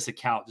build this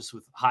account just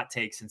with hot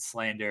takes and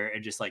slander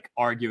and just like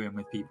arguing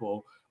with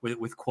people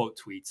with quote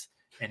tweets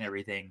and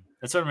everything.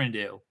 That's what I'm gonna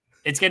do.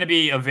 It's gonna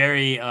be a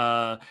very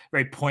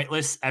very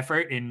pointless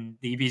effort, and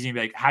the EP's gonna be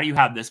like, how do you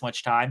have this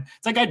much time?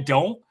 It's like I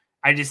don't.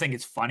 I just think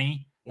it's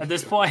funny at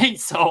this point,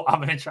 so I'm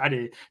gonna try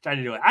to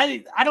do it.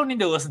 I don't need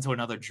to listen to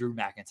another Drew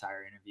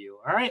McIntyre interview.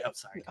 All right, I'm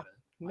sorry.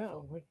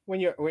 No, when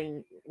you're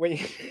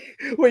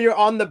when you're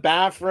on the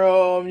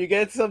bathroom, you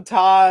get some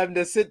time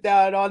to sit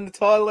down on the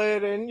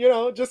toilet and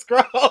just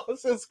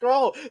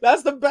scroll.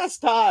 That's the best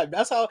time.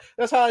 That's how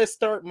I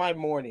start my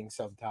morning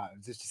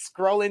sometimes. It's just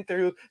scrolling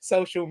through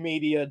social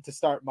media to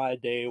start my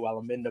day while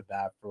I'm in the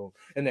bathroom,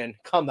 and then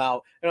come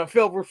out and I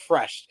feel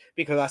refreshed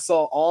because I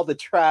saw all the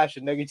trash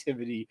and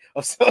negativity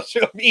of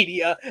social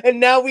media, and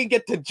now we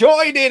get to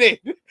join in it.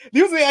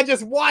 Usually I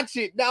just watch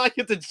it. Now I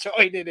get to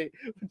join in it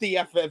with the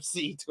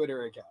FMC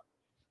Twitter account.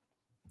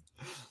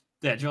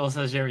 Yeah, Joel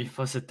says, Jeremy, you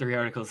posted 3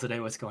 articles today.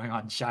 What's going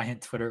on?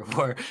 Giant Twitter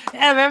war.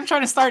 Yeah, man, I'm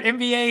trying to start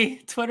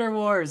NBA Twitter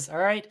wars. All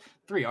right.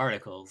 3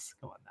 articles.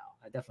 Come on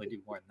now. I definitely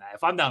do more than that.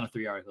 If I'm down to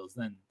 3 articles,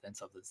 then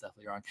something's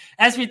definitely wrong.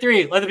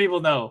 SP3, let the people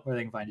know where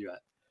they can find you at.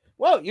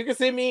 Well, you can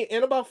see me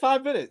in about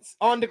 5 minutes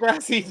on the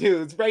Grassy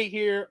Dudes right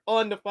here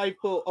on the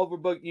Fightful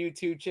Overbooked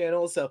YouTube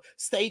channel. So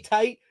stay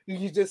tight. You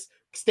can just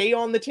stay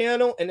on the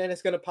channel, and then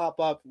it's going to pop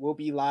up. We'll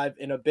be live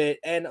in a bit.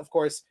 And, of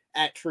course,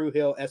 at True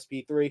Hill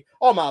SP3.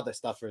 All my other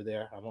stuff are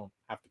there. I won't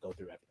have to go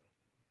through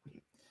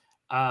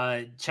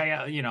everything. Check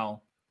out,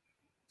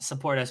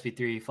 support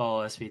SP3,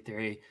 follow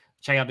SP3.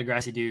 Check out the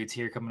Grassy Dudes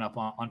here coming up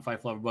on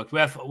Fightful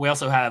Overbooked. We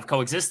also have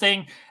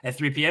Coexisting at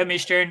 3 p.m.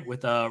 Eastern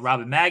with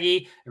Rob and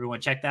Maggie. Everyone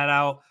check that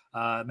out.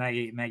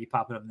 Maggie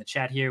popping up in the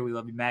chat here. We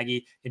love you, Maggie.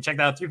 You can check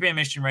that out 3 p.m.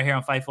 Eastern right here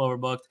on Fightful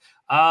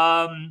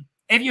Overbooked.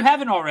 If you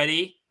haven't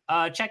already,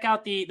 check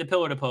out the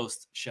Pillar to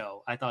Post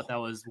show. I thought that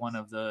was one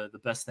of the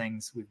best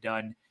things we've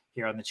done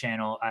here on the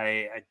channel.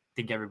 I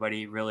think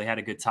everybody really had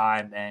a good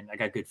time, and I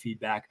got good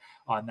feedback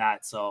on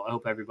that. So I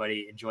hope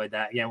everybody enjoyed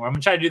that. Yeah, I'm going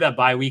to try to do that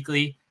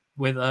bi-weekly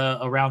with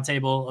a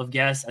roundtable of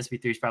guests.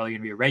 SP3 is probably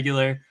going to be a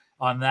regular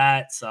on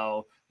that.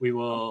 So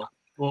we'll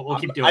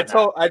keep doing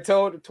that. I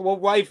told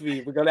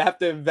wifey we're gonna have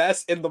to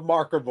invest in the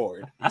marker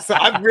board. So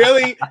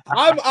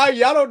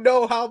y'all don't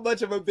know how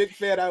much of a big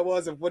fan I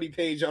was of Woody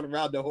Page on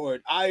Around the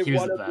Horn. I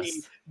want to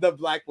be the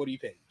Black Woody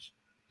Page.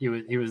 He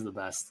was the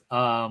best.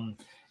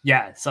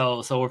 Yeah.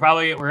 So we're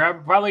probably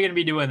gonna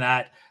be doing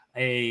that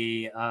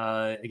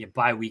again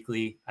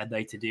bi-weekly. I'd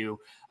like to do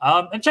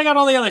and check out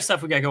all the other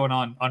stuff we got going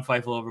on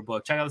Fightful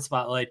Overbooked. Check out the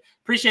Spotlight.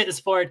 Appreciate the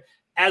support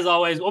as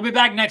always. We'll be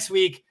back next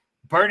week,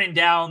 burning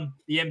down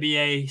the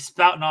NBA,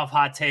 spouting off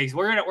hot takes.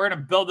 We're gonna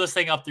build this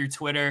thing up through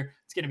Twitter.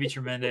 It's gonna be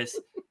tremendous.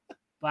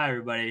 Bye,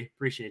 everybody.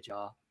 Appreciate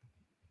y'all.